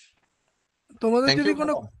 তোমাদের Thank যদি you,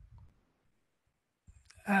 কোনো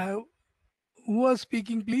madam. who was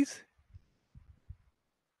speaking, please?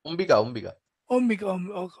 Umbika. Ombika.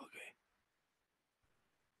 Okay.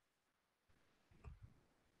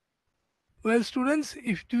 Well, students,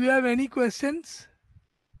 if do you have any questions?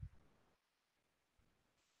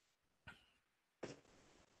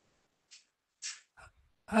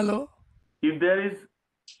 Hello. If there is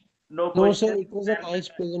no No, question, sir, it was a nice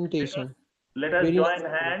presentation. let us Very join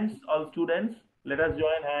nice hands, all students. Let us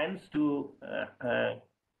join hands to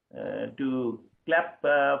clap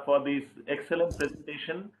for this excellent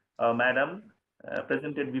presentation, madam,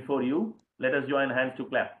 presented before you. Let us join hands to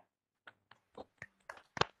clap.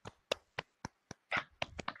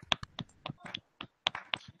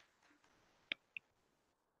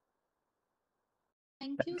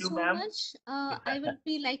 Thank you so ma'am. much. I will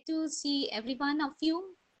be like to see every one of you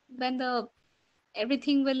when the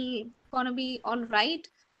everything will gonna be all right.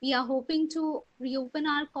 We are hoping to reopen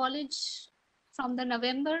our college from the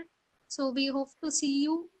November, so we hope to see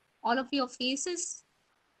you, all of your faces,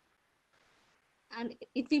 and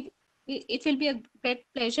it will be a great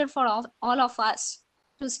pleasure for all of us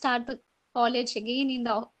to start the college again in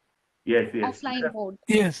the Yes. offline mode.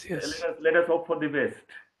 Yes. Let us hope for the best.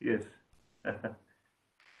 Yes.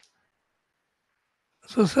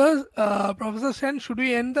 So, sir, Professor Sen, should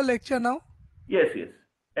we end the lecture now? Yes.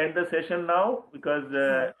 End the session now because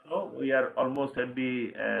we are almost at the.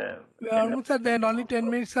 We are almost at the end. Only 10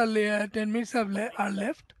 minutes are 10 minutes are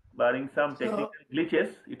left. Barring some technical glitches,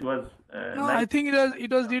 it was. No, nice. I think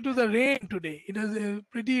it was due to the rain today. It was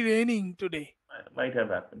pretty raining today. Might have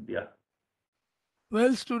happened. Yeah.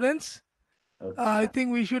 Well, students, Okay. I think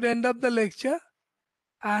we should end up the lecture.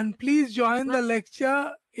 And please join the lecture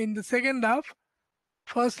in the second half.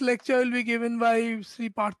 First lecture will be given by Sri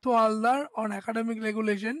Partho Aldar on academic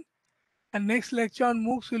regulation. And next lecture on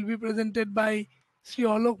MOOCs will be presented by Sri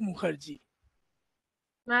Alok Mukherjee.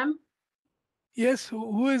 Ma'am, Yes,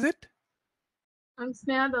 who is it? I'm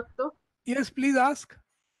Sneha Datta. Yes, please ask.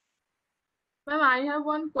 Ma'am, I have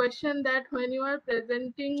one question that when you are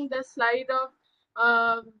presenting the slide of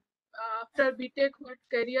after BTech, what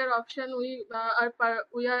career option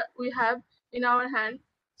we have in our hand.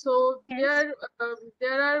 So there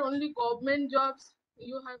are only government jobs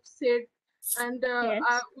you have said, and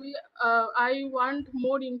I want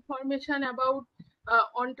more information about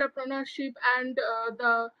entrepreneurship and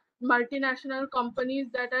the multinational companies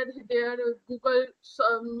that are there, Google,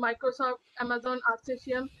 Microsoft, Amazon,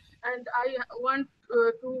 RCCM, and I want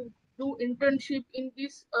to do internship in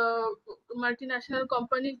these multinational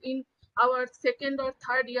companies in our second or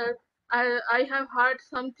third year. I have heard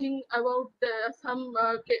something about some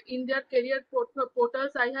in their career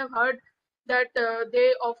portals. I have heard that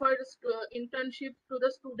they offer internship to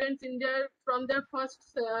the students in their from their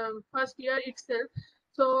first year itself.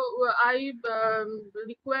 So I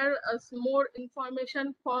require more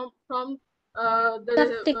information from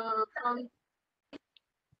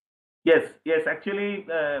Yes. Actually,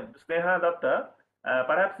 Sneha Datta,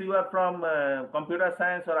 perhaps you are from computer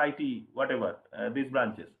science or IT, whatever, these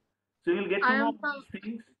branches. So you'll get to know these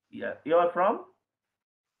things. Yeah, you are from?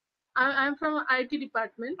 I'm from IT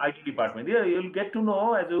department. IT department. Yeah, you'll get to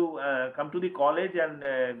know as you come to the college, and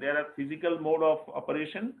there are physical mode of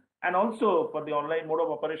operation, and also for the online mode of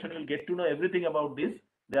operation, you'll get to know everything about this.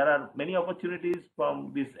 There are many opportunities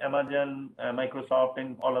from this Amazon, Microsoft,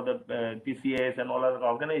 and all other TCS and all other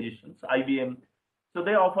organizations, IBM. So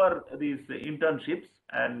they offer these internships,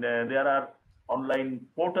 and there are online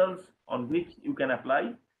portals on which you can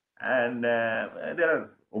apply, and there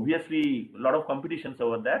are obviously a lot of competitions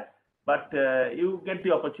over that, but you get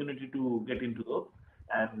the opportunity to get into those.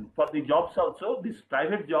 And for the jobs also, these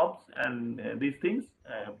private jobs and these things,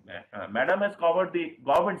 madam has covered the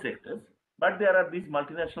government sectors, but there are these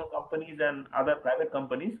multinational companies and other private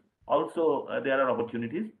companies also. There are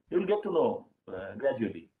opportunities. You will get to know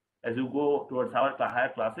gradually as you go towards our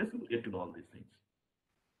higher classes. You will get to know all these things,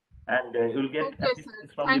 and you will get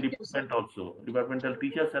assistance from the department also. Departmental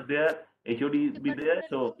teachers are there, HOD be there,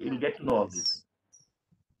 so you will get to know all these things.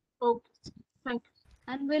 Okay, thank you.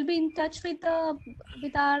 And we'll be in touch with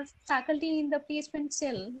our faculty in the placement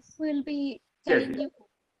cell who will be telling you.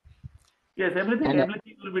 Yes, everything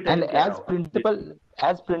will be and taken care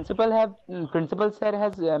as of. principal sir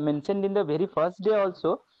has mentioned in the very first day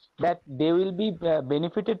also that they will be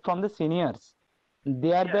benefited from the seniors.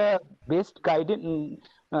 They are the best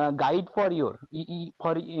guide for your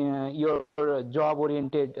job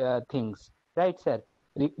oriented things, right, sir?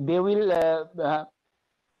 They will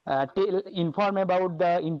inform about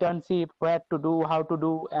the internship, where to do, how to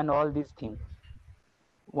do, and all these things.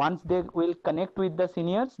 Once they will connect with the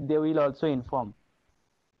seniors, they will also inform.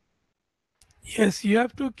 Yes, you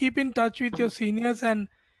have to keep in touch with your seniors and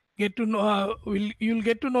get to know. You'll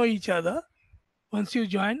get to know each other once you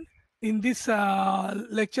join. In this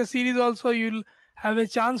lecture series, also you'll have a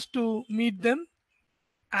chance to meet them.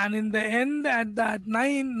 And in the end, at the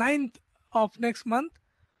 9th of next month,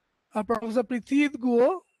 Professor Prithit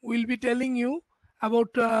Guo will be telling you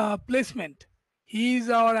about placement. He is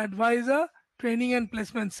our advisor, training and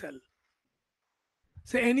placement cell.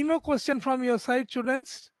 So, any more question from your side,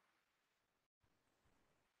 students?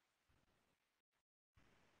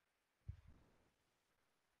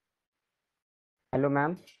 Hello,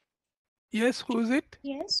 ma'am. Yes, who is it?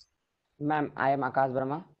 Yes. Ma'am, I am Akash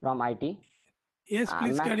Verma from IT. Yes,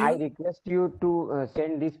 please Ma'am, carry I on. request you to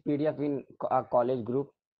send this PDF in a college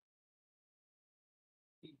group.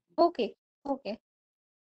 Okay. Okay.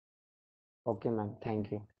 Okay, ma'am.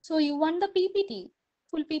 Thank you. So you want the PPT,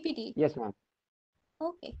 full PPT? Yes, ma'am.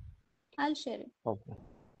 Okay. I'll share it. Okay.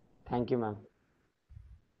 Thank you, ma'am.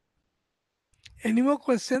 Any more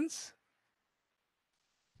questions?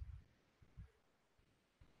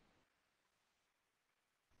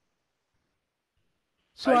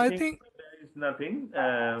 So I think there is nothing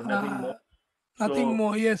more. Nothing So-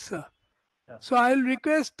 more, yes, sir. Yeah. So I'll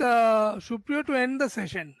request Supriyo to end the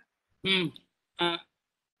session.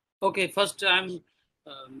 Okay, first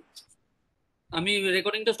আমি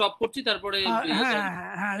রেকর্ডিংটা stop করছি, তারপরে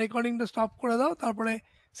হ্যাঁ রেকর্ডিংটা stop করে দাও, তারপরে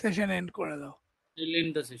session and করে দাও।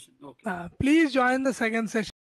 end the session. Okay. Please join the second session.